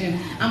translation,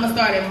 I'm going to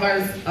start at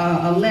verse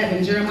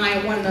 11.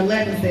 Jeremiah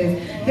 1:11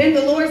 says, "Then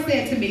the Lord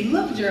said to me,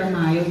 'Look,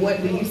 Jeremiah,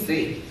 what do you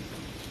see?'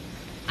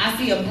 I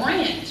see a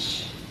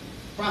branch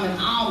from an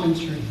almond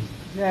tree."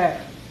 Yeah.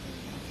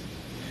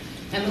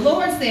 And the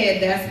Lord said,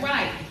 "That's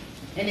right.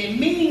 And it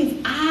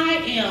means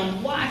I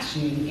am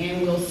watching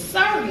and will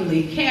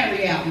certainly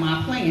carry out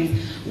my plans."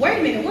 Wait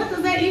a minute, what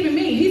does that even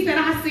mean? He said,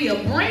 I see a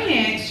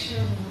branch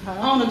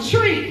on a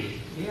tree.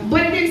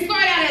 But it didn't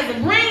start out as a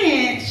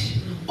branch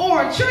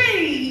or a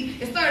tree.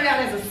 It started out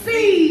as a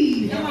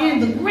seed in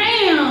the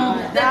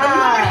ground that the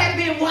Lord had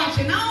been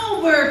watching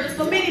over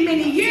for many,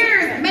 many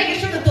years, making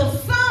sure that the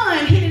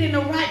sun hit it in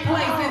the right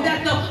place and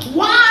that the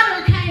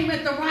water came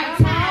at the right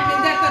time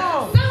and that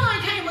the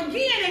sun came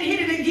again and hit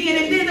it again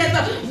and then that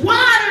the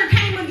water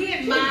came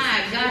again.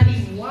 My God,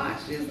 he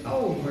watches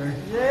over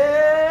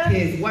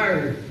his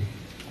word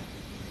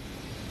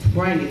to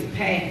bring it to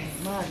pass.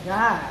 My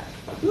God.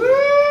 Woo!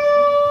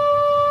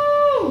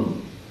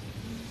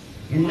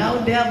 And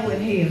no devil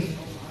in hell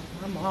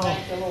Come on.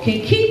 can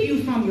keep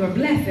you from your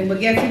blessing, but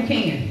guess who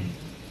can?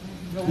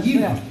 You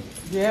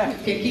Yeah.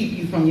 can keep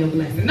you from your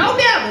blessing. No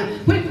devil.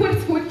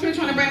 Quit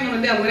trying to bring on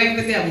the devil. It ain't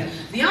the devil.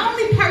 The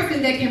only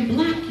person that can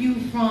block you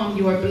from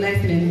your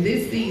blessing in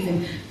this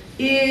season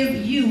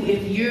is you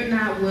if you're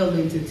not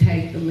willing to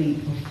take the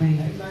leap of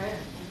faith.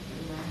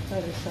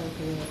 That is so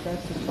good.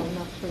 That's just so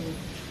not true.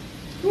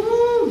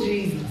 Woo,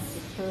 Jesus.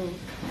 It's true.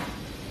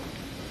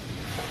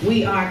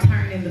 We are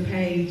turning the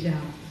page, y'all.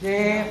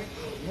 Yeah.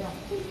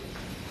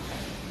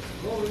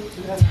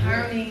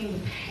 Turning the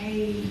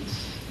page.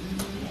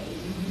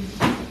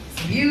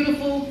 It's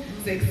beautiful.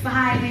 It's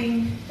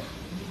exciting.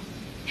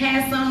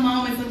 Has some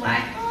moments of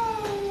like,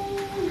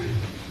 oh.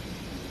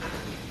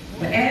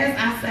 But as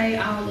I say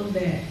all of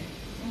that,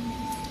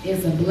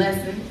 it's a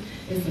blessing,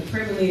 it's a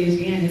privilege,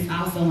 and it's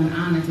also an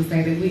honor to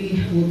say that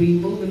we will be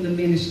moving the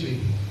ministry.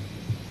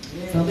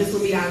 So this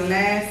will be our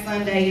last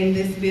Sunday in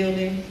this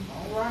building.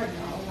 All right.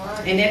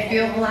 And that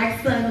feels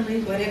like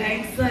suddenly, but it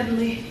ain't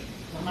suddenly.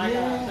 My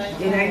God, thank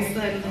you. It ain't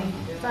suddenly.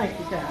 Thank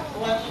you, God.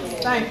 Bless you.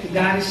 Thank you, God.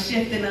 God is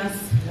shifting us.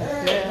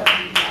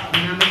 Yeah.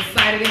 And I'm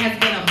excited. It has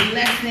been a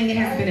blessing. It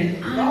has been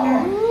an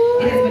honor.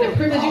 It has been a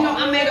privilege. You know,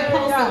 I made a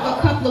post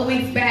a couple of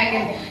weeks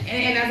back,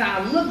 as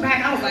I look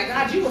back, I was like,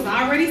 God, you was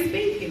already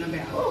speaking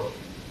about it.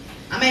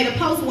 I made a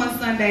post one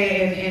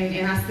Sunday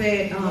and I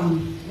said,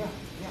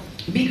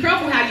 be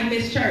careful how you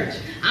miss church.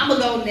 I'm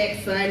going to go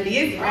next Sunday.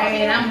 It's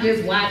raining. I'm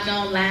just watching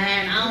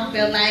online. I don't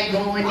feel like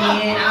going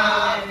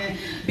in.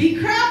 Be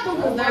careful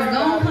because there's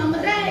going to come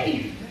a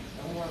day.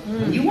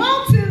 You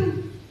want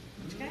to.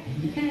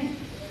 You can't.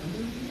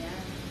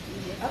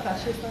 I thought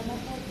she was talking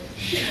about that.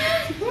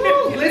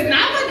 Listen, I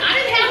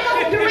didn't have no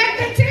direct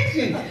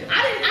intention. I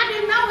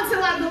didn't know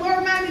until the Lord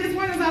reminded me this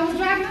morning as I was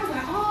driving. I was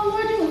like, oh,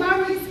 Lord, you was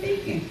already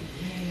speaking.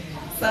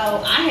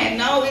 So I had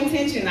no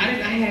intention.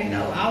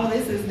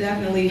 This is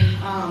definitely,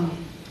 I'm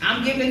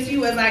giving it to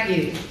you as I get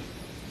it.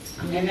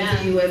 I'm giving it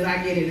to you as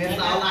I get it.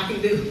 That's all I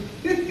can do.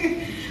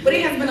 But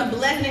it has been a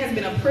blessing. It has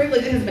been a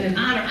privilege. It has been an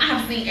honor. I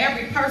have seen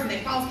every person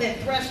that crossed that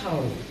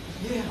threshold.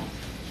 Yeah.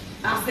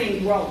 I've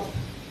seen growth.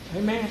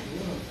 Amen.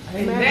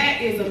 And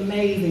that is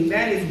amazing.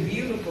 That is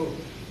beautiful.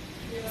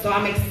 So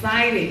I'm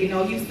excited. You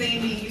know, you've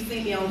seen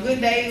me on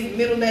good days,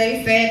 middle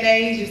days, sad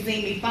days. You've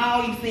seen me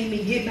fall. You've seen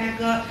me get back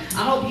up.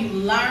 I hope you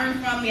learned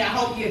from me. I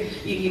hope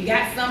you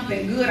got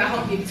something good. I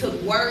hope you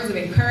took words of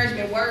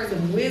encouragement, words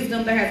of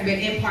wisdom. There has been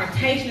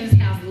impartation in this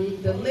house,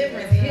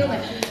 deliverance, healing.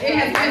 It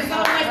has been so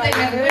much that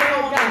has been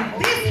on in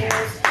this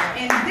house,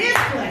 in this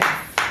place,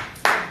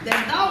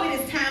 that though it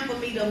is time for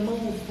me to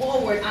move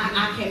forward,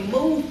 I can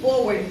move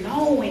forward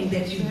knowing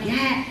that you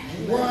got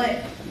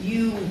what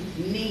you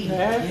need.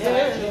 That's it.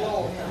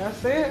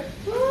 That's it.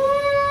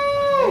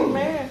 Woo!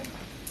 Amen.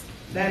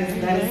 That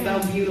is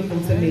so beautiful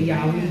to me,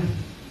 y'all.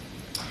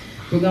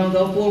 We're going to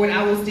go forward.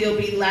 I will still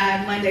be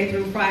live Monday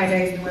through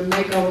Fridays doing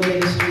makeover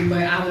ministry,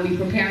 but I will be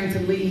preparing to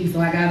leave,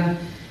 so I got to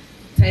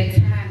take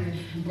time and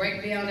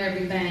break down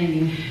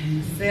everything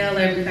and sell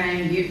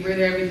everything, get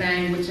rid of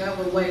everything,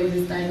 whichever way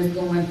this thing is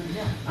going.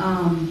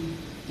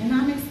 And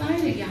I'm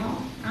excited,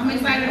 y'all. I'm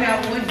excited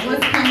about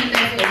what's coming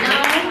next for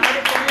y'all and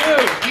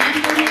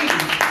for me.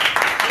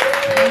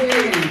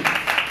 Amen.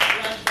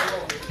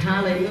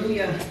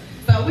 Hallelujah.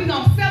 So we're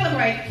going to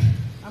celebrate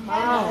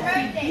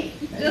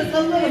just a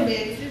little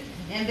bit,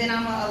 and then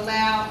I'm going to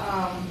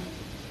allow,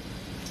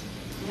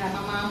 my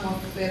mom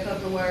wants to say a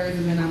couple of words,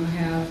 and then I'm going to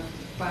have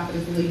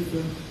Prophetess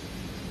Lisa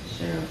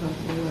share a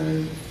couple of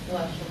words.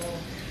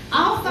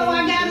 Also,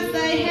 I got to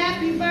say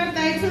happy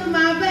birthday to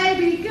my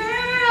baby girl.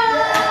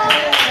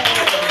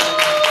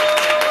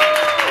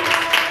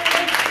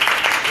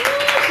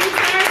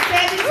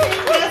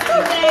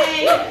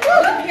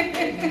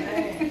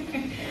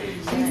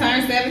 She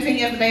turned 17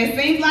 yesterday. It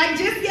seems like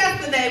just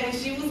yesterday when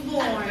she was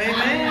born.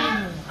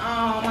 Amen.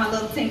 Oh, my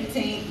little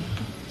tink.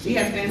 She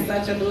has been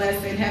such a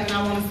blessing. Heaven,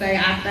 I want to say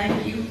I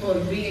thank you for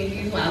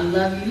being you. I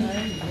love you.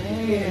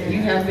 Amen.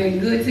 You have been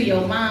good to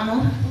your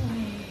mama.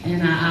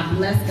 And I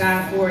bless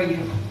God for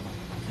you.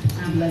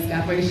 I bless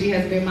God for you. She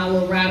has been my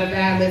little ride or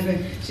die.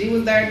 Listen, she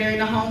was there during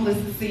the homeless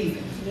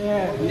season.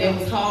 Yeah. And it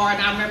was hard.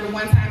 I remember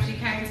one time she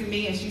came to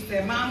me and she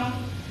said, Mama,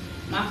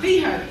 my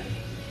feet hurt.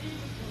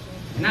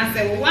 And I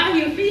said, well, why do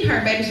your feet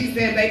hurt, baby? She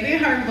said, they've been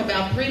hurting for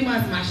about 3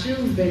 months. My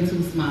shoes been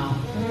too small.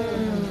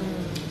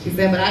 She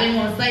said, but I didn't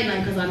want to say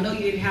nothing because I know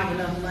you didn't have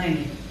enough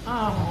money.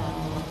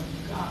 Oh,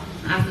 God.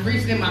 I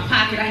reached in my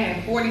pocket. I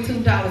had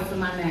 $42 to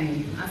my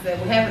name. I said,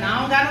 well, heaven, I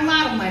don't got a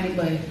lot of money,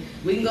 but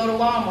we can go to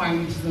Walmart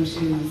and get you some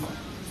shoes.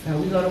 So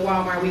we go to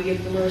Walmart. We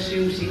get the little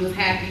shoes. She was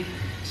happy.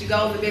 She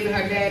goes to visit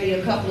her daddy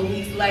a couple of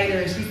weeks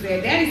later, and she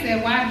said, Daddy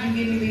said, why did you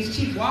give me these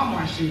cheap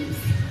Walmart shoes?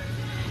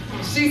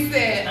 She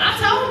said, I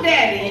told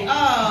Daddy,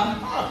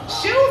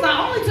 shoes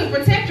are only to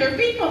protect your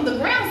feet from the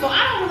ground, so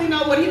I don't really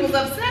know what he was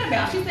upset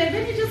about. She said,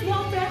 then he just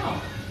walked out.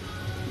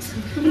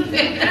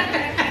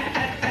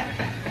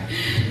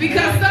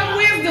 Because some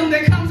wisdom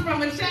that comes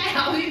from a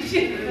child, okay,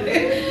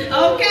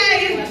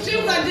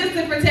 shoes are just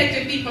to protect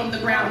your feet from the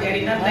ground,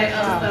 Daddy. None of that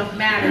other stuff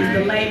matters.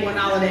 The label and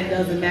all of that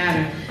doesn't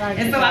matter.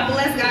 And so I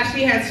bless God.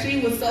 She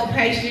was so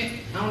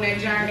patient on that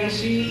journey.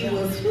 She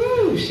was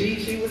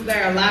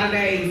there a lot of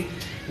days.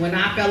 When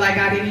I felt like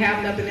I didn't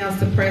have nothing else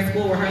to press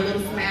forward, her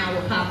little smile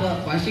would pop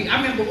up. I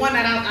remember one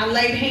night I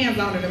laid hands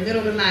on her in the middle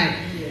of the night,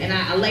 and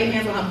I laid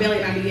hands on her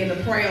belly, and I began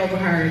to pray over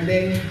her. And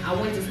then I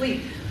went to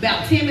sleep.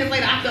 About 10 minutes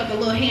later, I felt a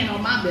little hand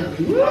on my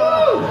belly.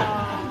 Woo!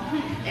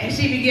 And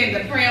she began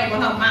to pray over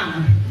her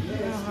mama.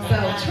 So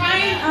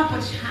train up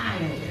a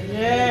child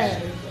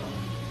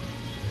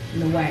in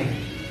the way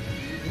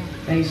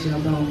they shall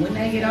go. When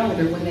they get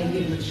older, when they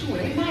get mature,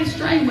 they might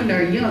stray when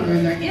they're younger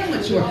and they're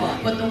immature.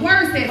 But the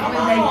word says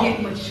when they get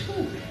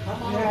mature,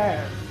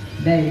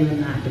 they will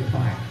not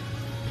depart.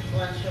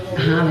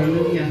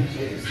 Hallelujah.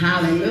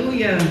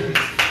 Hallelujah.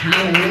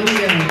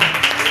 Hallelujah.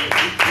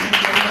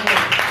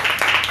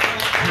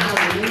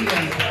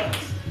 Hallelujah.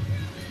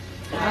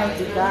 Thank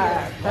you,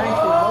 God. Thank you,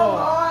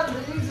 Lord.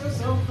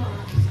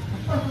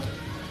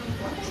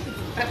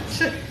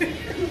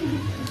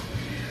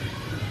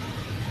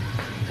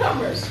 Come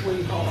here,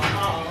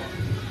 sweetheart.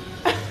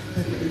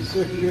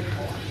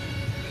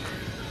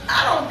 I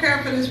don't care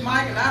for this mic,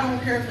 and I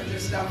don't care for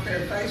this stuff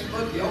here.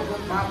 Facebook, your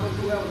book, my book,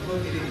 whoever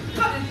book it is.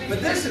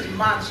 But this is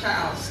my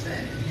child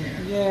standing here.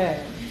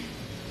 Yeah.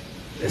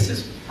 This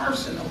is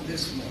personal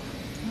this morning.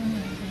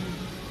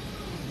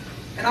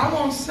 And I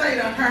want to say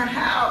to her,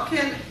 how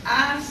can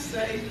I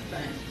say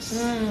thanks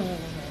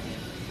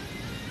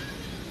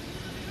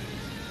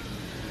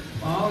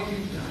for all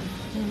you've done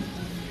for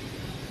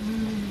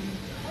me?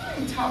 I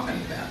ain't talking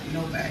about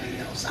nobody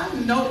else. I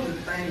know the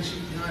things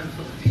you've done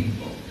for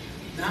people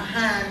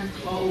behind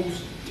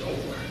closed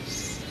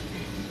doors,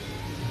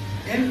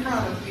 in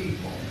front of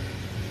people,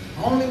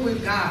 only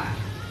with God,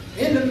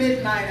 in the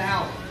midnight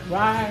hour.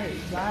 Right,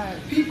 right.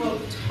 People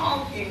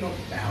talking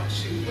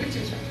about you, which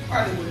is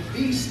part of the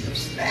beast of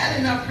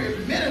standing up here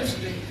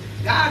ministering.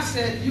 God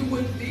said you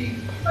would be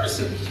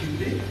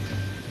persecuted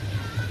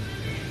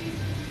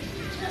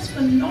just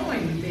for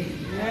knowing me.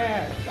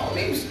 Yes. Don't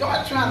even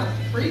start trying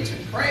to preach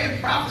and pray and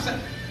prophesy.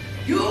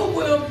 You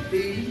will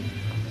be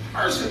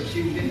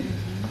persecuted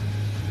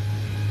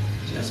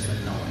just for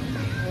knowing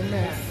me.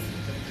 Amen.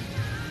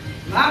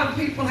 A lot of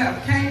people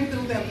have came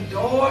through them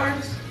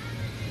doors,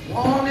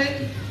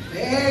 wanted,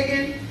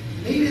 begging,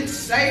 needed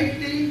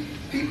safety.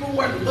 People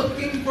were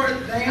looking for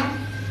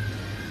them,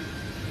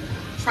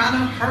 trying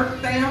to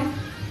hurt them.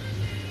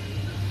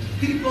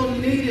 People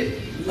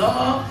needed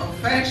love,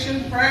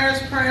 affection, prayers.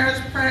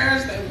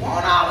 They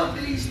want all of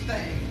these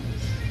things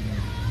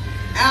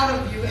out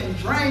of you and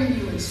drain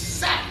you and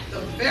sap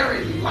the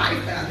very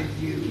life out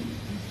of you.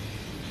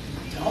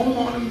 Don't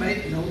want to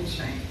make no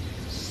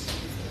changes.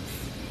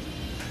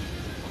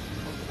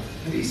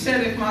 And he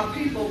said, if my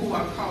people who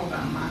are called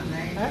by my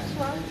name, That's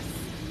right.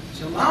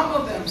 shall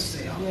humble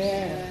themselves,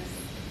 Yes.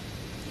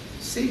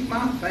 seek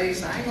my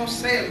face. I ain't going to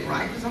say it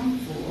right because I'm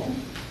full,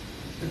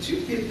 but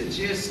you get the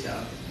gist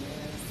of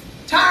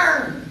it.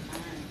 Turn.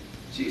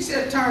 She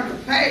said turn the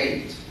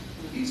page.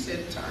 He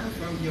said turn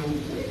from your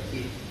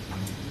wicked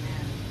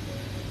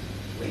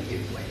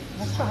ways.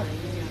 That's right.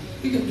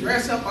 We can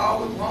dress up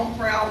all we want,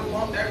 pray all we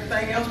want, and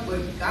everything else,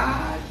 but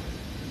God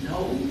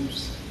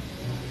knows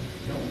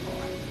your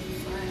heart.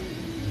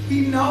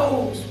 He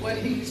knows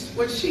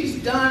what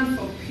she's done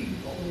for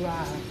people.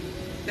 Right.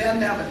 They'll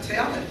never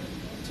tell it.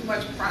 Too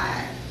much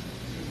pride.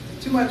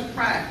 Too much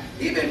pride.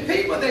 Even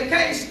people that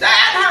can't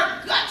stand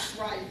her guts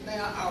right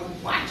now are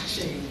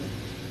watching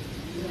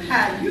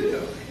how you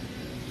doing.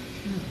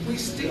 We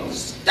still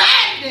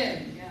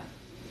standing.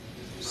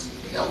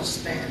 Still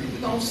standing.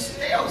 We're going to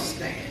still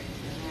stand.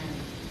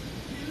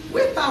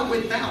 With or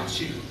without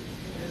you.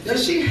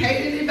 Does she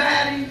hate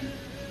anybody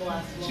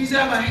she's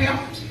ever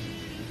helped?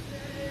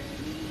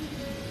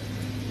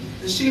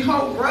 Does she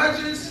hold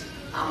grudges?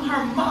 I'm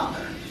her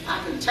mother.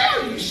 I can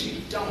tell you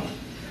she don't.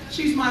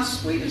 She's my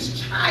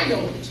sweetest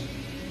child.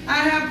 I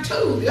have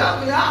two. The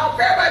other, I don't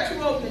care about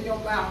you opening your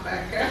mouth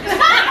back there. You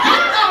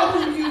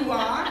know who you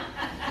are.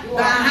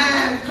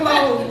 Behind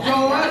closed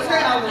doors.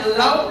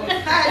 Hello.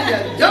 How you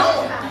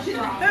doing?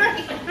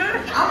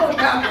 I'm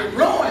about to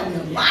ruin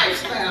your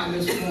lifestyle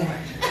this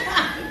morning.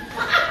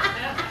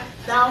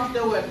 Don't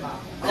do it, Mama.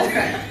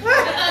 Okay.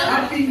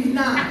 I'll be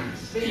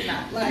nice. Be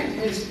nice. Like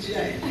Miss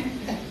J.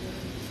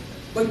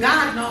 But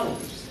God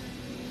knows.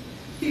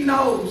 He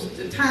knows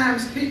the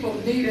times people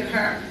needed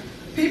her.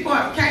 People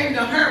have came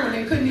to her when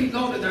they couldn't even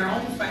go to their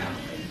own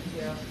family.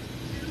 Yeah.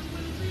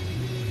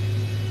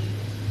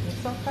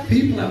 It's okay.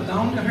 People have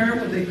gone to her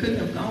when they couldn't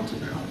have gone to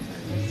their own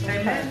family.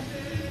 Amen.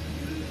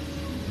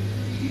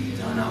 She's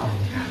done all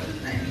kinds of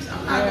things.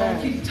 I'm not going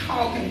to keep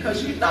talking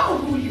because you know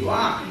who you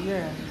are.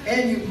 Yeah.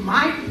 And you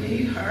might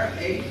need her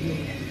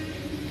again.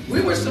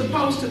 We were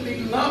supposed to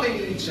be loving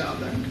each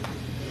other,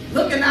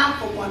 looking out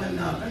for one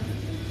another,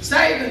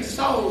 saving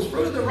souls.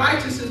 Fruit of the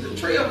righteous is the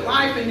tree of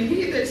life, and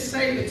he that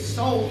saveth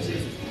souls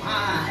is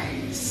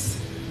wise.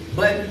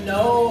 But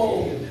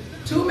no,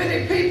 too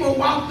many people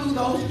walk through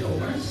those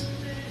doors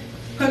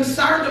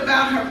concerned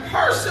about her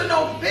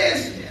personal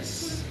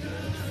business.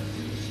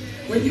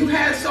 When you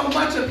had so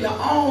much of your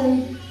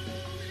own,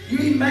 you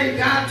even made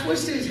God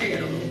twist his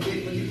head a little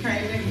bit when you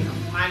came to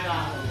him. My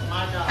God.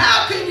 My God.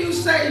 How can you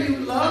say you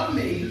love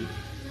me?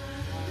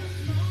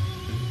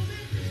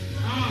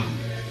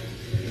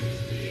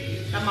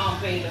 Come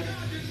on, Peter.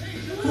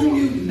 Whom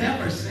you've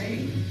never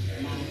seen,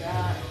 My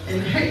God.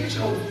 and hate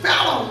your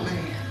fellow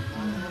man,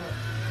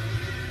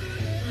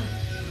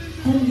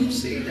 whom you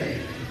see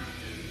daily.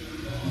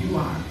 You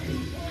are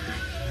hated.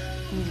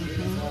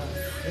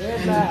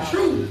 And the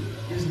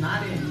truth is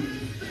not in you.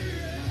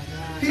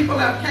 People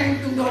have came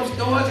through those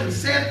doors and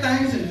said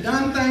things and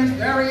done things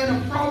very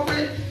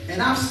inappropriate,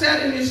 and I've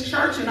sat in this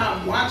church and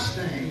I've watched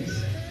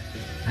things.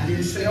 I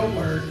didn't say a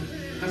word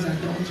because I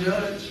don't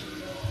judge.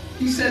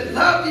 He said,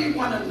 love ye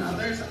one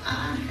another as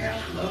I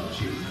have loved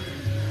you.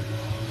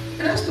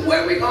 And that's the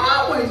way we're going to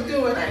always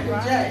do it, ain't we,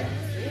 Jay?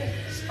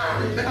 It's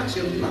not about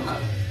your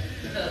love.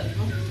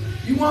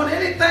 You want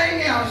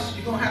anything else,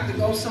 you're going to have to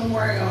go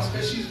somewhere else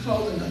because she's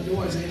closing the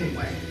doors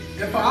anyway.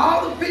 And for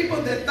all the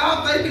people that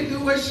thought they could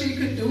do what she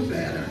could do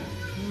better,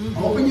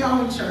 open your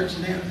own church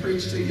and then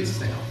preach to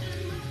yourself.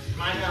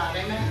 My God.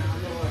 Amen.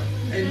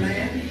 Lord.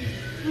 Amen.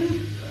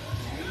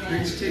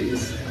 Preach to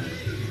yourself.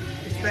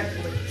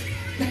 Respectfully.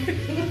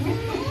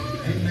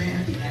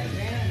 Amen.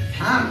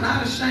 I'm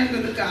not ashamed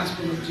of the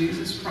gospel of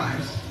Jesus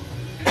Christ.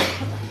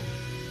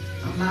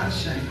 I'm not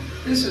ashamed.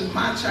 This is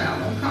my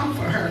child. Don't come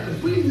for her,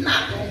 because we're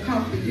not going to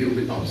come for you.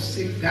 We're going to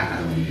seek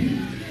God on you.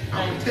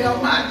 I'm going to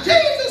tell my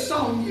Jesus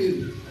on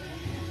you.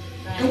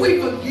 And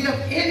we forgive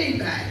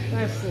anybody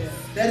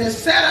that has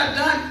said or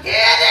done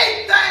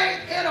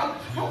anything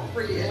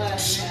inappropriate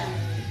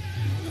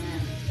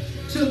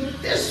to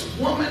this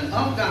woman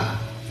of God.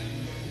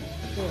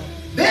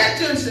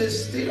 Vengeance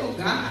is still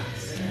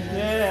God's.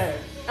 Yeah.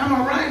 Am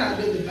I right? I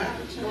did the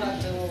backwards.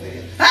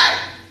 Hey,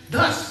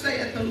 thus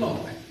saith the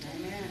Lord,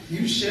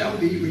 you shall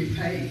be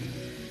repaid.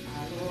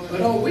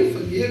 But oh, we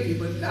forgive you,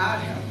 but God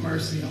have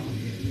mercy on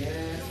you.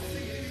 Yes.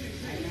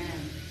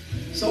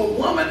 So,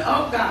 woman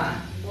of God,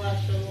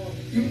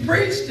 you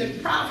preached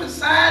and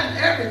prophesied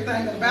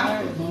everything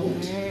about the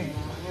boat,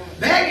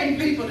 begging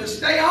people to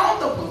stay on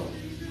the boat.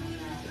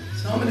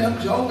 Some of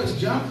them jokers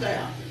jumped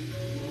out.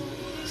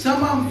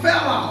 Some of them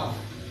fell off.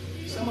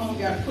 Some of them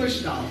got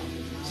pushed off.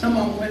 Some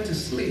of them went to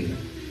sleep.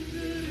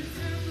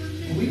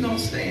 But we're going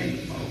to stay in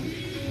the boat.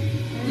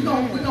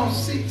 We're going to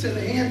seek to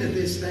the end of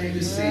this thing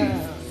to see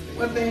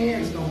what the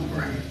end's going to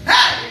bring.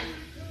 Hey!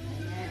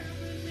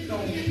 We're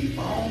going to keep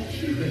on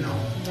keeping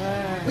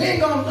on. We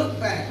ain't going to look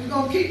back. We're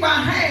going to keep our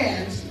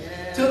hands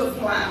to the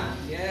plow.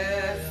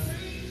 Yes.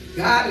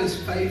 God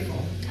is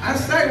faithful. I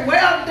say,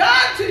 well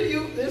done to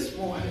you this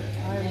morning.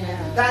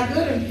 Amen. Thy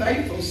good and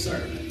faithful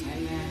servant.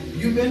 Amen.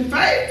 You've been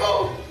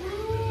faithful.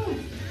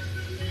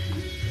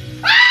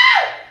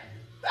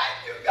 Thank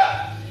you,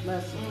 God.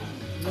 Bless him.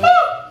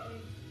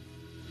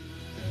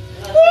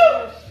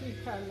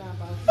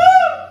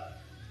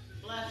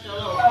 Bless your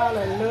Lord.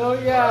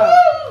 Hallelujah.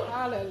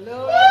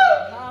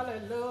 Hallelujah.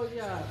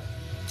 Hallelujah.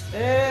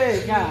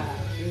 Hey, God,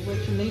 do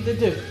what you need to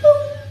do.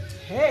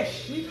 Hey,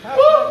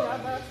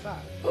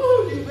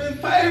 Ooh, you've been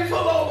faithful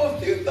over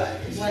a few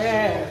things.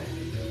 yeah.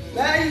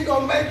 Now he's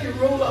going to make you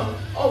ruler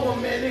over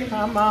many.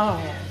 Come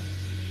on.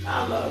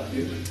 I love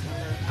you.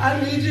 I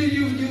need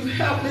you. You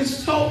helped me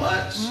so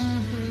much.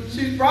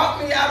 She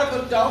brought me out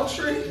of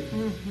adultery,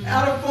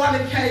 out of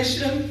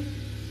fornication.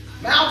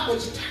 Mouth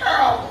was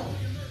terrible.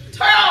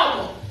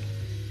 Terrible.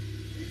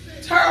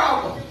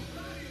 Terrible.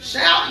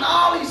 Shouting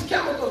all these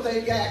chemicals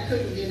they got,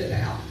 couldn't get it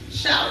out.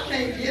 Shout,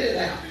 can't get it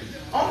out.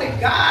 Only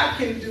God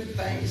can do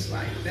things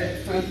like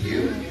that for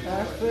you.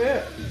 That's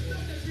it.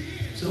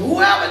 So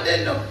whoever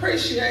didn't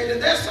appreciate it,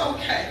 that's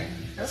okay.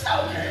 That's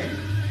okay.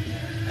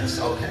 That's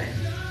okay.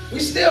 We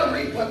still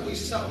reap what we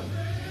sow.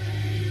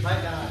 My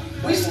God.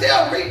 We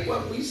still reap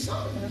what we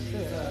sow. That's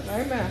it.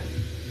 Amen.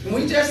 And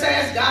we just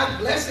ask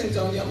God's blessings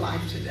on your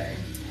life today.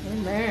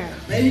 Amen.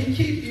 May He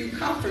keep you,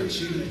 comfort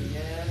you,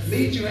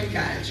 lead you, and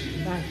guide you.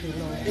 Thank you,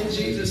 Lord. In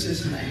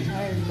Jesus' name.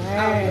 Amen.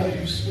 I love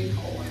you,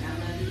 sweetheart.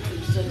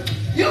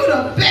 You're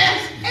the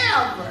best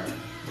ever.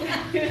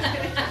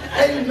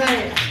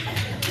 Amen.